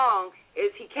of the song,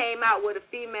 is he came out with a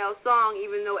female song,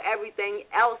 even though everything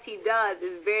else he does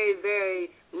is very,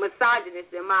 very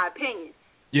misogynist, in my opinion.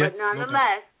 Yeah, but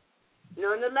nonetheless,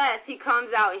 he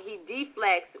comes out and he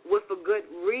deflects with a good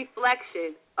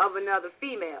reflection of another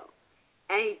female.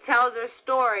 And he tells her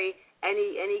story, and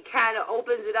he kind of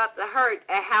opens it up to her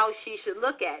at how she should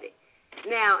look at it.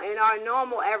 Now, in our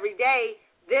normal everyday,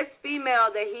 this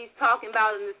female that he's talking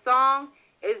about in the song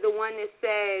is the one that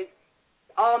says,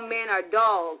 all men are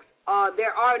dogs.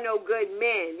 There are no good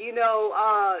men. You know,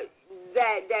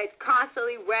 that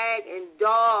constantly rag and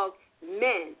dog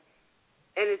men.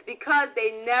 And it's because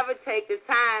they never take the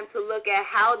time to look at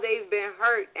how they've been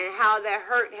hurt and how that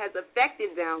hurt has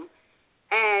affected them.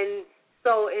 And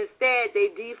so instead they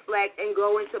deflect and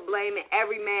go into blaming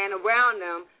every man around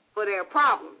them for their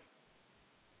problems.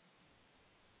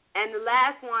 And the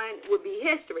last one would be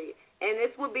history. And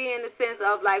this would be in the sense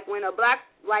of like when a black,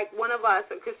 like one of us,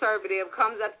 a conservative,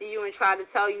 comes up to you and try to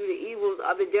tell you the evils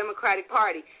of the Democratic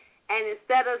Party. And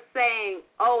instead of saying,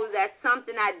 oh, that's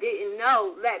something I didn't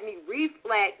know, let me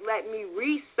reflect, let me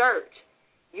research,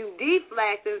 you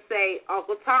deflect and say,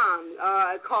 Uncle Tom,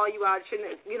 call you out,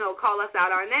 call us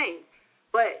out our names.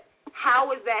 But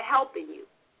how is that helping you?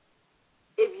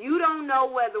 If you don't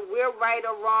know whether we're right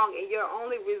or wrong and your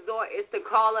only resort is to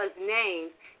call us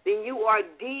names, then you are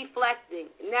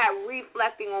deflecting, not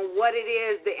reflecting on what it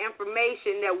is, the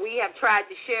information that we have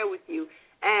tried to share with you.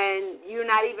 And you're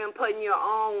not even putting your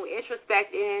own introspect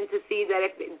in to see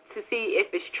if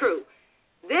it's true.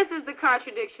 This is the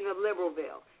contradiction of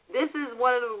Liberalville. This is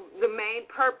one of the main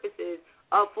purposes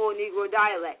of Full Negro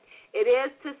Dialect. It is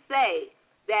to say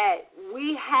that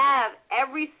we have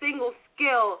every single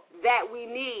skill that we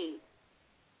need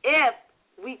if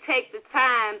we take the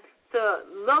time to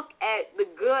look at the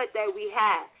good that we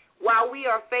have. While we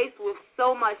are faced with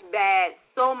so much bad,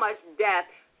 so much death,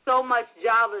 so much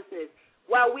joblessness,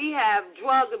 while we have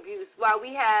drug abuse, while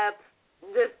we have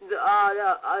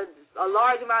a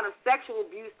large amount of sexual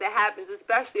abuse that happens,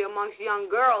 especially amongst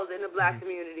young girls in the black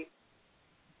community,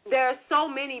 there are so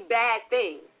many bad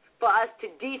things for us to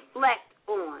deflect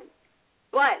on.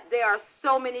 But there are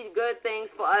so many good things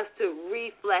for us to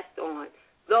reflect on.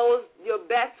 Those, your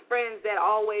best friends that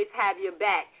always have your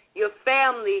back, your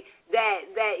family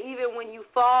that even when you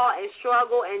fall and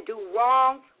struggle and do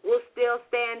wrong will still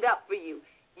stand up for you.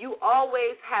 You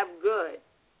always have good,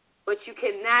 but you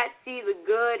cannot see the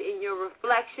good in your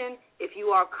reflection if you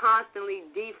are constantly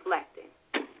deflecting.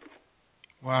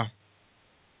 Wow.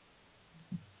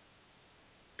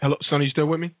 Hello, Sonny, you still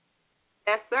with me?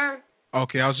 Yes, sir.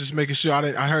 Okay, I was just making sure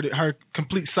I heard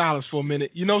complete silence for a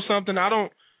minute. You know something? I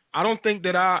don't think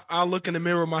that I look in the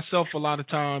mirror myself a lot of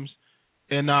times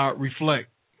and reflect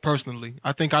personally.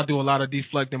 I think I do a lot of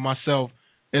deflecting myself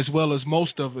as well as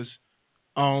most of us.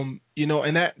 And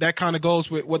that kind of goes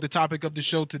with what the topic of the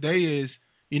show today is.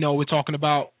 We're talking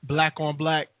about black on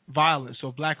black violence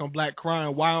or black on black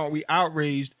crime. Why aren't we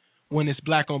outraged when it's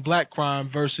black on black crime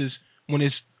versus when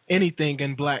it's anything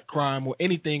in black crime or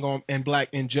anything in black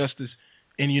injustice?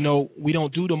 And, we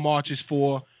don't do the marches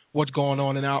for what's going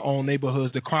on in our own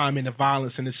neighborhoods, the crime and the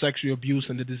violence and the sexual abuse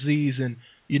and the disease and,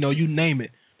 you name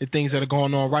it, the things that are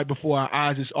going on right before our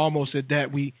eyes. It's almost at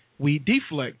that we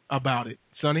deflect about it,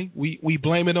 Sonny. We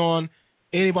blame it on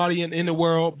anybody in the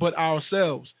world but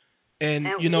ourselves. And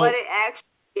what it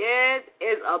actually is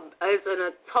a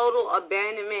total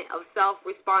abandonment of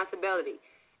self-responsibility.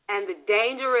 And the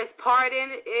dangerous part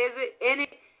in it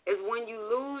is when you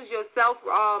lose your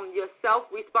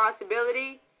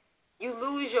self-responsibility, you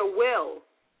lose your will.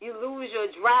 You lose your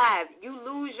drive. You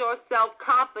lose your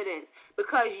self-confidence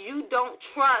because you don't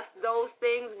trust those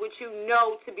things which you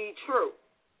know to be true.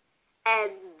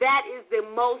 And that is the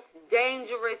most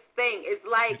dangerous thing. It's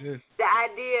like the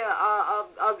idea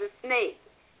of the snake.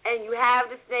 And you have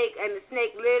the snake, and the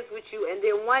snake lives with you, and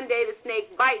then one day the snake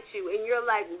bites you, and you're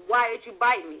like, why did you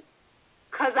bite me?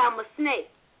 Because I'm a snake.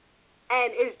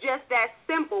 And it's just that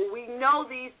simple. We know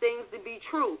these things to be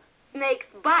true. Snakes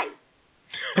bite.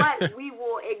 But we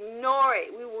will ignore it.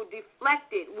 We will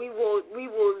deflect it. We will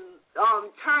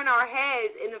turn our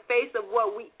heads in the face of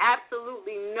what we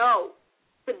absolutely know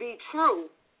to be true.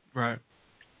 Right.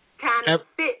 Kind of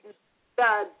fit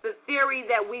the theory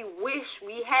that we wish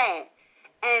we had.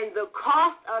 And the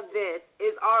cost of this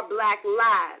is our black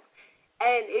lives.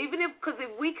 And because if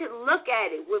we could look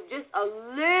at it with just a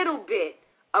little bit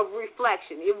of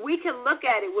reflection, if we could look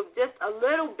at it with just a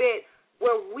little bit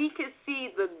where we could see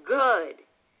the good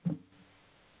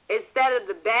instead of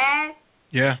the bad,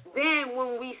 then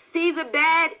when we see the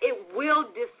bad, it will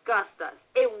disgust us.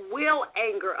 It will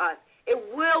anger us. It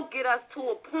will get us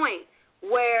to a point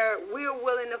where we're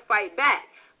willing to fight back.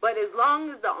 But as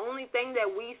long as the only thing that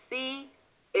we see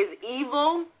is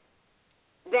evil,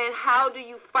 then how do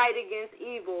you fight against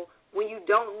evil when you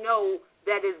don't know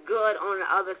that it's good on the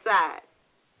other side?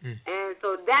 And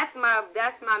so that's my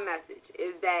message,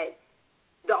 is that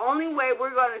the only way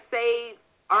we're going to save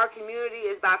our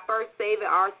community is by first saving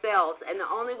ourselves. And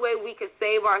the only way we can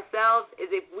save ourselves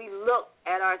is if we look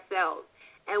at ourselves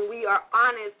and we are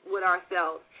honest with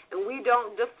ourselves and we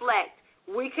don't deflect.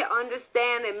 We can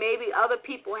understand that maybe other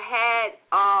people had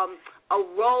a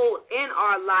role in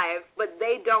our lives, but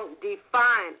they don't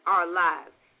define our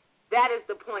lives. That is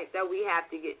the point that we have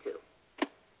to get to.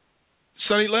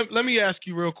 Sonny, let me ask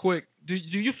you real quick. Do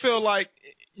you feel like,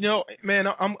 man,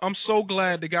 I'm so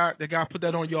glad the guy put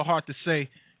that on your heart to say,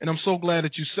 and I'm so glad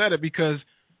that you said it, because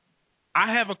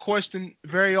I have a question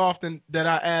very often that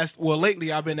I ask. Well,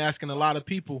 lately I've been asking a lot of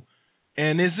people,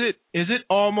 and is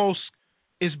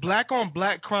black on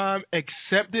black crime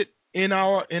accepted in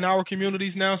our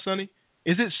communities now, Sonny?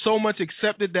 Is it so much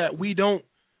accepted that we don't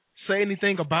say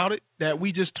anything about it, that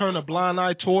we just turn a blind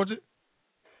eye towards it?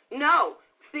 No.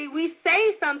 See, we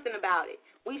say something about it.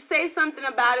 We say something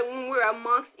about it when we're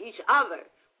amongst each other.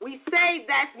 We say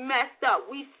that's messed up.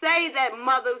 We say that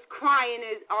mothers crying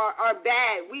are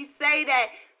bad. We say that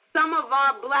some of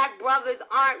our black brothers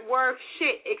aren't worth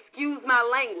shit. Excuse my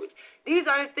language. These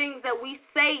are the things that we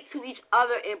say to each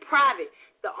other in private.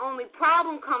 The only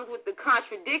problem comes with the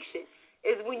contradiction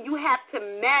is when you have to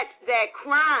match that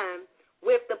crime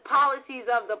with the policies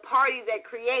of the party that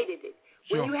created it.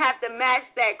 When you have to match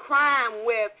that crime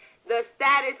with the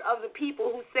status of the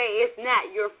people who say it's not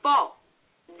your fault.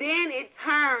 Then it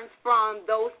turns from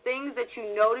those things that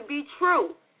you know to be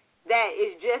true, that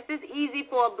it's just as easy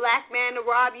for a black man to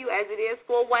rob you as it is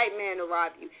for a white man to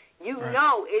rob you. You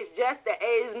know it's just that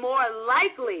it is more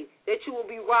likely that you will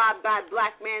be robbed by a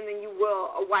black man than you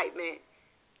will a white man.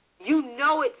 You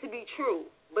know it to be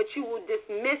true, but you will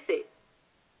dismiss it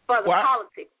for the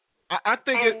politics. I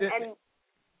think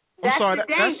I'm sorry.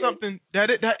 That's something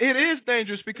that it is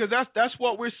dangerous, because that's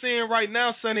what we're seeing right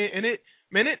now, Sonny. And it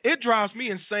drives me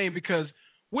insane, because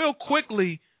we'll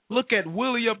quickly look at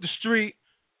Willie up the street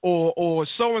or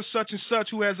so and such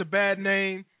who has a bad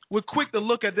name. We're quick to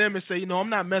look at them and say, I'm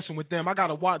not messing with them. I got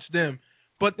to watch them.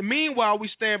 But meanwhile, we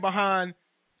stand behind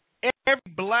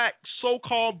every black,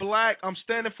 so-called black, I'm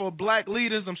standing for black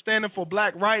leaders, I'm standing for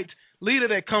black rights leader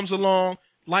that comes along,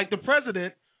 like the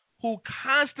president, who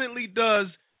constantly does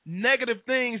negative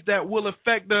things that will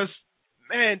affect us,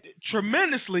 man,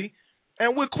 tremendously,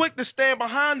 and we're quick to stand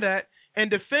behind that and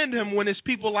defend him when it's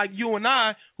people like you and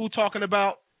I who talking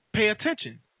about pay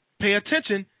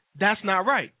attention, that's not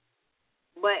right.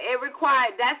 But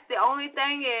that's the only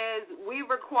thing is we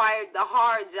required the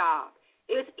hard job.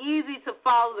 It's easy to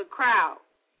follow the crowd.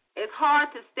 It's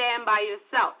hard to stand by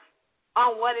yourself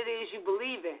on what it is you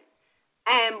believe in.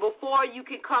 And before you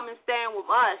can come and stand with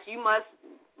us, you must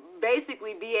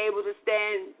basically be able to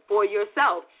stand for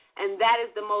yourself. And that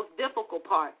is the most difficult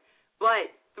part.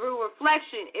 But through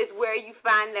reflection is where you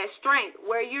find that strength,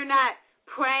 where you're not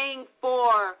praying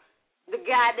for the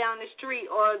guy down the street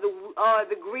or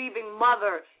the grieving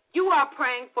mother. You are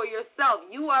praying for yourself.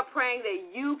 You are praying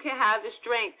that you can have the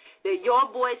strength, that your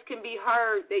voice can be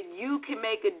heard, that you can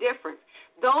make a difference.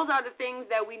 Those are the things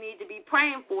that we need to be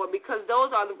praying for, because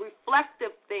those are the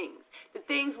reflective things, the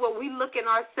things where we look in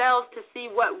ourselves to see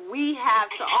what we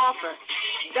have to offer.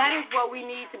 That is what we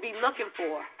need to be looking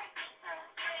for.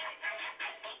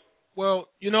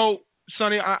 Well,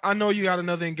 Sonny, I know you got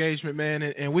another engagement, man,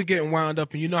 and we're getting wound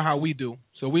up, and you know how we do.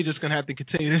 So we're just going to have to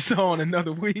continue this on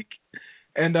another week.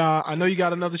 And I know you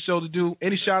got another show to do.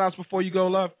 Any shout-outs before you go,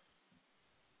 love?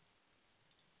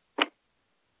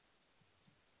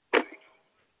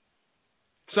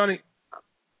 Sonny?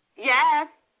 Yes.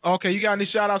 Okay, you got any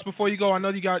shout-outs before you go? I know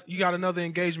you got another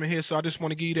engagement here, so I just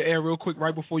want to give you the air real quick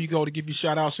right before you go to give you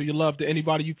shout-outs or your love to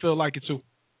anybody you feel like it to.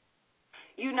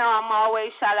 You know I'm always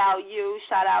shout out you,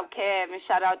 shout out Kev, and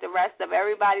shout out the rest of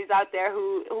everybody's out there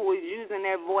who is using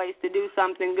their voice to do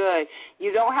something good.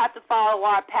 You don't have to follow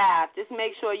our path. Just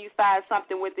make sure you find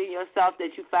something within yourself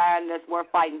that you find that's worth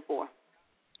fighting for.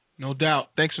 No doubt.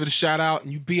 Thanks for the shout-out.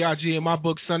 And you BIG in my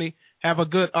book, Sonny. Have a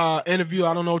good interview.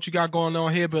 I don't know what you got going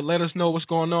on here, but let us know what's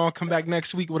going on. Come back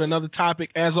next week with another topic,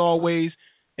 as always,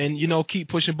 and, keep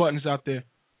pushing buttons out there.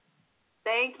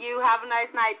 Thank you. Have a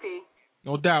nice night, P.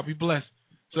 No doubt. Be blessed.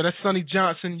 So that's Sonny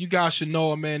Johnson. You guys should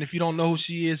know her, man. If you don't know who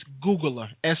she is, Google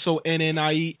her.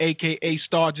 SONNIE, a.k.a.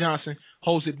 Star Johnson.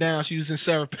 Holds it down. She was in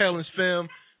Sarah Palin's film,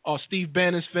 or Steve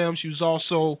Bannon's film. She was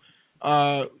also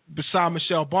beside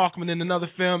Michelle Bachmann in another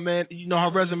film, man.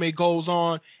 Her resume goes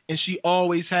on, and she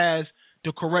always has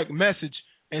the correct message.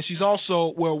 And she's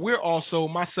also, we're also,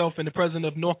 myself and the president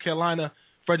of North Carolina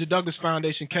Frederick Douglass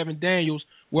Foundation, Kevin Daniels,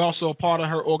 we're also a part of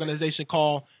her organization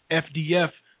called FND,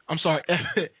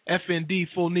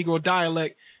 Full Negro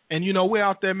Dialect. And, we're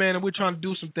out there, man, and we're trying to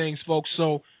do some things, folks.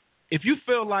 So if you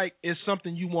feel like it's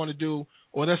something you want to do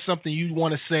or that's something you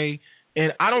want to say,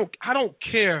 and I don't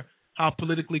care how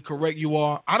politically correct you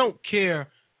are. I don't care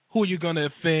who you're going to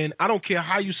offend. I don't care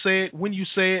how you say it, when you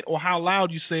say it, or how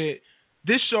loud you say it.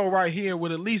 This show right here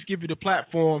would at least give you the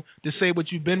platform to say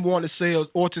what you've been wanting to say,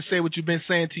 or to say what you've been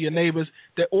saying to your neighbors,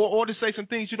 or to say some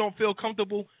things you don't feel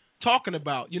comfortable talking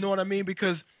about. You know what I mean?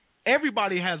 Because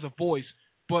everybody has a voice,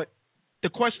 but the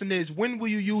question is, when will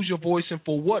you use your voice, and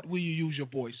for what will you use your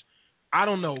voice? I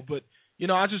don't know, but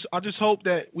I just hope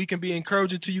that we can be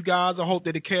encouraging to you guys. I hope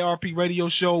that the KRP radio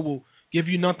show will give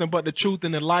you nothing but the truth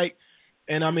and the light.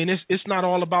 And, I mean, it's not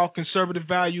all about conservative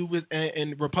value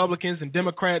and Republicans and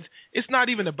Democrats. It's not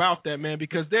even about that, man,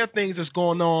 because there are things that's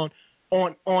going on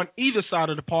either side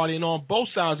of the party and on both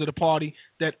sides of the party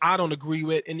that I don't agree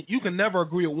with. And you can never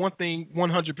agree with one thing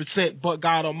 100% but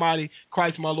God Almighty,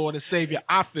 Christ my Lord and Savior.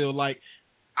 I feel like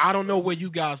I don't know where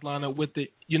you guys line up with it.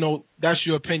 That's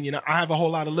your opinion. I have a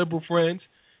whole lot of liberal friends.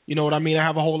 You know what I mean? I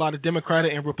have a whole lot of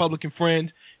Democratic and Republican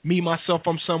friends. Me, myself,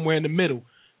 I'm somewhere in the middle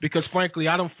because, frankly,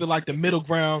 I don't feel like the middle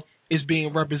ground is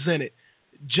being represented.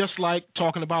 Just like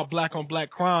talking about black-on-black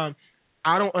crime,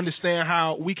 I don't understand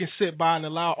how we can sit by and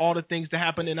allow all the things to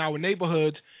happen in our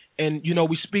neighborhoods and,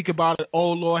 we speak about it,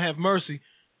 oh, Lord, have mercy.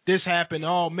 This happened.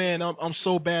 Oh, man, I'm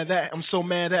so mad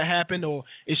that happened, or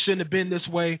it shouldn't have been this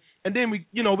way. And then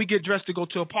we get dressed to go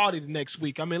to a party the next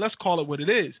week. I mean, let's call it what it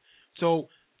is. So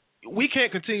we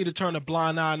can't continue to turn a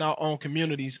blind eye in our own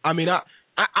communities. I mean, I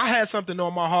had something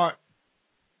on my heart,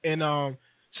 and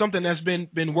something that's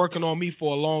been working on me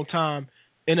for a long time.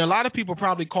 And a lot of people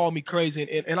probably call me crazy,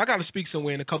 and I got to speak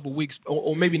somewhere in a couple of weeks,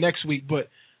 or maybe next week. But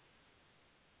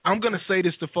I'm going to say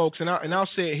this to folks, and I'll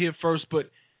say it here first.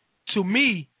 But to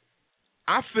me,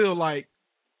 I feel like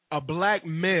a black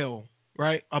male,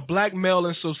 right? A black male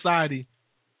in society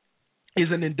is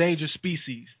an endangered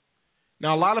species.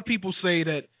 Now, a lot of people say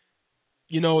that,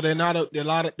 there are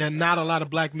not a lot of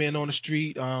black men on the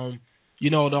street. All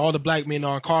the black men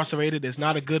are incarcerated. There's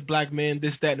not a good black man,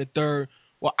 this, that, and the third.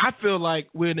 Well, I feel like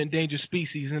we're an endangered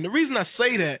species. And the reason I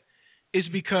say that is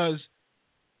because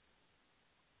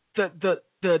the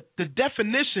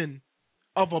definition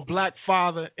of a black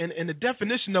father and the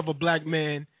definition of a black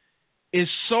man is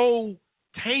so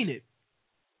tainted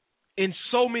in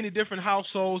so many different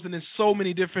households and in so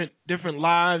many different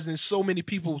lives and so many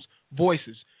people's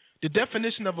voices. The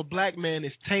definition of a black man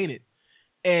is tainted.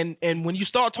 And when you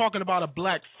start talking about a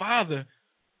black father,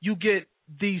 you get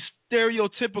these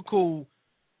stereotypical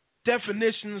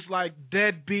definitions like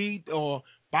deadbeat or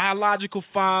biological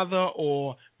father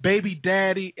or baby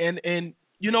daddy. And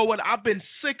you know what? I've been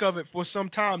sick of it for some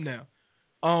time now.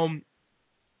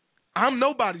 I'm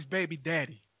nobody's baby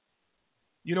daddy.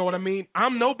 You know what I mean?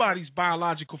 I'm nobody's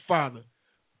biological father.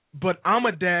 But I'm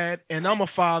a dad and I'm a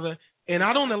father, and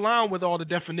I don't align with all the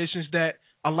definitions that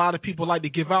a lot of people like to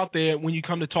give out there when you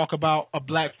come to talk about a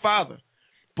black father.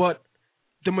 But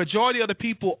the majority of the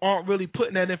people aren't really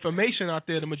putting that information out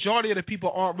there. The majority of the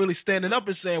people aren't really standing up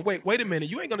and saying, wait a minute,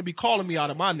 you ain't going to be calling me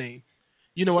out of my name.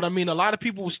 You know what I mean? A lot of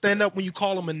people will stand up when you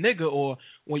call them a nigger, or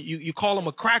when you call them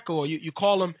a cracker, or you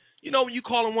call them, you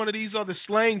call them one of these other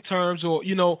slang terms, or,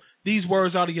 these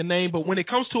words out of your name. But when it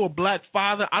comes to a black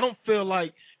father, I don't feel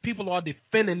like people are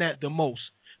defending that the most.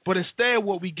 But instead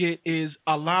what we get is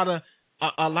a lot of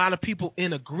a lot of people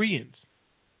in agreement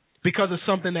because of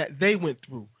something that they went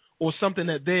through or something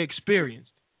that they experienced.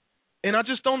 And I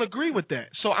just don't agree with that.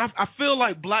 So I feel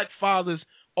like black fathers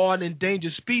are an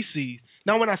endangered species.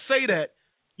 Now, when I say that,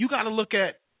 you got to look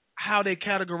at how they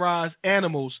categorize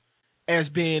animals as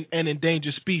being an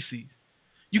endangered species.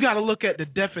 You got to look at the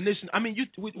definition. I mean,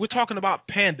 we're talking about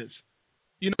pandas.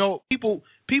 You know, people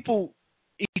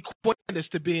equate this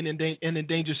to being an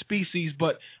endangered species,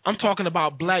 but I'm talking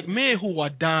about black men who are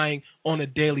dying on a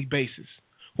daily basis,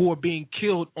 who are being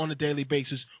killed on a daily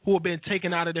basis, who are being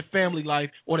taken out of their family life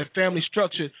or their family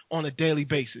structure on a daily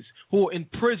basis, who are in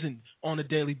prison on a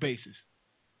daily basis.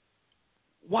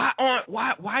 Why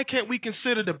can't we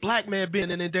consider the black man being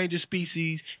an endangered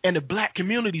species and the black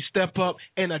community step up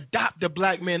and adopt the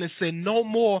black man and say no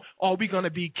more are we going to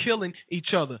be killing each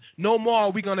other, no more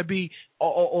are we going to be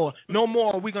or no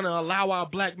more are we going to allow our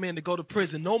black men to go to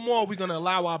prison, no more are we going to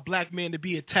allow our black men to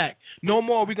be attacked, no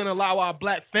more are we going to allow our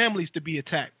black families to be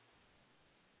attacked.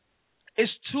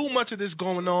 It's too much of this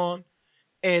going on.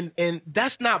 And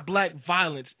that's not black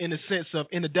violence in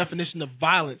the definition of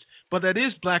violence, but that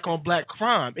is black on black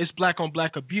crime. It's black on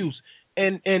black abuse.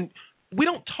 And we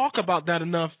don't talk about that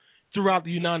enough throughout the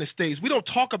United States. We don't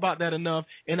talk about that enough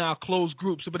in our closed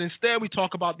groups, but instead we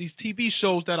talk about these TV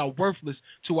shows that are worthless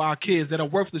to our kids, that are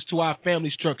worthless to our family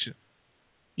structure.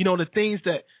 You know, the things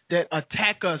that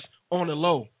attack us on the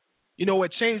low. You know,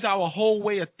 it changed our whole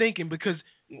way of thinking because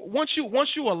once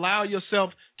you allow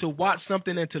yourself to watch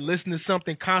something and to listen to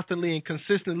something constantly and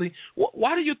consistently,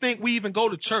 why do you think we even go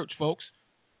to church, folks?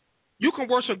 You can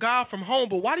worship God from home,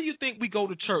 but why do you think we go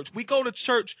to church? We go to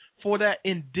church for that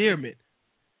endearment,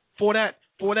 for that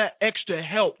extra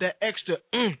help, that extra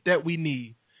that we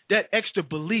need, that extra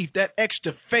belief, that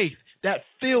extra faith, that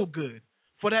feel good,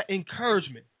 for that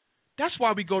encouragement. That's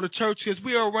why we go to church, because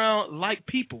we are around like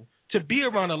people, to be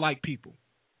around like people,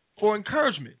 for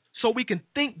encouragement. So we can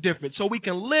think different, so we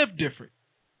can live different.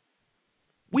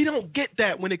 We don't get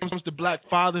that when it comes to black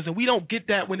fathers, and we don't get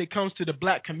that when it comes to the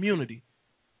black community.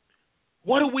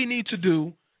 What do we need to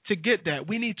do to get that?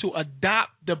 We need to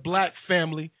adopt the black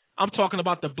family. I'm talking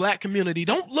about the black community.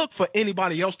 Don't look for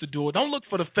anybody else to do it. Don't look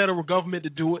for the federal government to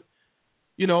do it.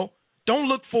 You know, don't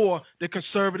look for the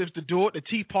conservatives to do it, the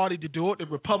Tea Party to do it, the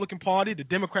Republican Party, the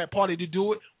Democrat Party to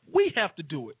do it. We have to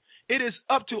do it. It is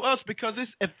up to us because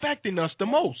it's affecting us the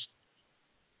most.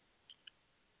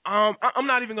 I'm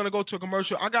not even going to go to a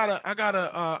commercial. I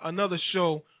got another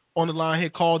show on the line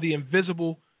here called the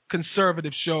Invisible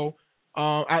Conservative Show.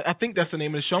 I think that's the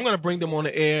name of the show. I'm going to bring them on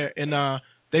the air, and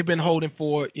they've been holding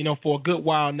for a good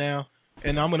while now.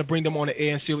 And I'm going to bring them on the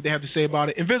air and see what they have to say about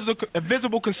it.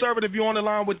 Invisible Conservative, you're on the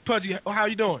line with Pudgy. How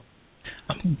you doing?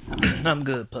 I'm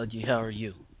good, Pudgy. How are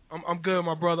you? I'm good,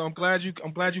 my brother. I'm glad you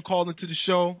called into the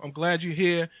show. I'm glad you're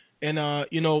here. And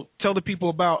tell the people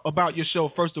about your show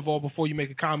first of all before you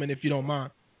make a comment, if you don't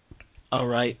mind. All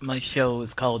right, my show is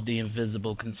called The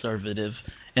Invisible Conservative,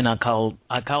 and I call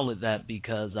it that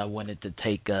because I wanted to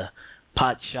take a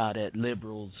pot shot at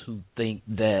liberals who think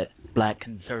that black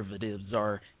conservatives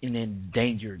are an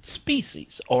endangered species,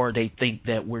 or they think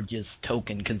that we're just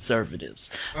token conservatives.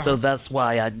 So that's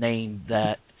why I named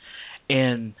that.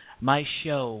 In my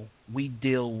show, we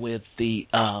deal with the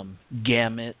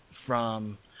gamut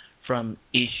from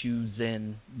issues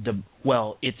in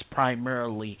it's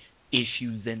primarily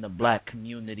issues in the black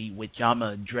community, which I'm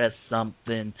going to address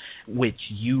something which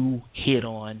you hit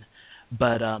on,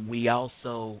 but we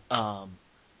also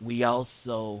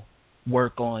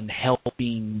work on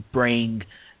helping bring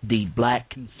the black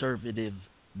conservative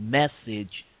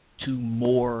message to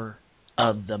more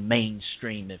of the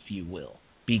mainstream, if you will,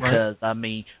 because, right. I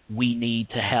mean, we need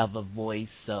to have a voice,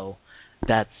 so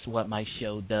that's what my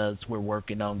show does. We're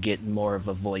working on getting more of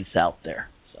a voice out there.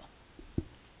 So,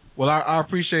 well, I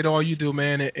appreciate all you do,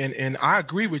 man, and I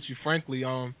agree with you, frankly.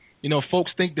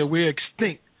 Folks think that we're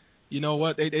extinct. You know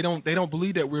what? They don't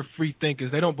believe that we're free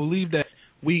thinkers. They don't believe that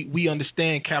we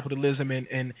understand capitalism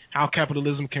and how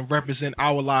capitalism can represent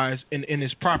our lives in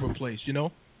its proper place. You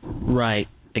know? Right.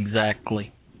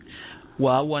 Exactly.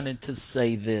 Well, I wanted to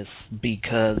say this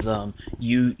because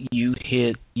you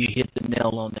hit the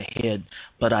nail on the head,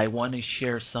 but I want to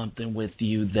share something with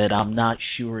you that I'm not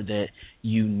sure that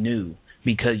you knew,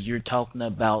 because you're talking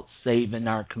about saving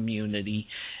our community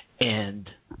and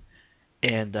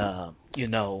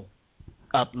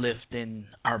uplifting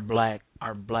our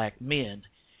black men.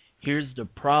 Here's the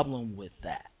problem with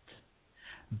that.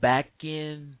 Back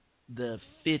in the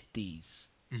 50s,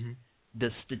 the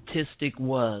statistic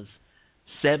was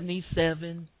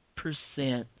 77%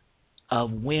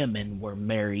 of women were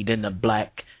married in the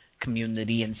black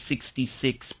community, and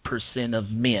 66% of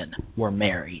men were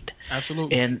married.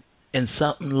 Absolutely. And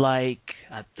something like,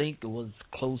 I think it was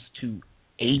close to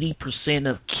 80%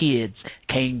 of kids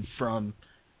came from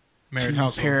married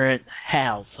two-parent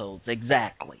households.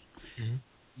 Exactly. Mm-hmm.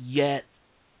 Yet,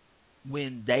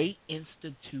 when they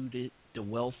instituted the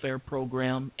welfare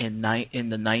program in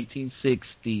the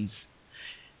 1960s,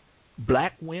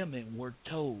 black women were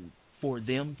told for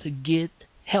them to get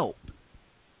help,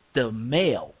 the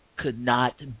male could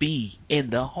not be in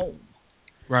the home.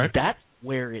 Right. That's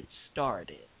where it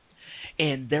started.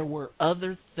 And there were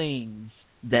other things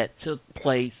that took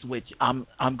place, which I'm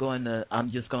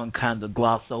just going to kind of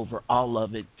gloss over all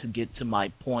of it to get to my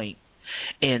point.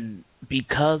 And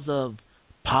because of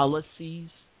policies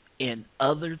and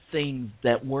other things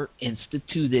that were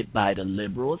instituted by the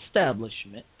liberal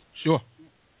establishment, sure,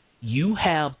 you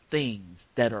have things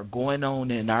that are going on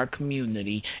in our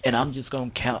community, and I'm just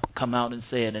going to come out and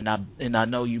say it, and I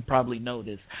know you probably know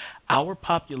this. Our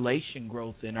population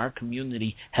growth in our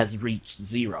community has reached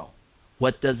zero.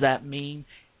 What does that mean?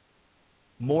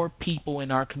 More people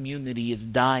in our community is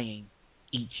dying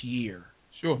each year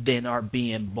than are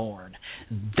being born.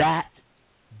 That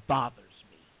bothers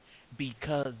me,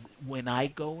 because when I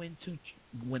go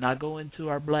into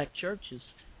our black churches,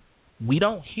 we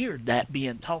don't hear that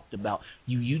being talked about.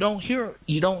 You don't hear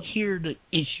the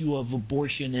issue of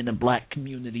abortion in the black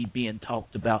community being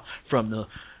talked about from the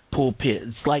pulpit.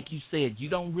 It's like you said, you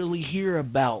don't really hear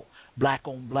about black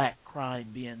on black crime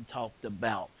being talked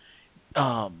about.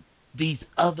 These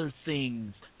other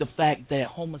things, the fact that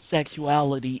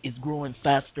homosexuality is growing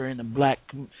faster in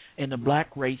the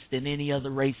black race than any other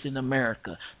race in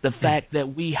America. The fact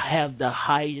that we have the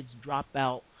highest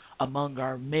dropout among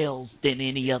our males than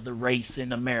any other race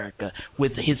in America,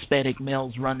 with Hispanic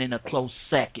males running a close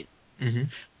second. Mm-hmm.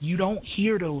 You don't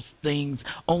hear those things.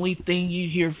 Only thing you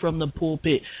hear from the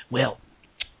pulpit, well,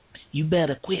 you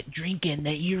better quit drinking,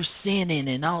 that you're sinning,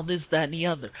 and all this, that, and the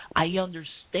other. I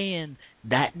understand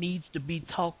that needs to be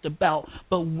talked about,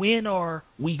 but when are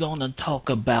we going to talk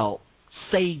about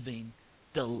saving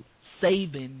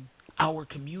our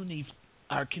community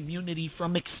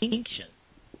from extinction?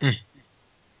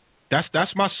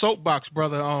 That's my soapbox,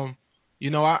 brother. I'm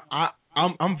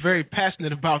very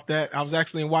passionate about that. I was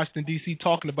actually in Washington D.C.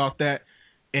 talking about that,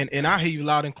 and I hear you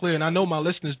loud and clear, and I know my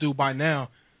listeners do by now.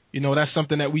 That's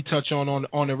something that we touch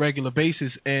on a regular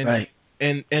basis, and right.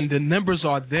 and the numbers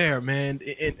are there, man.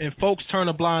 And folks turn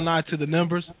a blind eye to the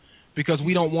numbers because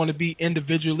we don't want to be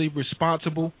individually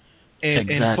responsible.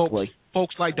 And, exactly. and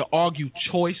folks like to argue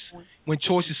choice when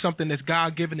choice is something that's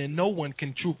God-given, and no one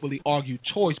can truthfully argue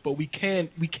choice, but we can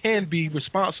be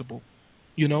responsible,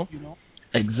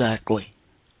 Exactly.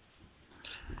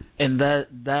 And that's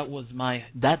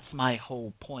my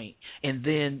whole point. And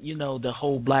then, the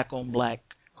whole black on black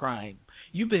crime.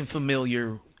 You've been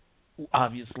familiar,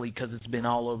 obviously, because it's been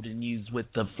all over the news with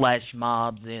the flash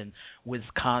mobs in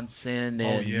Wisconsin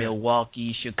and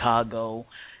Milwaukee, Chicago.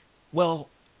 Well,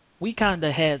 we kind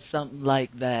of had something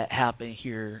like that happen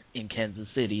here in Kansas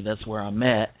City. That's where I'm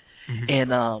at.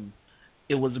 Mm-hmm. And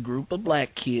it was a group of black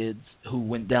kids who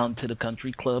went down to the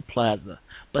Country Club Plaza.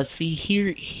 But see,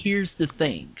 here's the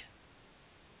thing.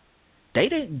 They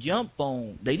didn't jump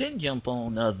on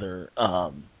other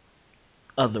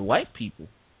white people.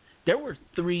 There were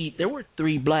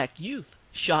three black youth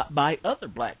shot by other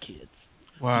black kids.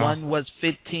 Wow. One was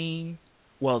 15.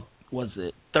 Well, was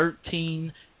it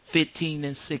 13? 15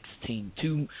 and 16,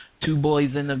 two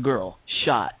boys and a girl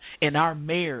shot. And our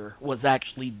mayor was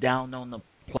actually down on the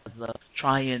plaza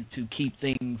trying to keep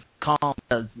things calm,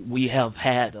 because we have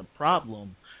had a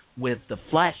problem with the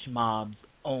flash mobs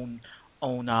on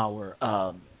our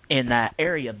in that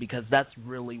area, because that's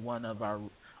really one of our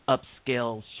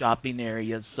upscale shopping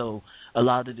areas. So a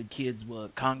lot of the kids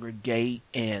would congregate,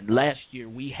 and last year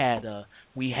we had a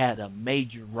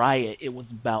major riot. It was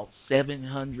about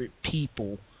 700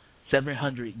 people.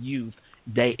 700 youth.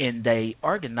 They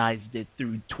organized it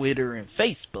through Twitter and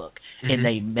Facebook, and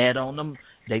they met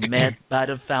They met by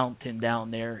the fountain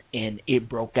down there, and it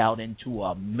broke out into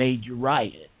a major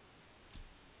riot.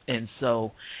 And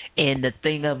the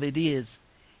thing of it is,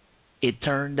 it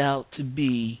turned out to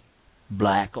be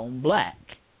black on black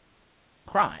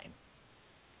crime.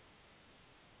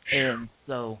 And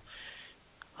so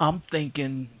I'm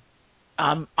thinking,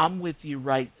 I'm with you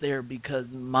right there, because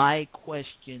my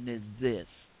question is this: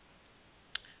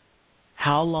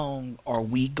 how long are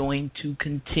we going to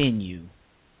continue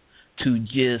to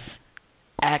just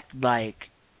act like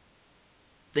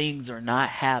things are not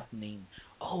happening?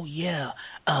 Oh yeah,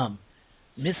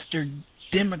 Mr.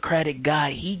 Democratic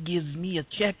guy, he gives me a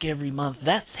check every month.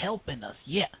 That's helping us.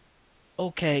 Yeah,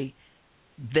 okay,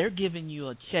 they're giving you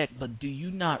a check, but do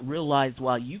you not realize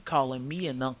while you calling me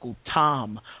an Uncle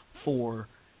Tom for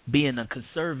being a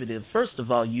conservative, first of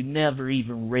all, you never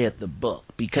even read the book,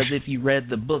 because if you read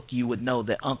the book, you would know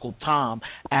that Uncle Tom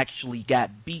actually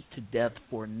got beat to death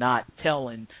for not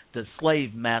telling the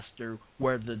slave master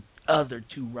where the other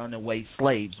two runaway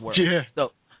slaves were. Yeah.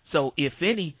 So if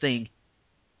anything,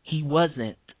 he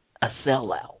wasn't a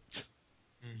sellout.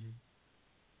 Mm-hmm.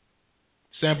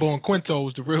 Sambo and Quinto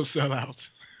was the real sellouts.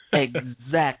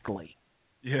 Exactly.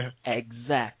 Yeah.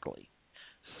 Exactly.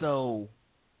 So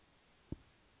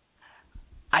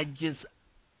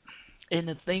and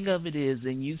the thing of it is,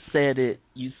 and you said it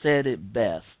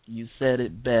best. You said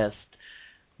it best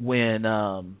when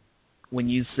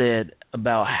you said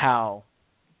about how,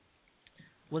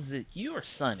 was it you or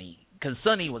Sonny? Because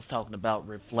Sonny was talking about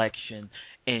reflection,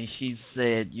 and she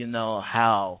said,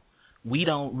 how we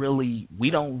don't really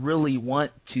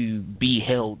want to be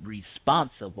held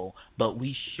responsible, but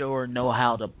we sure know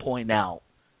how to point out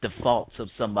the faults of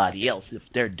somebody else if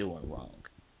they're doing wrong.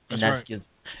 And that's right.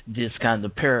 just kind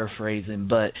of paraphrasing,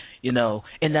 but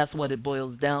and that's what it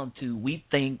boils down to. We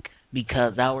think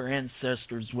because our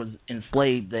ancestors was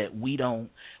enslaved that we don't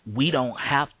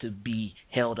have to be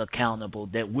held accountable,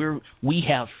 that we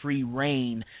have free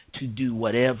reign to do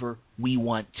whatever we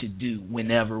want to do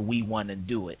whenever we want to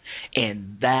do it.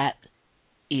 And that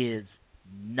is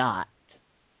not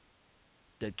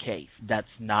the case. That's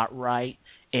not right,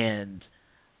 and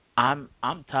I'm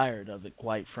tired of it,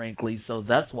 quite frankly. So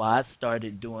that's why I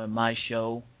started doing my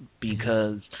show,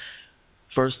 because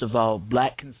first of all,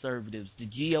 black conservatives, the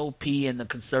GOP and the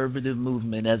conservative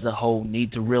movement as a whole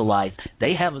need to realize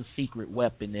they have a secret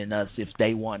weapon in us if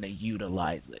they want to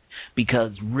utilize it.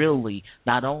 Because really,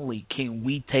 not only can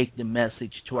we take the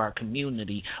message to our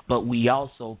community, but we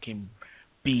also can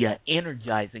be an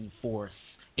energizing force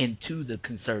into the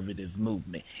conservative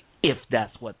movement if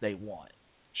that's what they want.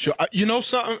 Sure. You know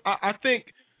something? I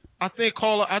think,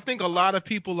 caller, I think a lot of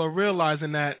people are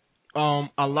realizing that.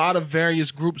 A lot of various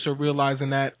groups are realizing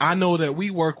that. I know that we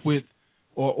work with,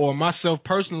 or myself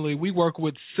personally, we work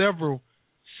with several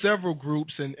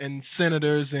groups and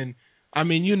senators, and I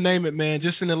mean, you name it, man.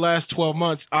 Just in the last 12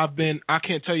 months, I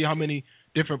can't tell you how many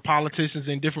different politicians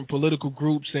and different political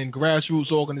groups and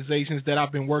grassroots organizations that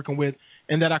I've been working with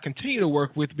and that I continue to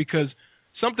work with, because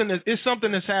it's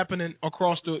something that's happening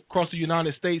across the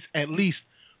United States, at least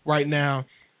right now,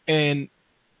 and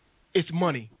it's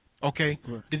money. Okay,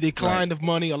 the decline of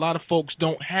money. A lot of folks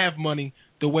don't have money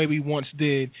the way we once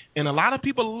did, and a lot of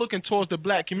people are looking towards the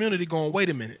black community, going,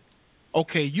 "Wait a minute,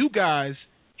 okay, you guys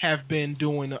have been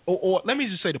doing, or let me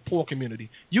just say the poor community.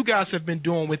 You guys have been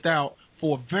doing without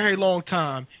for a very long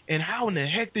time, and how in the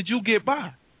heck did you get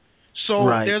by?" So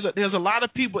there's a lot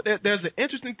of people. There's an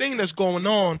interesting thing that's going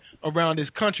on around this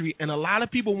country, and a lot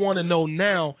of people want to know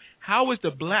now, how has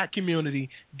the black community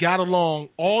got along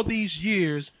all these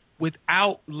years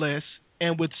without less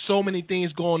and with so many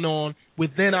things going on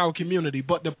within our community.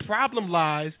 But the problem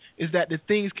lies is that the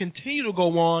things continue to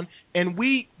go on, and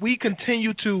we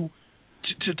continue to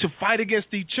fight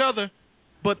against each other,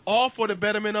 but all for the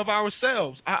betterment of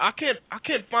ourselves. I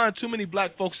can't find too many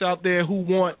black folks out there who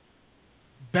want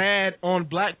bad on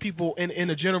black people in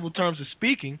the general terms of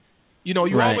speaking. You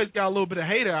always got a little bit of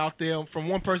hater out there from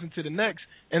one person to the next,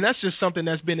 and that's just something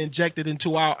that's been injected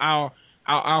into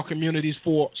our communities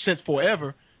since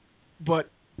forever. But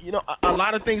a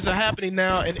lot of things are happening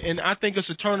now, and I think it's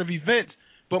a turn of events.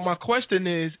 But my question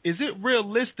is it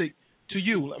realistic to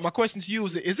you? My question to you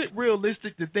is it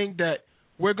realistic to think that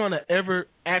we're going to ever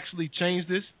actually change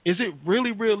this? Is it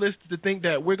really realistic to think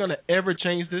that we're going to ever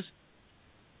change this?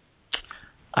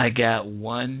 I got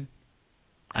one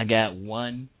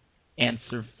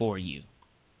answer for you,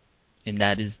 and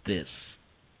that is this: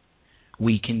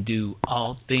 we can do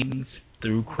all things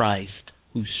through Christ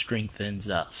who strengthens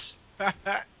us.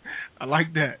 I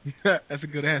like that. That's a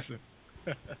good answer.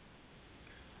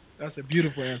 That's a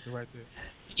beautiful answer right there.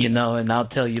 And I'll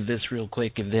tell you this real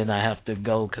quick, and then I have to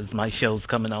go because my show's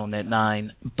coming on at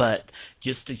 9. But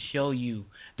just to show you,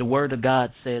 the Word of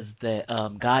God says that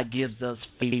God gives us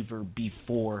favor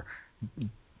before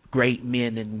great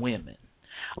men and women.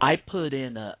 I put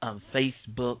in a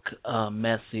Facebook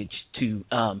message to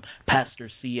Pastor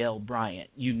C.L. Bryant.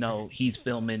 He's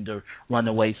filming the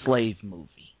Runaway Slave movie.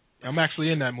 I'm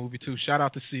actually in that movie, too. Shout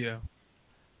out to C.L.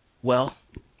 Well,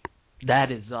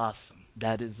 that is awesome.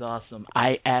 That is awesome.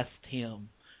 I asked him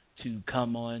to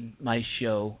come on my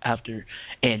show after,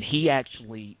 and he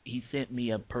sent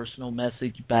me a personal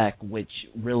message back, which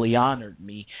really honored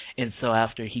me. And so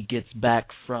after he gets back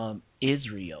from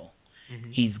Israel,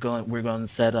 We're going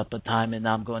to set up a time, and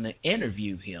I'm going to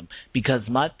interview him, because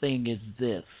my thing is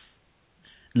this: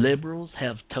 liberals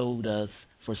have told us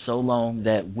for so long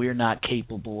that we're not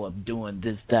capable of doing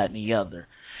this, that, and the other,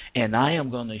 and I am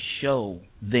going to show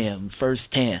them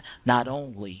firsthand. Not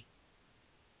only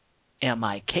am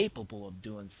I capable of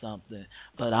doing something,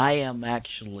 but I am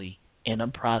actually in a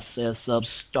process of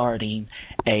starting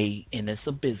and it's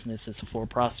a business, it's a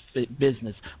for-profit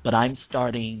business, but I'm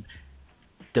starting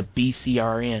the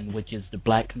BCRN, which is the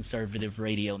Black Conservative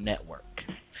Radio Network.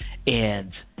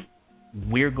 And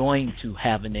we're going to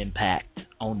have an impact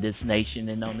on this nation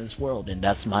and on this world, and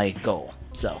that's my goal.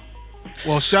 So,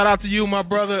 well, shout out to you, my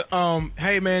brother.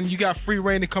 Hey, man, you got free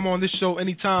reign to come on this show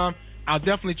anytime. I'll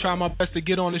definitely try my best to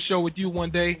get on the show with you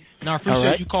one day, and I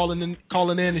appreciate you calling in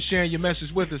and sharing your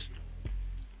message with us.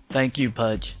 Thank you,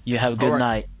 Pudge. You have a good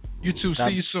night. You too.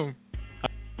 See you soon.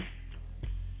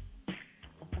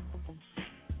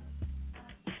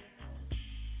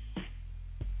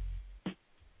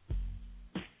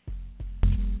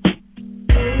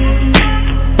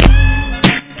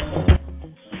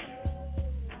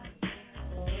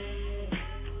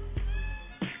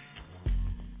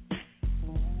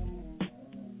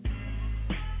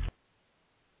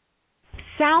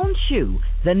 Sound Chew,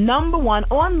 the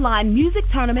 #1 online music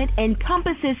tournament,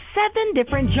 encompasses 7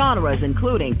 different genres,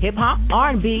 including hip-hop,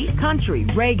 R&B, country,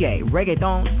 reggae,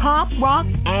 reggaeton, pop, rock,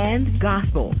 and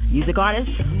gospel. Music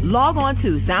artists, log on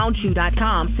to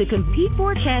soundchew.com to compete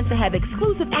for a chance to have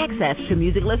exclusive access to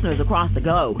music listeners across the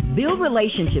globe. Build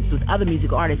relationships with other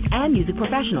music artists and music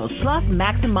professionals, plus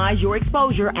maximize your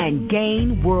exposure and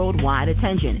gain worldwide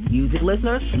attention. Music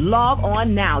listeners, log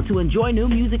on now to enjoy new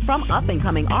music from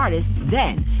up-and-coming artists.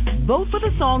 Then, vote for the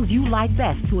songs you like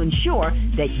best to ensure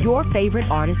that your favorite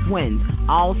artist wins.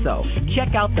 Also,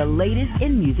 check out the latest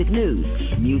in music news.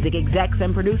 Music execs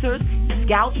and producers,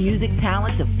 scout music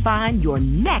talent to find your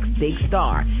next big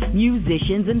star.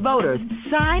 Musicians and voters,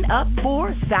 sign up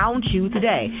for Sound Chew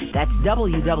today. That's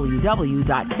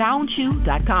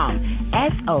www.soundchew.com.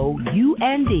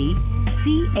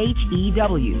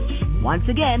 SOUNDCHEW. Once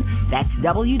again, that's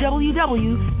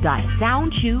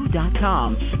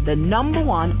www.soundchew.com, the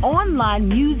 #1 online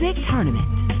music tournament.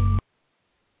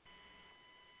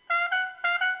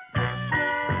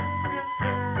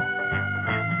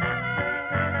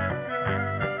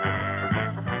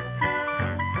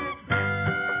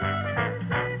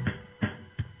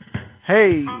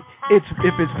 Hey, if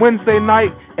it's Wednesday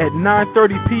night at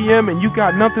 9:30 p.m. and you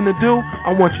got nothing to do,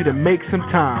 I want you to make some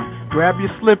time. Grab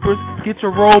your slippers, get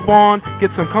your robe on,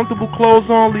 get some comfortable clothes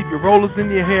on, leave your rollers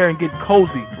in your hair, and get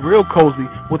cozy, real cozy,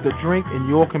 with a drink and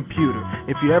your computer.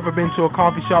 If you've ever been to a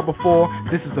coffee shop before,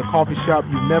 this is a coffee shop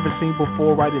you've never seen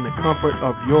before, right in the comfort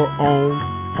of your own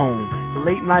home.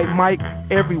 Late Night Mike,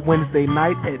 every Wednesday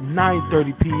night at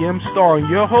 9:30 p.m., starring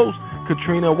your host,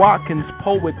 Katrina Watkins,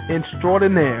 poet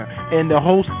extraordinaire, and the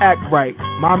host act right.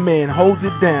 My man holds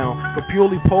it down. The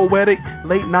purely poetic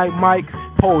Late Night Mike's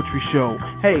poetry show.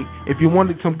 Hey, if you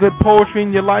wanted some good poetry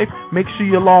in your life, make sure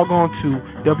you log on to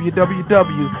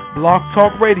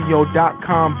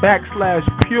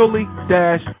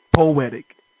www.blogtalkradio.com/purely-poetic.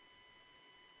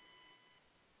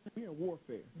 We're in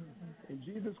warfare. And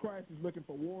Jesus Christ is looking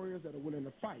for warriors that are willing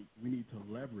to fight. We need to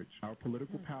leverage our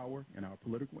political power and our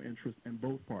political interest in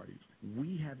both parties.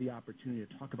 We have the opportunity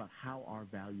to talk about how our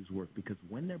values work, because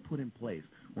when they're put in place,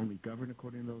 when we govern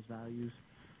according to those values,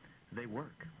 they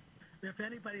work. If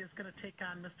anybody is going to take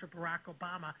on Mr. Barack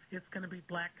Obama, it's going to be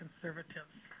black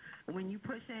conservatives. When you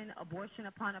push in abortion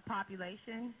upon a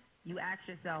population, you ask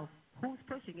yourself, who's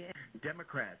pushing it?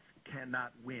 Democrats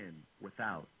cannot win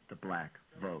without the black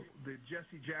vote. The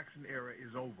Jesse Jackson era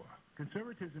is over.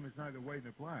 Conservatism is neither white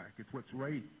nor black. It's what's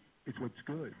right. It's what's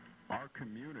good. Our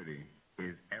community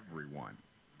is everyone.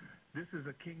 This is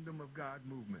a kingdom of God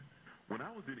movement. When I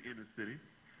was in the inner city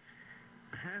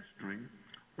pastoring,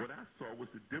 what I saw was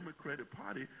the Democratic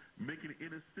Party making the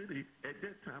inner city at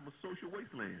that time a social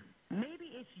wasteland. Maybe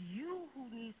it's you who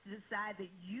needs to decide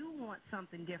that you want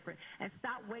something different and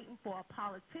stop waiting for a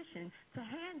politician to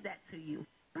hand that to you.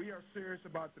 We are serious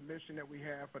about the mission that we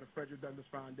have for the Frederick Douglass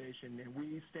Foundation, and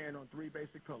we stand on 3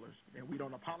 basic pillars, and we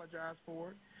don't apologize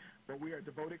for it, but we are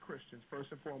devoted Christians,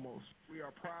 first and foremost. We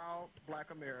are proud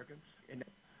black Americans and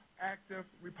active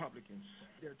Republicans.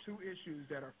 There are 2 issues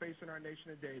that are facing our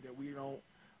nation today that we don't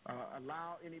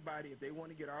allow anybody, if they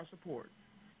want to get our support.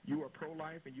 You are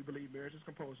pro-life and you believe marriage is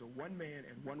composed of one man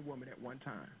and one woman at one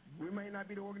time. We may not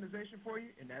be the organization for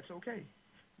you, and that's okay.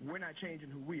 We're not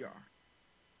changing who we are.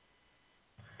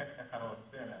 I don't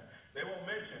understand that. They won't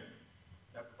mention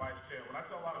that the vice chair. When I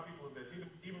tell a lot of people this,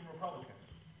 even Republicans,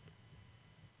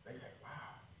 they say,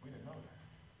 wow, We didn't know that.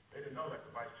 They didn't know that the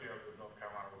vice chair of the North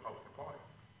Carolina Republican Party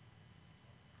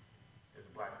is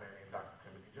a black man named Dr.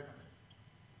 Timothy Johnson.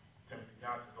 Timothy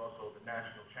Johnson is also the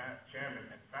national chairman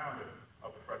and founder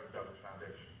of the Frederick Douglass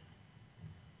Foundation.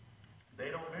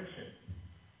 They don't mention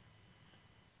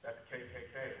that the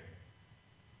KKK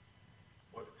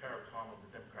was a terrorist arm of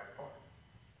the Democratic Party.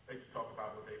 They just talk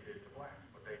about what they did to blacks,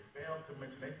 but they fail to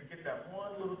mention, they forget that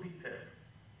one little detail.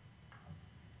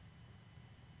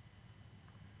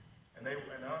 And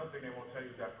the other thing they won't tell you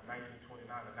is that from 1929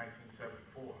 to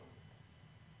 1974,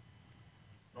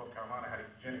 North Carolina had a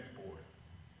eugenics board,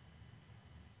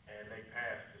 and they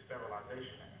passed the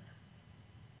Sterilization Act.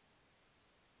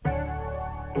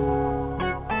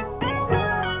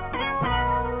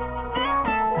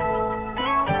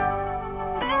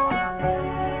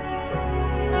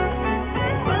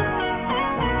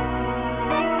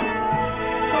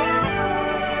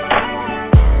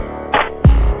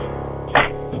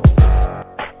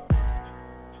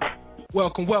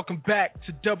 Welcome back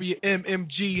to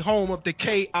WMMG, home of the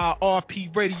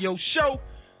KIRP radio show.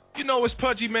 You know, it's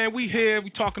Pudgy, man. We here. We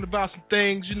talking about some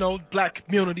things, you know, black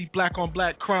community, black on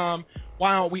black crime.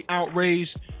 Why aren't we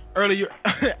outraged? Earlier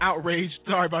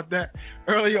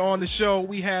on the show,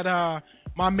 we had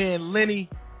my man Lenny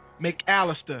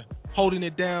McAllister holding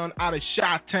it down out of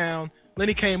Chi-Town.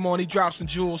 Lenny came on. He dropped some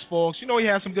jewels for us. You know, he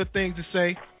had some good things to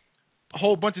say. A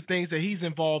whole bunch of things that he's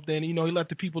involved in. You know, he let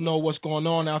the people know what's going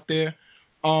on out there.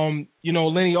 You know,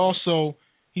 Lenny also,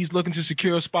 he's looking to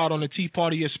secure a spot on the Tea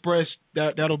Party Express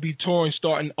that'll be touring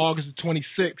starting August the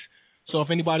 26th. So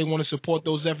if anybody want to support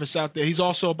those efforts out there, he's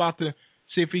also about to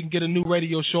see if he can get a new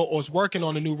radio show, or is working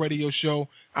on a new radio show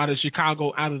out of the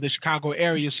Chicago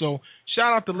area. So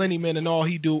shout out to Lenny, man, and all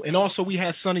he do. And also we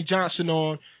had Sonny Johnson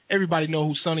on. Everybody know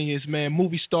who Sonny is, man.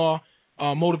 Movie star,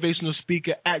 motivational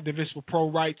speaker, activist for pro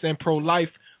rights and pro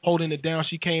life, holding it down.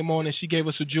 She came on and she gave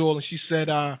us a jewel, and she said,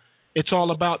 it's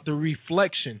all about the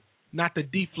reflection, not the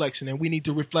deflection, and we need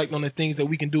to reflect on the things that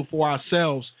we can do for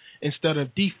ourselves instead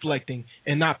of deflecting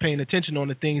and not paying attention on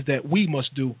the things that we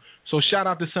must do. So shout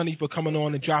out to Sonny for coming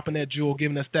on and dropping that jewel,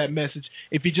 giving us that message.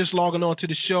 If you're just logging on to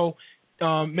the show,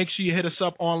 make sure you hit us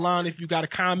up online. If you got a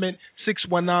comment,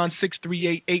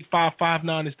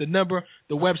 619-638-8559 is the number.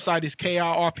 The website is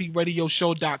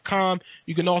KIRPradioshow.com.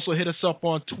 You can also hit us up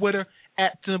on Twitter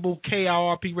at symbol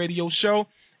KIRP Radio Show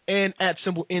and at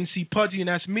symbol NC Pudgy, and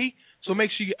that's me. So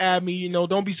make sure you add me. You know,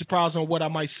 don't be surprised on what I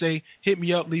might say. Hit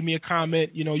me up, leave me a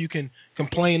comment. You know, you can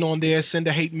complain on there, send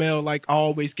a hate mail like I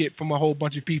always get from a whole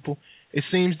bunch of people. It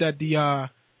seems that the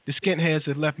skinheads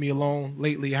have left me alone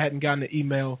lately. I hadn't gotten an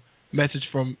email message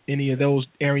from any of those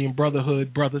Aryan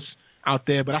Brotherhood brothers out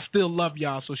there, but I still love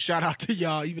y'all. So shout out to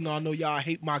y'all, even though I know y'all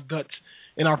hate my guts.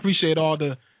 And I appreciate all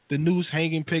the news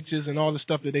hanging pictures and all the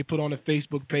stuff that they put on the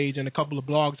Facebook page and a couple of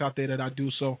blogs out there that I do.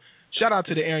 So shout out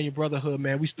to the Aryan Brotherhood,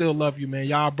 man. We still love you, man.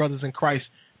 Y'all brothers in Christ.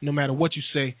 No matter what you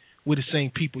say, we're the same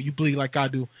people. You bleed like I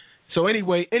do. So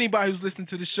anyway, anybody who's listening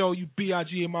to the show, you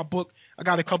BIG in my book. I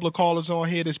got a couple of callers on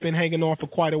here that's been hanging on for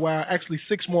quite a while. Actually,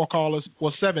 6 more callers.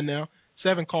 Well, 7 now.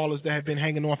 7 callers that have been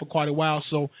hanging on for quite a while.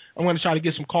 So I'm going to try to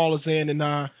get some callers in and,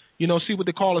 see what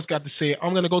the callers got to say.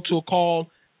 I'm going to go to a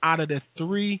call out of the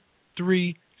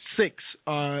 336.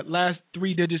 Last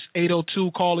 3 digits,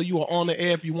 802. Caller, you are on the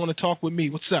air if you want to talk with me.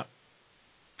 What's up?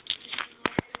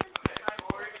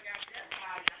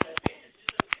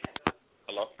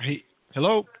 Hello? Hey,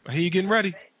 hello? I hear you getting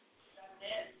ready.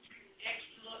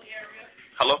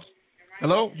 Hello?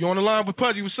 Hello? You on the line with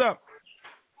Pudgy. What's up?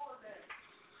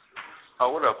 Oh,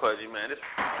 what up, Pudgy, man?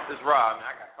 This Rob, man.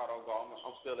 I got caught off guard.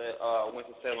 I'm still at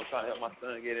Winston-Salem trying to help my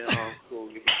son get in school,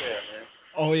 get prepared, man.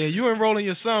 Oh yeah, you enrolling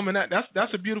your son, man.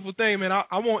 That's a beautiful thing, man.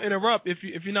 I won't interrupt if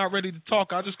you're not ready to talk.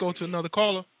 I'll just go to another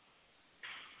caller.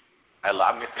 I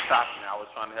missed the topic, man. I was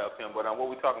trying to help him, but what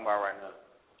we talking about right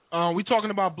now? We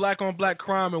talking about black on black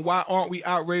crime and why aren't we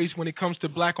outraged when it comes to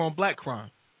black on black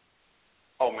crime?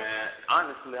 Oh man,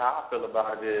 honestly, how I feel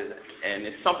about it is, and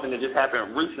it's something that just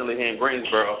happened recently here in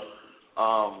Greensboro.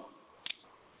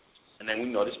 And then we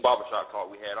know this barbershop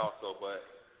talk we had also, but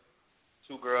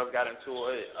 2 girls got into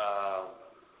it.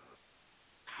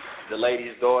 The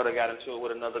lady's daughter got into it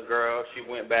with another girl. She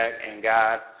went back, and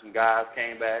some guys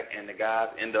came back, and the guys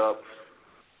ended up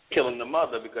killing the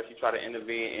mother because she tried to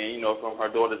intervene, and from her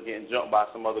daughter's getting jumped by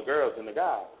some other girls and the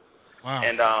guys. Wow.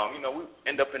 And we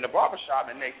end up in the barbershop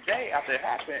the next day after it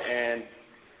happened, and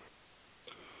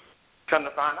come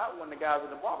to find out, when the guys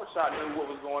in the barbershop knew what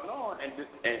was going on and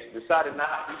decided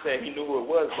not. He said he knew who it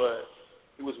was, but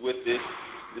he was with this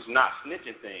not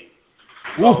snitching thing.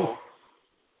 So,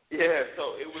 yeah,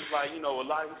 so it was like, a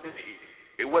lot of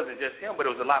it wasn't just him, but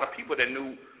it was a lot of people that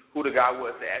knew who the guy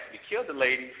was that actually killed the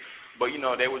lady. But, you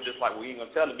know, they were just like, we ain't going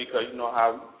to tell it because, you know,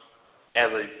 how as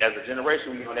a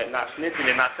generation, you know, that not snitching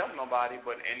and not telling nobody.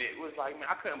 And it was like, man,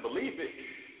 I couldn't believe it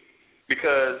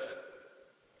because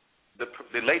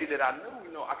the lady that I knew,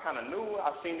 you know, I kind of knew.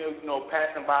 I seen her, you know,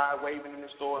 passing by, waving in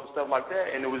the store and stuff like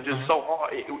that. And it was just so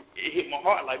hard. It hit my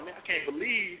heart like, man, I can't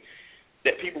believe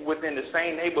that people within the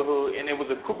same neighborhood, and there was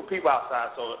a group of people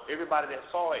outside. So everybody that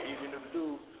saw it, even if the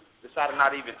dude decided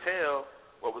not to even tell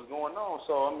what was going on.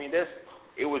 So, I mean,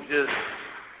 it was just,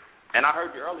 and I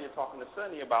heard you earlier talking to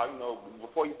Sonny about, you know,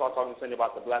 before you started talking to Sonny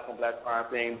about the black-on-black crime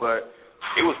thing, but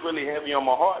it was really heavy on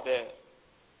my heart that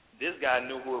this guy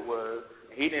knew who it was.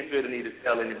 He didn't feel the need to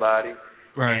tell anybody.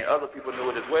 Right. And other people knew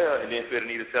it as well and didn't feel the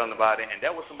need to tell anybody. And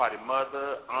that was somebody's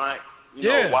mother, aunt, you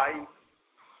know, wife.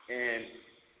 And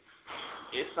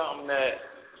it's something that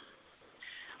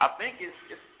I think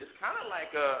it's kind of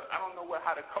like I don't know what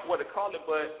to call it,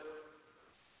 but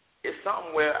it's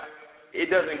something where it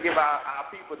doesn't give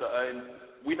our people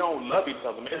we don't love each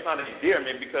other. Man, it's not an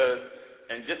endearment because,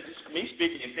 and just me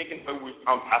speaking and thinking,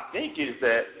 I think is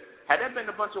that had that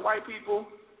been a bunch of white people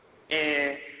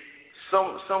and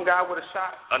some guy would have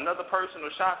shot another person or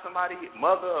shot somebody,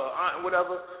 mother or aunt or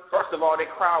whatever, first of all,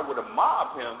 that crowd would have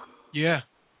mobbed him. Yeah.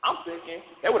 I'm thinking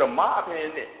they would have mobbed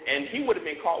him, and he would have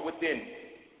been caught within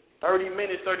 30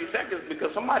 minutes, 30 seconds,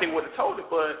 because somebody would have told it.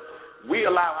 But we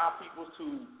allow our people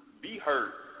to be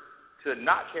hurt, to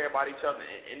not care about each other,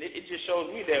 and it just shows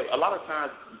me that a lot of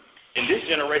times in this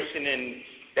generation, and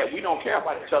that we don't care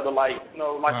about each other like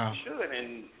we should.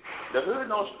 And the hood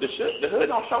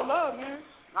don't show love, man.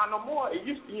 Not no more. It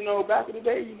used to, you know, back in the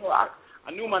day, you know, I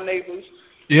knew my neighbors.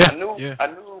 Yeah. I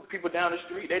knew people down the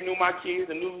street. They knew my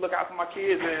kids and knew to look out for my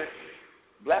kids. And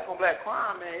black on black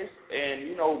crime, man. And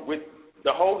you know, with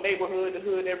the whole neighborhood, the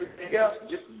hood, everything else,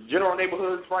 just general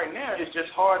neighborhoods right now, it's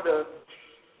just hard to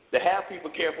have people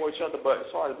care for each other. But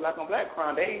as far as black on black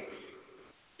crime,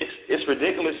 it's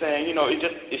ridiculous. And you know, it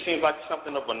seems like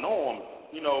something of a norm.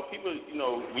 You know, people. You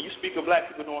know, when you speak of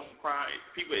black people doing some crime,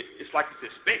 people, it's like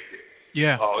it's expected.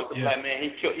 Yeah. Oh, it's a black man.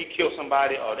 He killed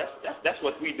somebody. Oh, that's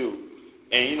what we do.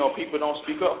 And you know, people don't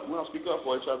speak up. We don't speak up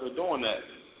for each other doing that.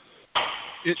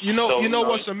 You know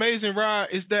what's amazing, Rod,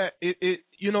 is that it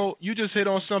you know, you just hit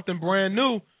on something brand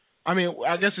new. I mean,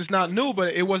 I guess it's not new, but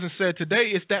it wasn't said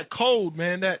today. It's that code,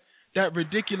 man. That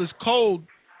ridiculous code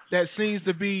that seems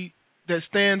to be that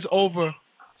stands over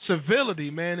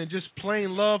civility, man, and just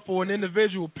plain love for an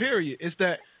individual. Period. It's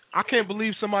that I can't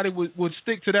believe somebody would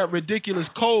stick to that ridiculous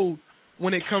code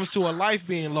when it comes to a life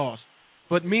being lost.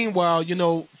 But meanwhile, you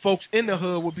know, folks in the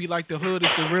hood would be like, the hood is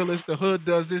the realest, the hood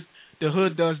does this, the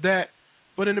hood does that.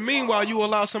 But in the meanwhile, you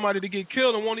allow somebody to get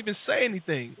killed and won't even say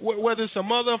anything. Whether it's a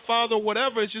mother, father,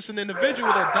 whatever, it's just an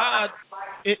individual that died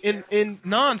in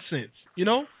nonsense, you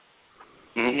know?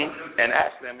 Mm-hmm. And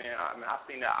actually, man, I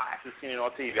actually seen it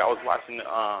on TV. I was watching,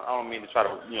 I don't mean to try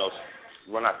to, you know,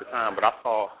 run out the time, but I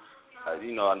saw,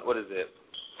 you know, what is it,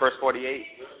 First 48?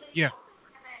 Yeah.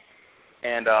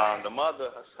 And the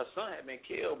mother, her son had been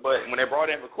killed, but when they brought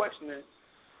in for questioning,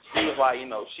 she was like, you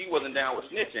know, she wasn't down with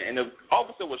snitching. And the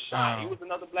officer was shocked. He was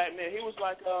another black man. He was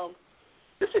like,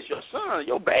 this is your son,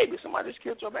 your baby. Somebody just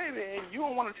killed your baby, and you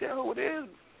don't want to tell who it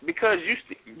is because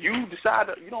you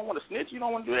decide you don't want to snitch, you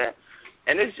don't want to do that.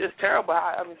 And it's just terrible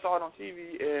how I saw it on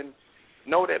TV and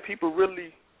know that people really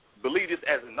believe this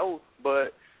as an oath,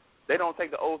 but they don't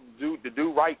take the oath to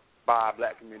do right by our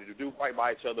black community, to do right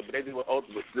by each other, but they do an oath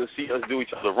to see us do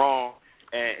each other wrong,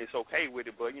 and it's okay with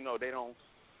it, but, you know, they don't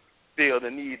feel the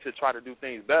need to try to do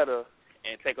things better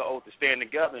and take an oath to stand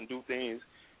together and do things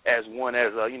as one,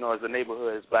 as a, you know, as a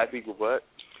neighborhood, as black people, but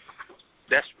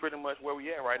that's pretty much where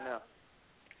we at right now.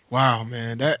 Wow,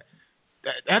 man,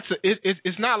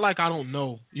 it's not like I don't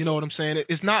know, you know what I'm saying?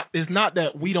 It's not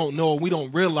that we don't know or we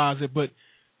don't realize it, but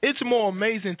it's more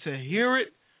amazing to hear it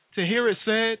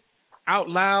said out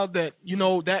loud that, you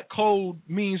know, that code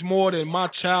means more than my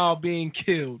child being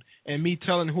killed and me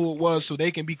telling who it was so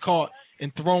they can be caught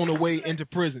and thrown away into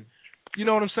prison. You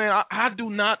know what I'm saying? I do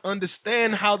not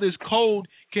understand how this code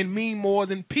can mean more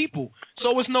than people.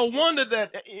 So it's no wonder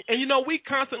that, and you know, we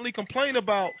constantly complain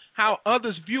about how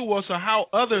others view us or how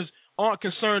others aren't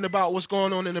concerned about what's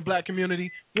going on in the black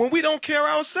community when we don't care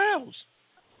ourselves.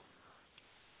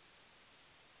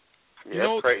 Yeah,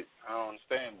 that's crazy. I don't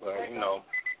understand, but, you know,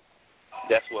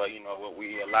 that's what, you know, what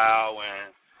we allow,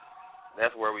 and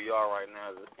that's where we are right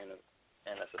now in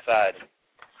a society.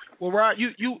 Well, Rod,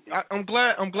 I'm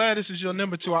glad this is your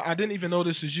number 2. I didn't even know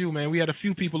this is you, man. We had a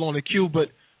few people on the queue, but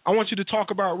I want you to talk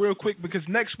about real quick because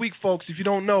next week, folks, if you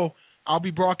don't know, I'll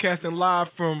be broadcasting live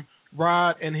from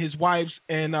Rod and his wives,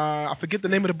 and I forget the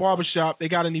name of the barbershop. They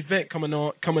got an event coming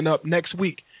up next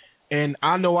week. And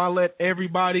I know I let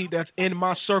everybody that's in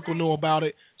my circle know about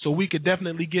it, so we could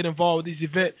definitely get involved with this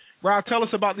event. Rod, tell us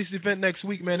about this event next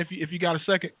week, man, if you got a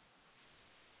second.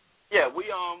 Yeah,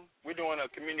 we're doing a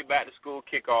community back to school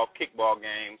kickoff kickball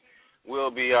game.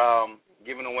 We'll be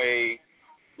giving away.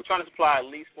 We're trying to supply at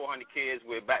least 400 kids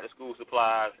with back to school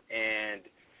supplies, and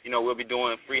we'll be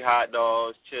doing free hot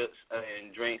dogs, chips,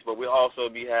 and drinks. But we'll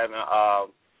also be having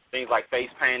things like face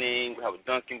painting. We have a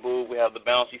dunking booth. We have the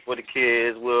bouncy for the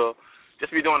kids. We'll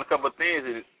just be doing a couple of things,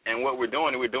 and what we're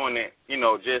doing it,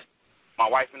 just my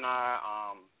wife and I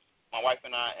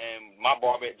and my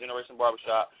barber at Generation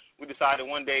Barbershop. We decided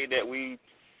one day that we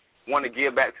want to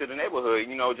give back to the neighborhood.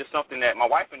 Just something that my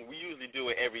wife and we usually do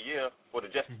it every year for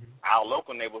our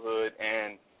local neighborhood,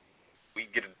 and we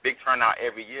get a big turnout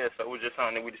every year. So it was just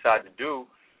something that we decided to do.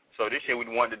 So this year we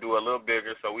wanted to do a little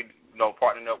bigger, so we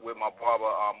partnered up with my barber,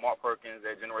 Mark Perkins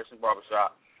at Generation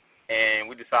Barbershop, and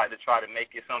we decided to try to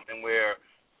make it something where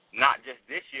not just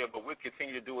this year, but we'll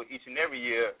continue to do it each and every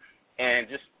year and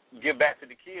just give back to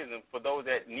the kids and for those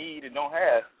that need and don't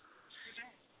have.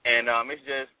 And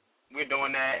we're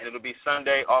doing that, and it'll be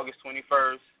Sunday, August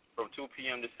 21st from 2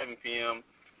 p.m. to 7 p.m.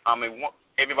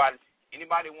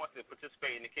 Anybody who wants to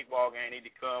participate in the kickball game need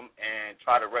to come and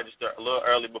try to register a little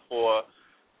early before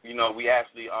we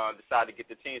actually decide to get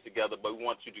the teams together, but we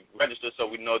want you to register so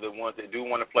we know the ones that do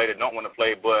want to play, that don't want to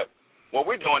play. But what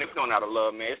we're doing out of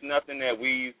love, man. It's nothing that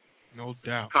we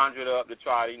conjured up to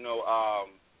try to,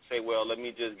 say, well, let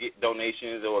me just get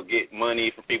donations or get money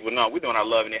from people. No, we're doing our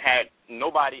love, and it had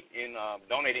nobody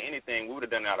donated anything, we would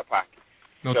have done it out of pocket.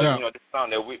 No doubt. This is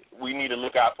something that we need to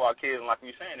look out for our kids, and like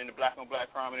we were saying, in the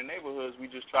black-on-black crime in the neighborhoods, we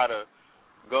just try to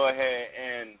go ahead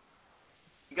and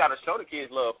you got to show the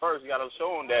kids love first. You got to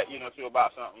show them that, you're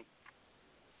about something.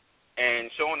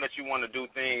 And show them that you want to do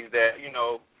things that,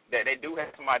 that they do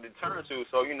have somebody to turn to.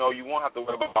 So, you won't have to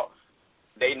worry about,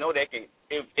 they know they can,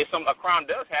 if a crime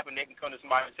does happen, they can come to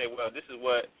somebody and say, well, this is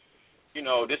what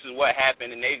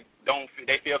happened. And they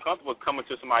feel comfortable coming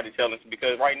to somebody to tell them.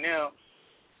 Because right now,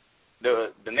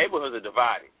 the neighborhoods are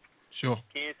divided. Sure.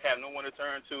 Kids have no one to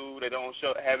turn to. They don't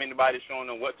have anybody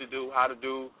showing them what to do, how to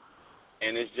do.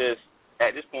 And it's just,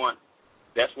 at this point,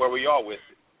 that's where we are with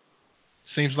it.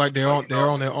 Seems like they're on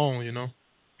their own,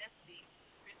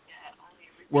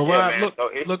 Well, Rod,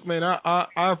 look, man,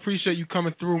 I appreciate you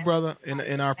coming through, brother,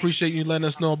 and I appreciate you letting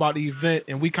us know about the event.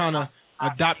 And we kind of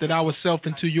adopted ourselves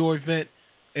into your event,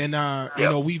 and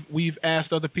we've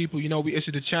asked other people. We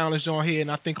issued a challenge on here, and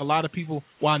I think a lot of people,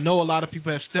 I know a lot of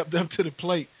people have stepped up to the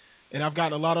plate, and I've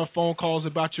gotten a lot of phone calls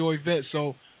about your event.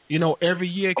 So, every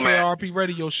year, KRP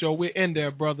Radio Show, we're in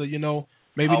there, brother.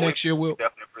 Maybe next year we'll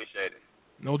definitely appreciate it.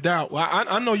 No doubt. Well,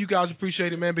 I know you guys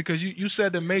appreciate it, man, because you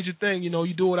said the major thing.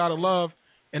 You do it out of love,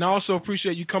 and I also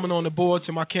appreciate you coming on the board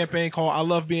to my campaign called "I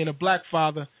Love Being a Black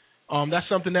Father." That's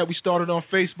something that we started on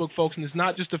Facebook, folks, and it's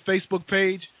not just a Facebook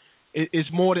page. It's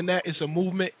more than that. It's a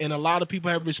movement, and a lot of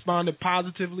people have responded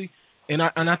positively, and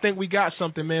I think we got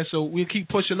something, man. So we'll keep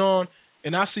pushing on,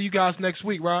 and I'll see you guys next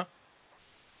week, Rob.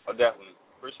 Oh, definitely.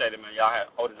 Appreciate it, man. Y'all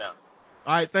hold it down.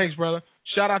 All right, thanks, brother.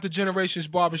 Shout out to Generations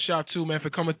Barbershop too, man, for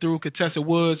coming through. Contessa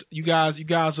Woods, you guys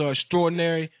are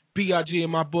extraordinary. BIG in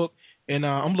my book, and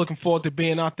I'm looking forward to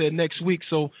being out there next week.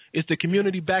 So it's the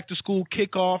community back to school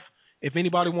kickoff. If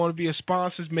anybody want to be a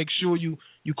sponsor, make sure you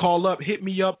call up, hit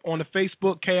me up on the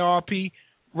Facebook,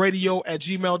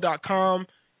 krpradio@gmail.com.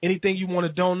 Anything you want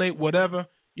to donate, whatever.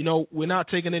 We're not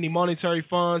taking any monetary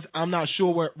funds. I'm not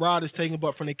sure what Rod is taking,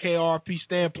 but from the KRP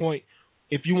standpoint,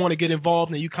 if you want to get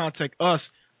involved and you contact us,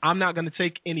 I'm not going to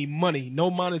take any money, no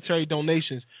monetary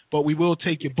donations, but we will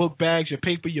take your book bags, your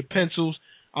paper, your pencils.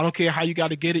 I don't care how you got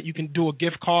to get it. You can do a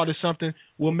gift card or something.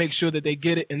 We'll make sure that they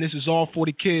get it, and this is all for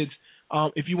the kids.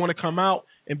 If you want to come out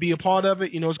and be a part of it,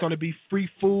 it's going to be free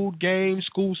food, games,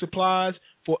 school supplies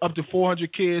for up to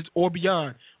 400 kids or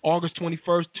beyond. August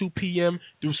 21st, 2 p.m.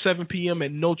 through 7 p.m.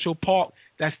 at Nocho Park.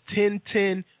 That's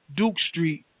 1010 Duke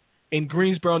Street in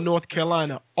Greensboro, North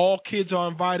Carolina. All kids are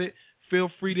invited. Feel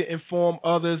free to inform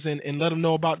others and let them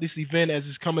know about this event as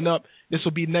it's coming up. This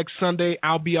will be next Sunday.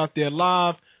 I'll be out there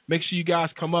live. Make sure you guys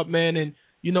come up, man, and,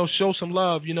 show some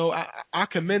love. I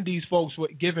commend these folks for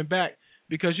giving back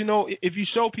because, if you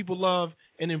show people love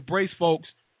and embrace folks,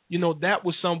 that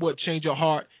will somewhat change your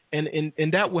heart, and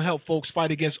that will help folks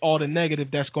fight against all the negative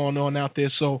that's going on out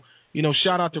there. So,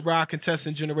 shout out to Rod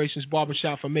Contestant Generations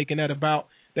Barbershop for making that about.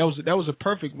 That was a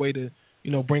perfect way to,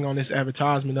 bring on this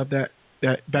advertisement of that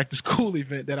back to school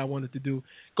event that I wanted to do.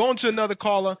 Going to another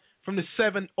caller from the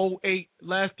 708,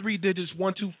 last three digits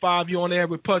 125. You're on air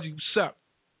with Pudgy. What's up?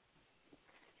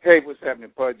 Hey, what's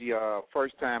happening, Pudgy?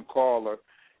 First-time caller,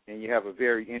 and you have a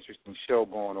very interesting show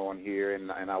going on here,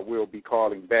 and I will be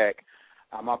calling back.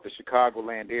 I'm out the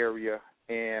Chicagoland area,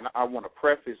 and I want to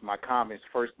preface my comments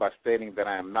first by stating that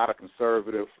I am not a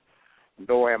conservative,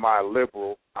 nor am I a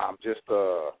liberal. I'm just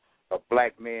a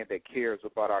black man that cares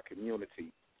about our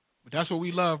community. But that's what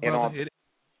we love, brother.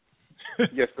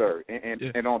 Yes, sir.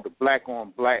 And on the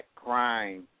black-on-black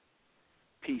crime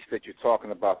piece that you're talking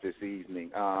about this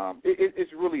evening,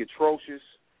 it's really atrocious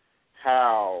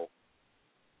how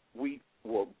we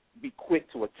will be quick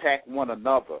to attack one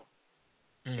another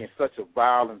in such a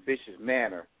violent, vicious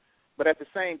manner. But at the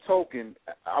same token,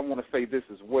 I want to say this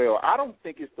as well. I don't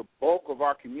think it's the bulk of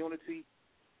our community.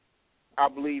 I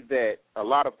believe that a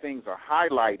lot of things are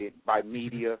highlighted by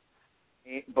media,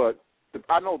 but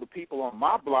I know the people on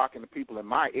my block and the people in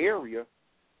my area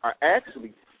are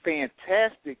actually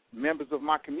fantastic members of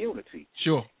my community.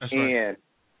 Sure, that's right.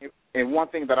 And one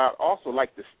thing that I also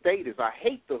like to state is I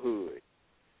hate the hood.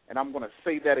 And I'm going to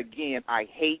say that again, I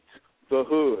hate the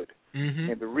hood.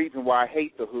 And the reason why I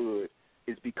hate the hood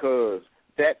is because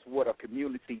that's what a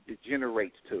community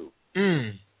degenerates to.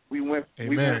 We went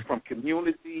from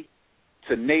community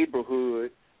to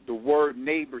neighborhood. The word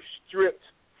neighbor stripped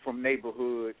from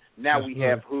neighborhood. Now we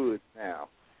have hoods now.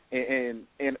 And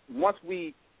once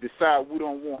we decide we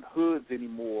don't want hoods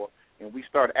anymore and we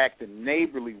start acting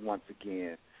neighborly once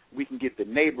again, we can get the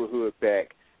neighborhood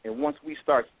back. And once we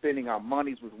start spending our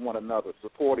monies with one another,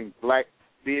 supporting black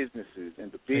businesses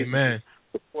and the business,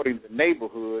 supporting the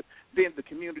neighborhood, then the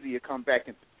community will come back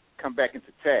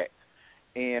into tact.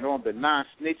 And on the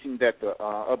non-snitching that the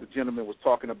other gentleman was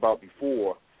talking about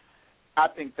before, I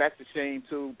think that's a shame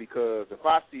too, because if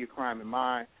I see a crime in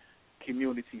my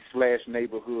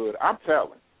community/neighborhood, I'm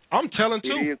telling. I'm telling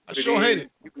too. I sure hate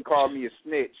it. You can call me a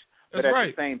snitch, but at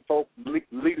the same token,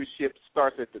 leadership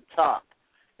starts at the top.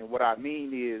 And what I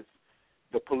mean is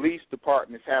the police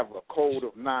departments have a code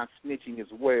of non-snitching as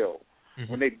well.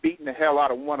 When they beating the hell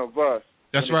out of one of us,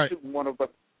 that's when they shooting one of us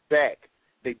back,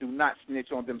 they do not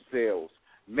snitch on themselves.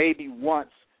 Maybe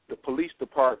once the police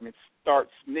department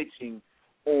starts snitching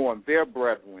on their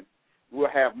brethren, we'll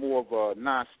have more of a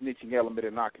non-snitching element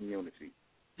in our community.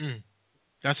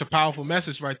 That's a powerful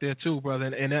message right there too, brother.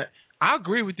 And I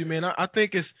agree with you, man. I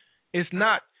think it's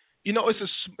not,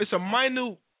 it's a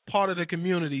minute part of the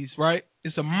communities, right?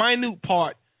 It's a minute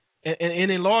part,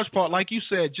 and in large part, like you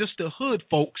said, just the hood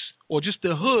folks or just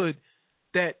the hood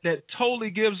that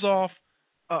totally gives off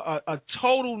a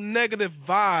total negative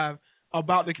vibe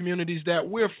about the communities that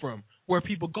we're from, where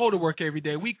people go to work every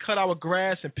day. We cut our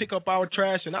grass and pick up our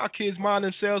trash, and our kids mind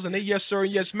themselves, and they yes sir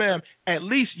and yes ma'am, at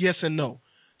least yes and no.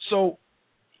 So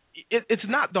it's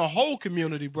not the whole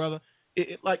community, brother.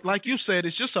 Like you said,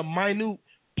 it's just a minute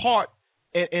part,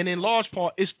 and in large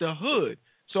part, it's the hood.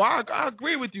 So I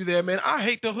agree with you there, man. I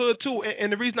hate the hood too,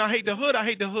 and the reason I hate the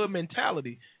hood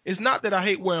mentality. It's not that I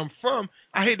hate where I'm from.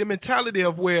 I hate the mentality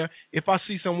of where if I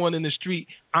see someone in the street,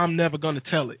 I'm never going to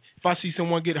tell it. If I see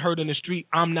someone get hurt in the street,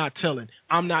 I'm not telling.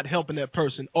 I'm not helping that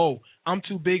person. Oh, I'm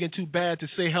too big and too bad to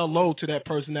say hello to that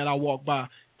person that I walk by.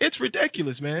 It's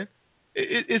ridiculous, man.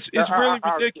 It's really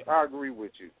ridiculous. I agree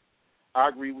with you. I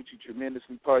agree with you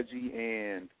tremendously, Pudgy.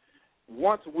 And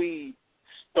once we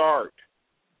start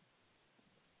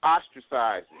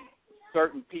ostracizing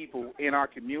certain people in our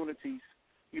communities,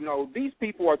 these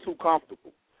people are too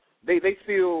comfortable. They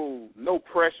feel no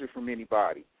pressure from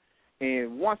anybody.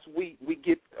 And once we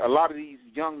get a lot of these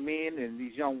young men and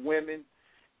these young women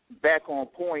back on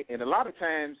point, and a lot of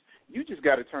times you just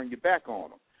got to turn your back on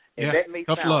them. And that may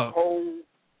sound cold.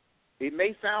 It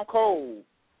may sound cold,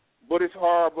 but it's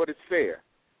hard, but it's fair.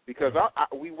 Because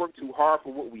we work too hard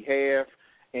for what we have.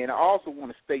 And I also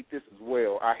want to state this as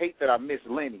well. I hate that I miss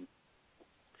Lenny.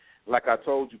 Like I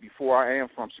told you before, I am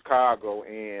from Chicago,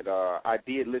 and I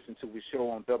did listen to his show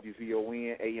on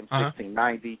WVON, AM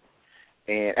 1690.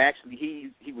 And actually,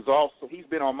 he's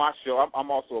been on my show. I'm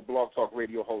also a Blog Talk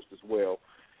Radio host as well.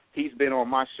 He's been on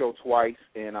my show twice,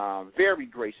 and very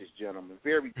gracious gentleman,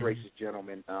 very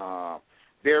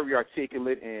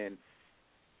articulate, and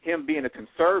him being a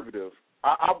conservative,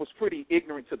 I was pretty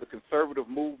ignorant to the conservative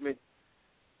movement.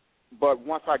 But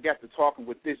once I got to talking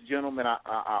with this gentleman,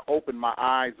 I opened my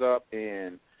eyes up,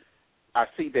 and I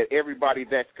see that everybody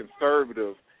that's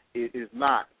conservative is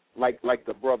not, like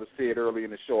the brother said earlier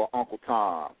in the show, Uncle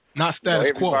Tom. Not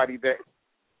status quo.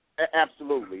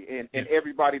 Absolutely. And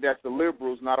everybody that's the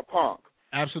liberal is not a punk.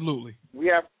 Absolutely.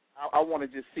 I want to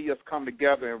just see us come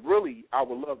together, and really I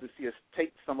would love to see us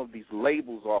take some of these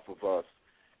labels off of us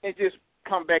and just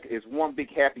come back as one big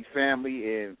happy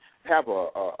family and have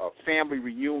a family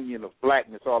reunion of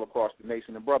blackness all across the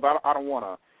nation. And, brother, I don't want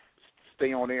to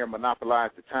stay on air and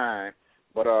monopolize the time.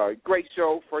 But great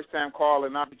show, first time call,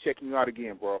 and I'll be checking you out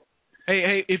again, bro.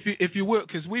 Hey, if you will,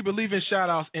 because we believe in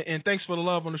shout-outs, and thanks for the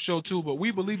love on the show, too, but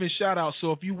we believe in shout-outs,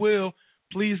 so if you will,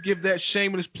 please give that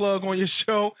shameless plug on your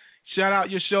show. Shout out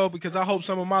your show, because I hope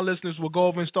some of my listeners will go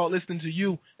over and start listening to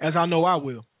you, as I know I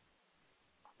will.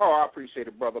 Oh, I appreciate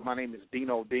it, brother. My name is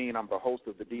Dino Dean. I'm the host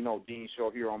of the Dino Dean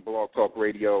Show here on Blog Talk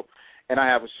Radio, and I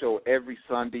have a show every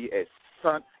Sunday at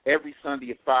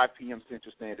 5 p.m.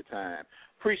 Central Standard Time.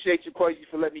 Appreciate you, Quasi,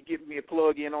 for letting me give me a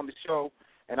plug in on the show,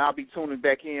 and I'll be tuning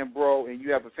back in, bro, and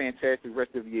you have a fantastic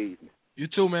rest of your evening. You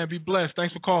too, man. Be blessed.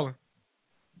 Thanks for calling.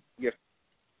 Yes.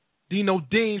 Dino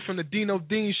Dean from the Dino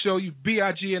Dean Show. You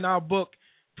B.I.G. in our book.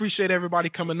 Appreciate everybody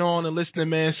coming on and listening,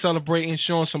 man, celebrating,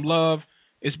 showing some love.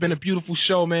 It's been a beautiful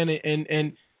show, man,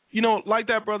 and you know, like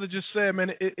that brother just said, man,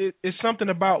 it's something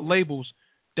about labels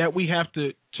that we have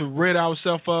to rid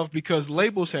ourselves of, because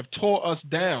labels have tore us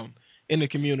down in the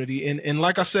community. And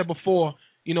like I said before,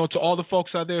 you know, to all the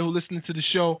folks out there who listening to the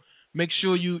show, make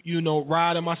sure you know,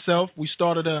 Rod and myself, we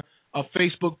started a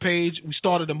Facebook page. We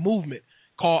started a movement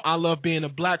called I Love Being a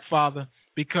Black Father,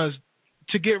 because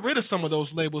to get rid of some of those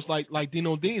labels, like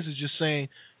Dino Deans is just saying,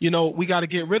 you know, we got to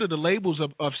get rid of the labels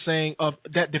of saying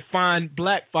that define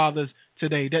black fathers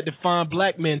today, that define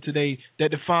black men today, that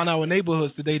define our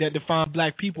neighborhoods today, that define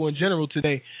black people in general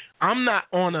today. I'm not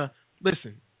on a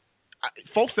listen.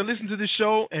 Folks that listen to this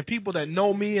show and people that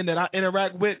know me and that I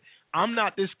interact with, I'm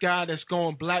not this guy that's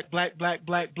going black.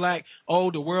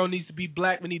 Oh, the world needs to be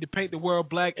black. We need to paint the world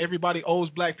black. Everybody owes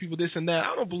black people this and that.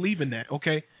 I don't believe in that.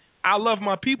 Okay. I love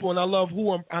my people, and I love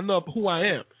who I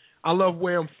am. I love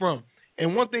where I'm from.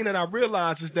 And one thing that I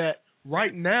realize is that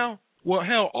right now, well,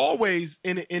 hell, always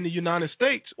in the United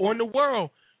States or in the world,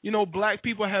 you know, black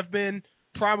people have been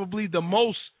probably the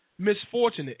most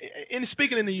misfortunate. And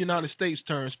speaking in the United States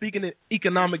terms, speaking in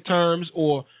economic terms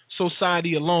or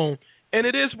society alone, and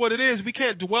it is what it is. We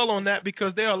can't dwell on that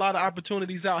because there are a lot of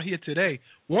opportunities out here today.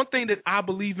 One thing that I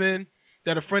believe in,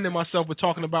 that a friend and myself were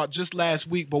talking about just last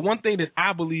week, but one thing that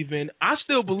I believe in, I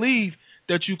still believe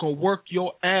that you can work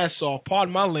your ass off.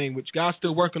 Pardon my language. God's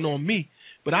still working on me.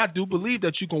 But I do believe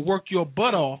that you can work your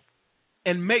butt off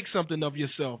and make something of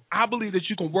yourself. I believe that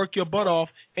you can work your butt off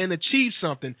and achieve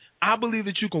something. I believe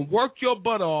that you can work your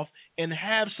butt off and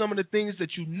have some of the things that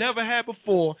you never had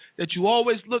before, that you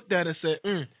always looked at and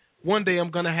said, one day I'm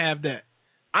going to have that.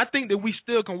 I think that we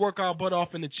still can work our butt off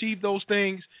and achieve those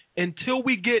things until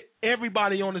we get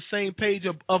everybody on the same page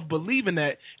of believing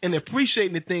that and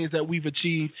appreciating the things that we've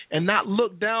achieved, and not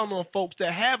look down on folks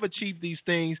that have achieved these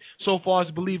things so far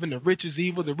as believing the rich is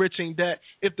evil, the rich ain't that.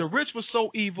 If the rich was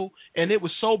so evil and it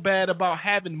was so bad about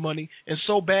having money and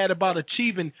so bad about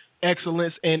achieving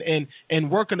excellence and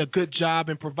working a good job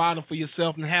and providing for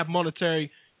yourself and have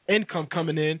monetary income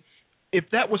coming in, if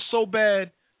that was so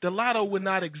bad, the lotto would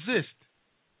not exist.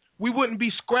 We wouldn't be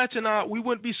scratching our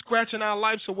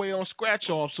lives away on scratch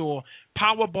offs or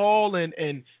Powerball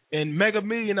and Mega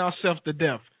Million ourselves to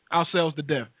death.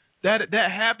 That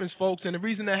happens, folks, and the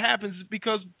reason that happens is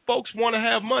because folks want to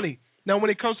have money. Now,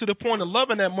 when it comes to the point of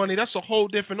loving that money, that's a whole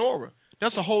different aura.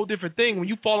 That's a whole different thing. When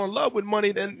you fall in love with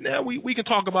money, then now we can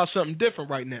talk about something different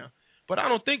right now. But I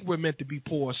don't think we're meant to be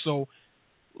poor. So,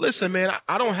 listen, man,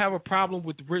 I don't have a problem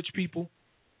with rich people.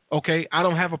 Okay, I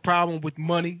don't have a problem with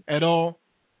money at all.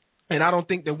 And I don't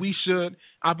think that we should.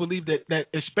 I believe that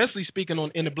especially speaking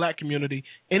in the black community,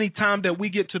 anytime that we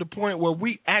get to the point where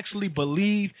we actually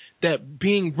believe that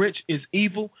being rich is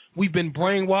evil, we've been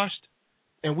brainwashed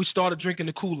and we started drinking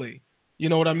the Kool-Aid. You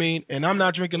know what I mean? And I'm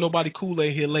not drinking nobody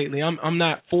Kool-Aid here lately. I'm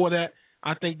not for that.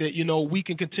 I think that, you know, we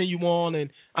can continue on, and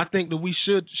I think that we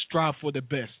should strive for the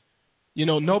best. You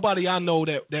know, nobody I know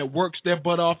that works their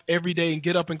butt off every day and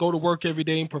get up and go to work every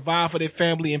day and provide for their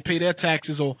family and pay their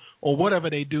taxes or whatever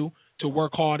they do to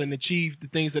work hard and achieve the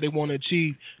things that they want to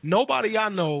achieve. Nobody I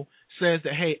know says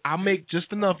that, hey, I make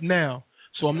just enough now,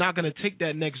 so I'm not going to take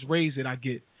that next raise that I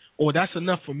get, or that's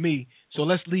enough for me, so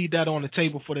let's leave that on the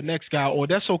table for the next guy, or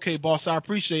that's okay, boss, I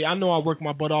appreciate it. I know I work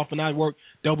my butt off and I work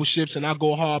double shifts and I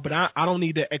go hard, but I don't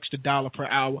need that extra $1 per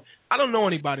hour. I don't know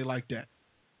anybody like that.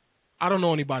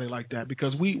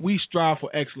 Because we strive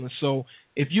for excellence. So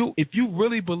if you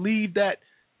really believe that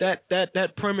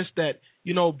premise that,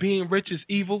 you know, being rich is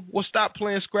evil, well, stop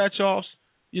playing scratch offs.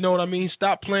 You know what I mean?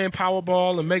 Stop playing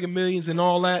Powerball and Mega Millions and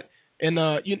all that. And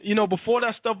you know, before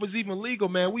that stuff was even legal,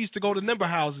 man, we used to go to number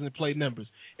houses and play numbers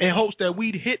in hopes that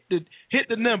we'd hit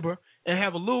the number and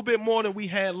have a little bit more than we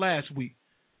had last week.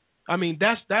 I mean,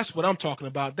 that's what I'm talking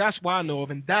about. That's why I know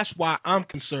of, and that's why I'm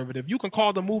conservative. You can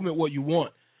call the movement what you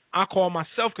want. I call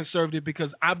myself conservative because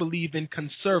I believe in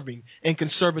conserving and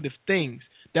conservative things.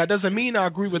 That doesn't mean I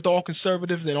agree with all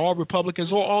conservatives and all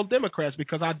Republicans or all Democrats,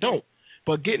 because I don't.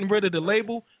 But getting rid of the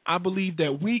label, I believe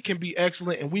that we can be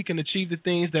excellent and we can achieve the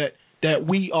things that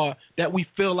we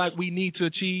feel like we need to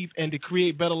achieve, and to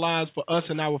create better lives for us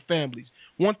and our families.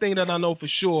 One thing that I know for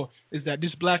sure is that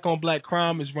this black-on-black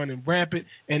crime is running rampant,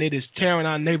 and it is tearing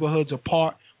our neighborhoods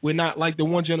apart. We're not, like the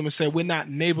one gentleman said, we're not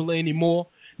neighborly anymore.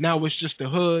 Now it's just the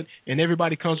hood, and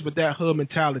everybody comes with that hood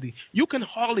mentality. You can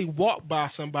hardly walk by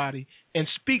somebody and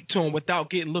speak to them without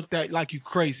getting looked at like you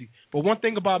crazy. But one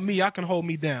thing about me, I can hold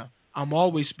me down. I'm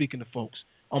always speaking to folks.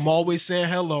 I'm always saying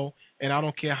hello, and I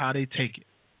don't care how they take it.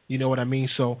 You know what I mean?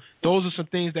 So those are some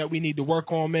things that we need to work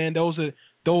on, man.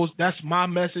 That's my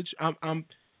message. I'm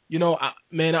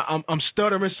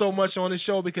stuttering so much on this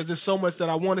show because there's so much that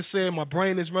I want to say. My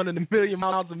brain is running a million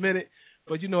miles a minute.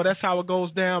 But, that's how it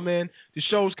goes down, man. The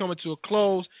show's coming to a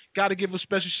close. Got to give a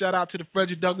special shout-out to the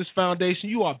Frederick Douglass Foundation.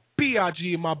 You are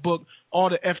BIG in my book. All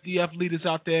the FDF leaders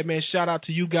out there, man, shout-out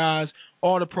to you guys.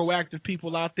 All the proactive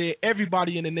people out there,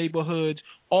 everybody in the neighborhoods,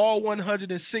 all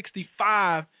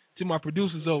 165 to my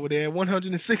producers over there,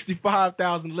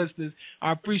 165,000 listeners.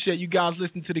 I appreciate you guys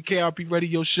listening to the KRP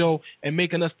Radio Show and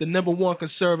making us the #1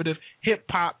 conservative,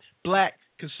 hip-hop, black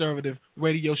conservative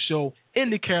radio show in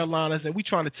the Carolinas, and we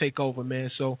trying to take over,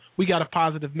 man. So we got a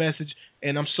positive message,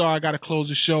 and I'm sorry I got to close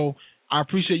the show. I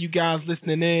appreciate you guys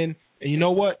listening in, and you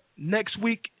know what? Next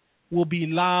week we'll be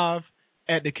live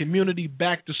at the Community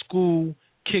Back to School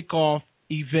Kickoff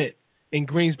event in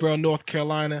Greensboro, North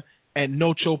Carolina at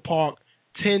Nocho Park,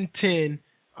 1010,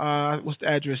 what's the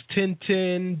address?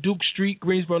 1010 Duke Street,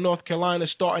 Greensboro, North Carolina,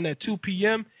 starting at 2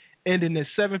 p.m., ending at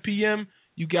 7 p.m.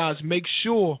 You guys make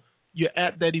sure you're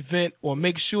at that event, or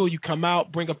make sure you come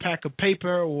out, bring a pack of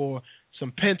paper or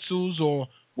some pencils, or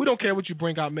we don't care what you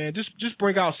bring out, man. Just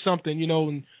bring out something,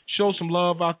 and show some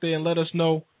love out there and let us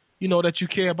know, that you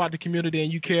care about the community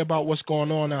and you care about what's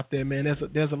going on out there, man.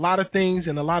 There's a lot of things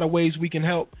and a lot of ways we can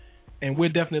help, and we're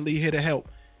definitely here to help.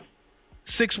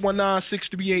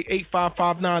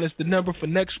 619-638-8559 is the number for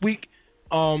next week.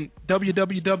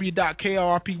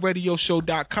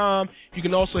 www.krpradioshow.com. You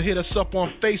can also hit us up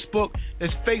on Facebook.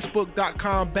 That's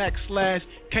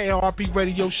facebook.com/KRP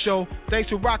Radio Show. Thanks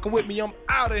for rocking with me. I'm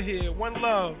out of here. One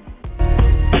love.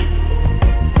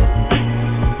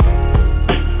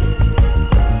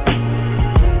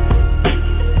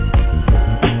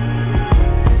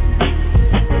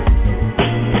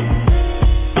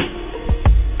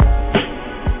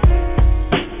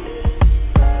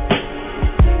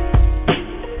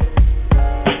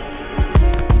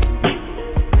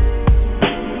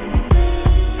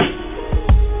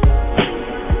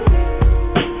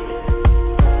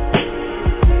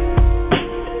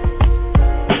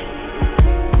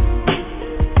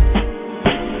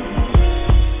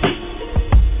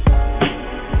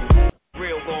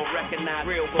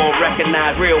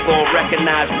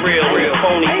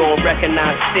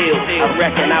 Still, I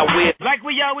reckon I will. Like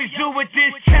we always do with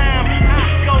this time,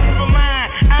 I go for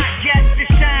mine. I get to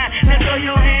shine. Now throw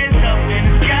your hands